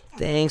with us.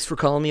 Thanks for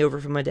calling me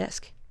over from my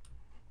desk.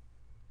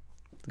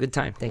 Good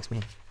time. Thanks,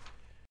 man.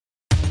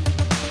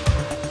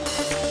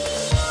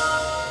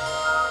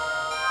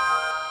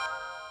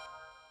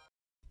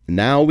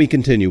 Now we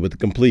continue with the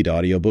complete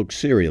audiobook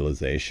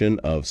serialization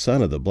of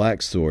Son of the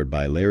Black Sword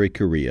by Larry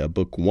Correia,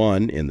 Book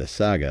 1 in the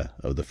Saga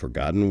of the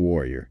Forgotten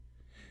Warrior.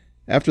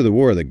 After the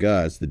War of the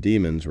Gods, the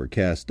demons were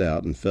cast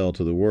out and fell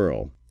to the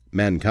world.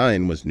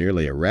 Mankind was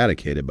nearly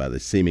eradicated by the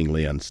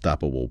seemingly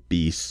unstoppable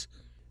beasts,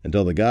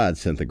 until the gods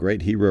sent the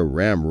great hero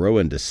Ram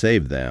Rowan to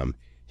save them.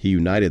 He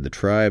united the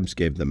tribes,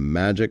 gave them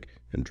magic,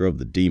 and drove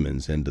the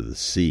demons into the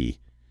sea.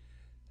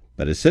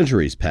 But as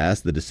centuries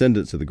passed, the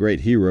descendants of the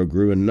great hero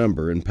grew in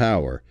number and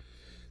power.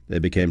 They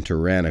became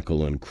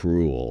tyrannical and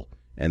cruel,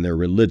 and their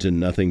religion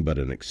nothing but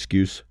an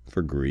excuse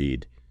for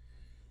greed.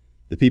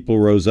 The people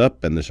rose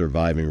up, and the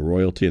surviving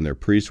royalty and their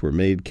priests were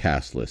made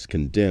casteless,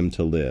 condemned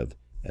to live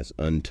as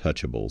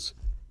untouchables.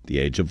 The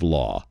age of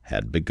law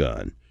had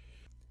begun.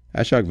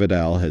 Ashok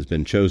Vidal has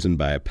been chosen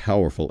by a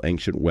powerful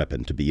ancient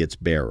weapon to be its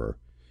bearer.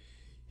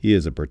 He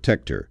is a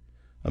protector,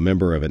 a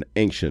member of an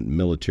ancient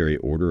military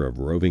order of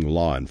roving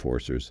law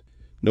enforcers.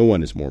 No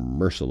one is more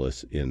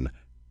merciless in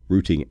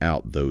rooting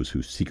out those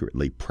who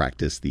secretly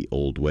practice the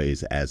old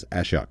ways as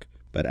Ashok.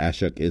 But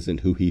Ashok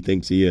isn't who he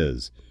thinks he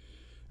is.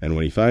 And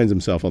when he finds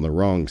himself on the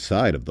wrong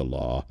side of the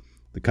law,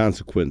 the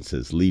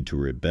consequences lead to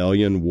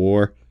rebellion,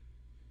 war,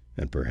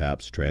 and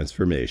perhaps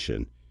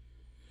transformation.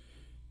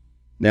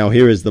 Now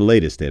here is the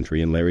latest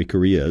entry in Larry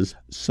Correia's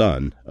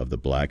Son of the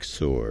Black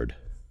Sword.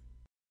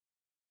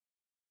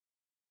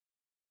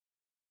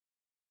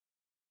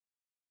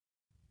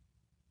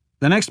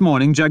 The next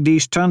morning,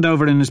 Jagdish turned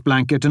over in his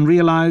blanket and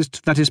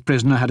realized that his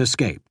prisoner had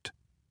escaped.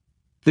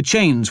 The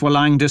chains were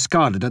lying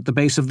discarded at the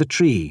base of the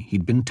tree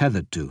he'd been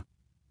tethered to.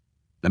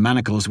 The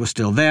manacles were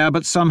still there,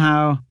 but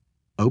somehow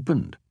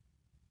opened.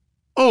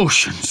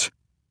 Oceans!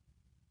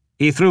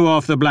 He threw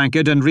off the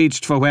blanket and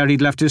reached for where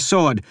he'd left his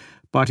sword,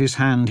 but his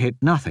hand hit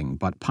nothing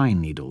but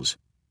pine needles.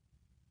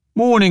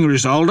 "Morning,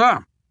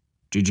 Risolda.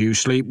 Did you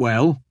sleep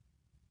well?"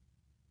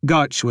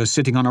 Gutch was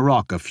sitting on a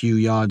rock a few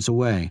yards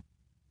away.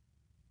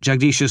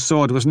 Jagdish's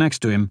sword was next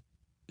to him,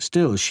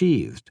 still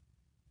sheathed.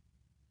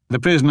 The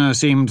prisoner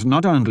seemed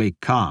not only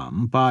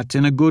calm, but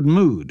in a good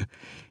mood.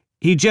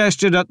 He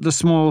gestured at the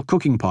small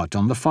cooking pot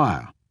on the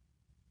fire.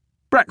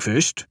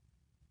 "Breakfast?"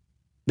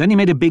 Then he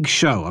made a big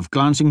show of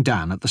glancing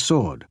down at the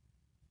sword.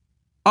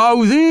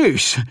 "Oh,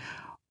 this!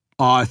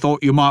 I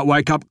thought you might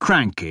wake up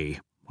cranky.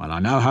 Well, I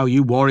know how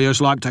you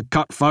warriors like to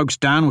cut folks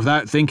down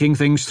without thinking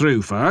things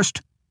through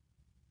first."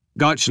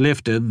 Gutch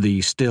lifted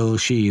the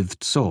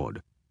still-sheathed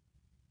sword.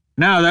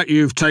 "Now that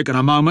you've taken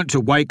a moment to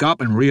wake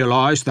up and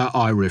realise that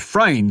I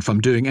refrained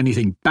from doing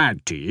anything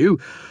bad to you,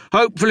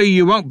 hopefully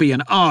you won't be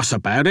an arse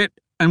about it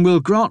and will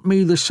grant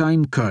me the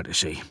same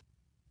courtesy."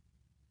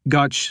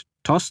 Gutch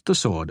tossed the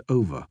sword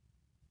over.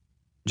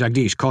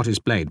 Jagdish caught his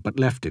blade but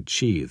left it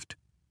sheathed.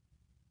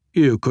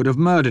 "You could have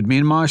murdered me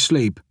in my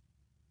sleep.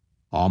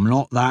 I'm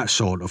not that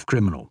sort of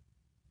criminal."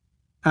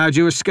 "How'd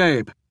you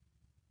escape?"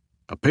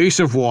 "A piece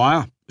of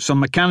wire, some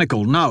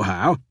mechanical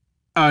know-how,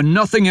 and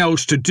nothing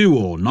else to do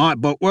all night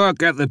but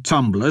work at the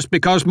tumblers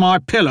because my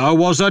pillow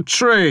was a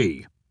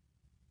tree."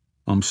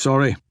 "I'm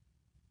sorry.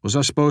 Was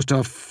I supposed to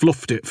have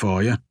fluffed it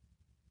for you?"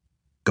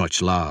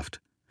 Gutch laughed.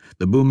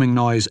 The booming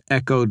noise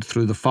echoed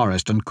through the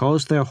forest and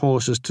caused their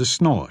horses to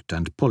snort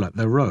and pull at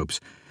their ropes,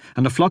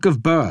 and a flock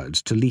of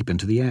birds to leap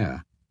into the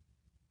air.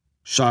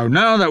 "So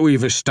now that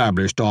we've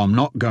established I'm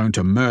not going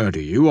to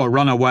murder you or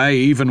run away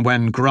even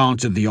when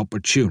granted the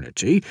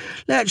opportunity,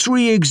 let's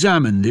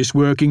re-examine this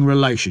working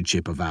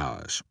relationship of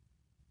ours.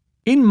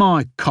 In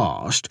my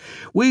caste,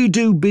 we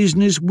do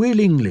business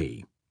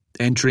willingly,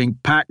 entering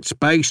pacts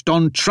based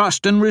on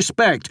trust and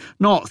respect,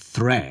 not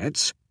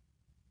threats.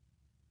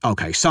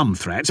 Okay, some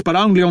threats, but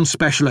only on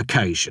special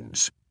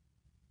occasions.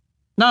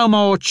 No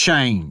more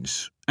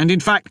chains, and in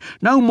fact,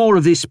 no more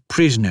of this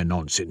prisoner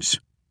nonsense.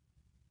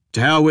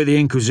 To hell with the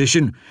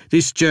Inquisition,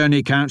 this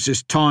journey counts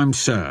as time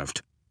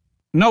served.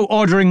 No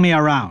ordering me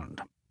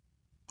around.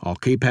 I'll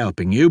keep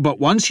helping you, but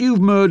once you've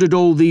murdered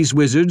all these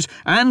wizards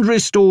and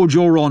restored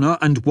your honour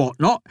and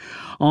whatnot,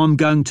 I'm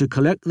going to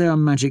collect their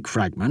magic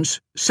fragments,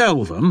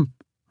 sell them,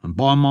 and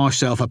buy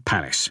myself a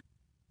palace.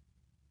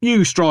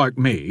 You strike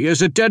me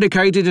as a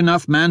dedicated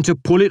enough man to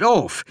pull it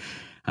off,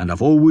 and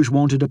I've always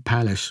wanted a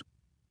palace.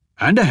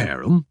 And a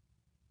harem.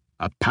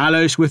 A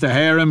palace with a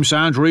harem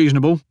sounds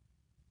reasonable.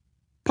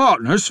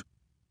 Partners?"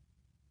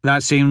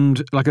 That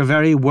seemed like a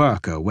very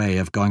worker way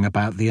of going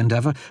about the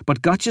endeavour,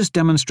 but Gutch's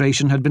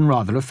demonstration had been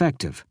rather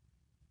effective.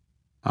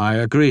 "I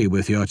agree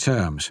with your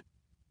terms."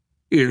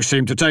 "You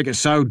seem to take it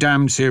so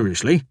damned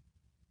seriously.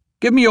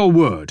 Give me your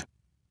word."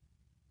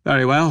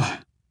 "Very well.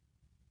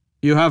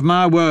 You have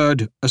my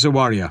word as a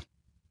warrior.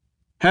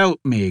 Help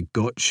me,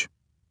 Gutch.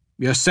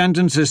 Your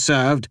sentence is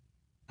served,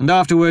 and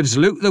afterwards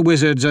loot the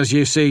wizards as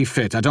you see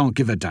fit. I don't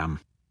give a damn."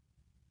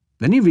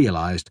 Then he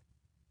realised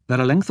that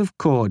a length of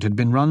cord had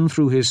been run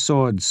through his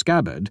sword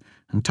scabbard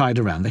and tied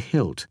around the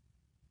hilt.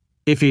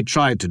 If he'd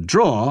tried to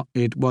draw,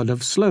 it would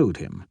have slowed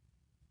him.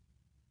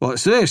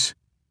 "What's this?"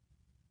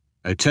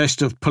 "A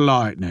test of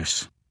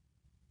politeness."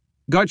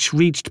 Gutch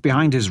reached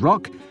behind his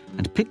rock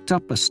and picked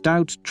up a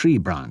stout tree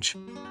branch.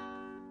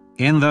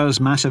 In those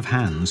massive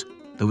hands,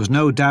 there was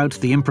no doubt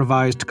the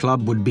improvised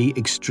club would be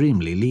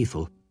extremely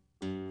lethal.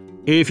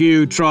 "If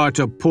you try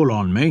to pull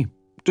on me,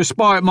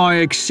 despite my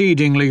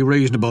exceedingly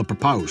reasonable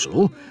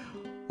proposal,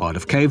 I'd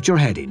have caved your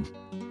head in."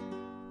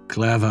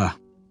 "Clever.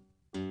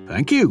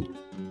 Thank you.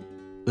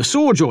 The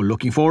sword you're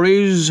looking for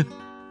is—"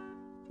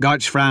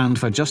 Gutch frowned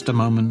for just a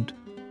moment,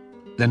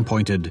 then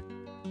pointed.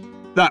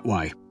 "That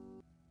way.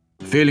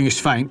 The feeling is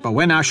faint, but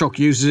when Ashok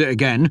uses it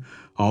again,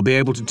 I'll be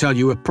able to tell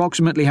you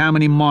approximately how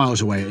many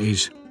miles away it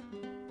is."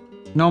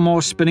 "No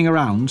more spinning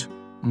around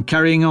and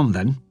carrying on,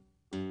 then?"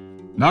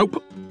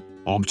 "Nope.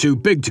 I'm too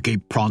big to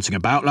keep prancing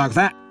about like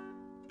that.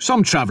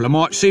 Some traveller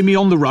might see me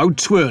on the road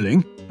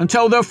twirling and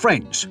tell their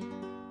friends.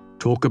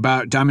 Talk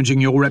about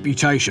damaging your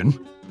reputation.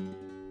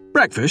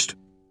 Breakfast?"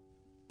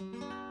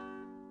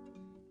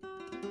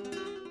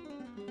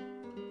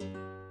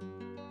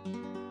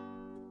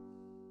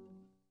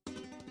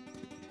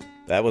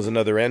 That was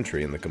another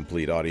entry in the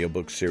complete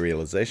audiobook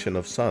serialization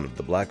of Son of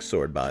the Black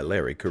Sword by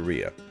Larry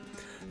Correia.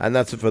 And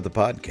that's it for the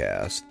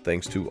podcast,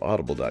 thanks to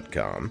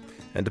Audible.com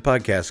and to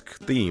podcast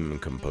theme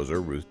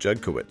composer Ruth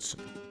Judkowitz.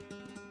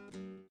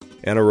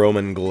 And a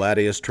Roman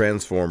Gladius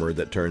transformer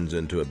that turns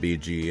into a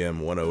BGM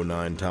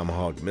 109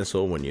 Tomahawk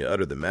missile when you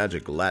utter the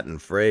magic Latin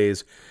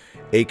phrase,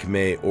 Ake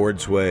me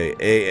ordswe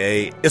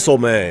aa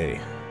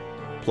isselme.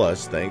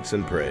 Plus, thanks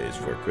and praise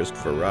for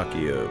Christopher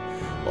Ruocchio,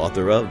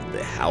 author of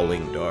The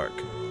Howling Dark.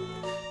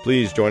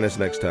 Please join us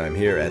next time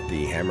here at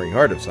the hammering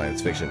heart of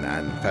science fiction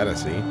and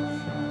fantasy,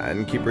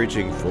 and keep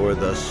reaching for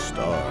the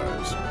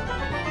stars.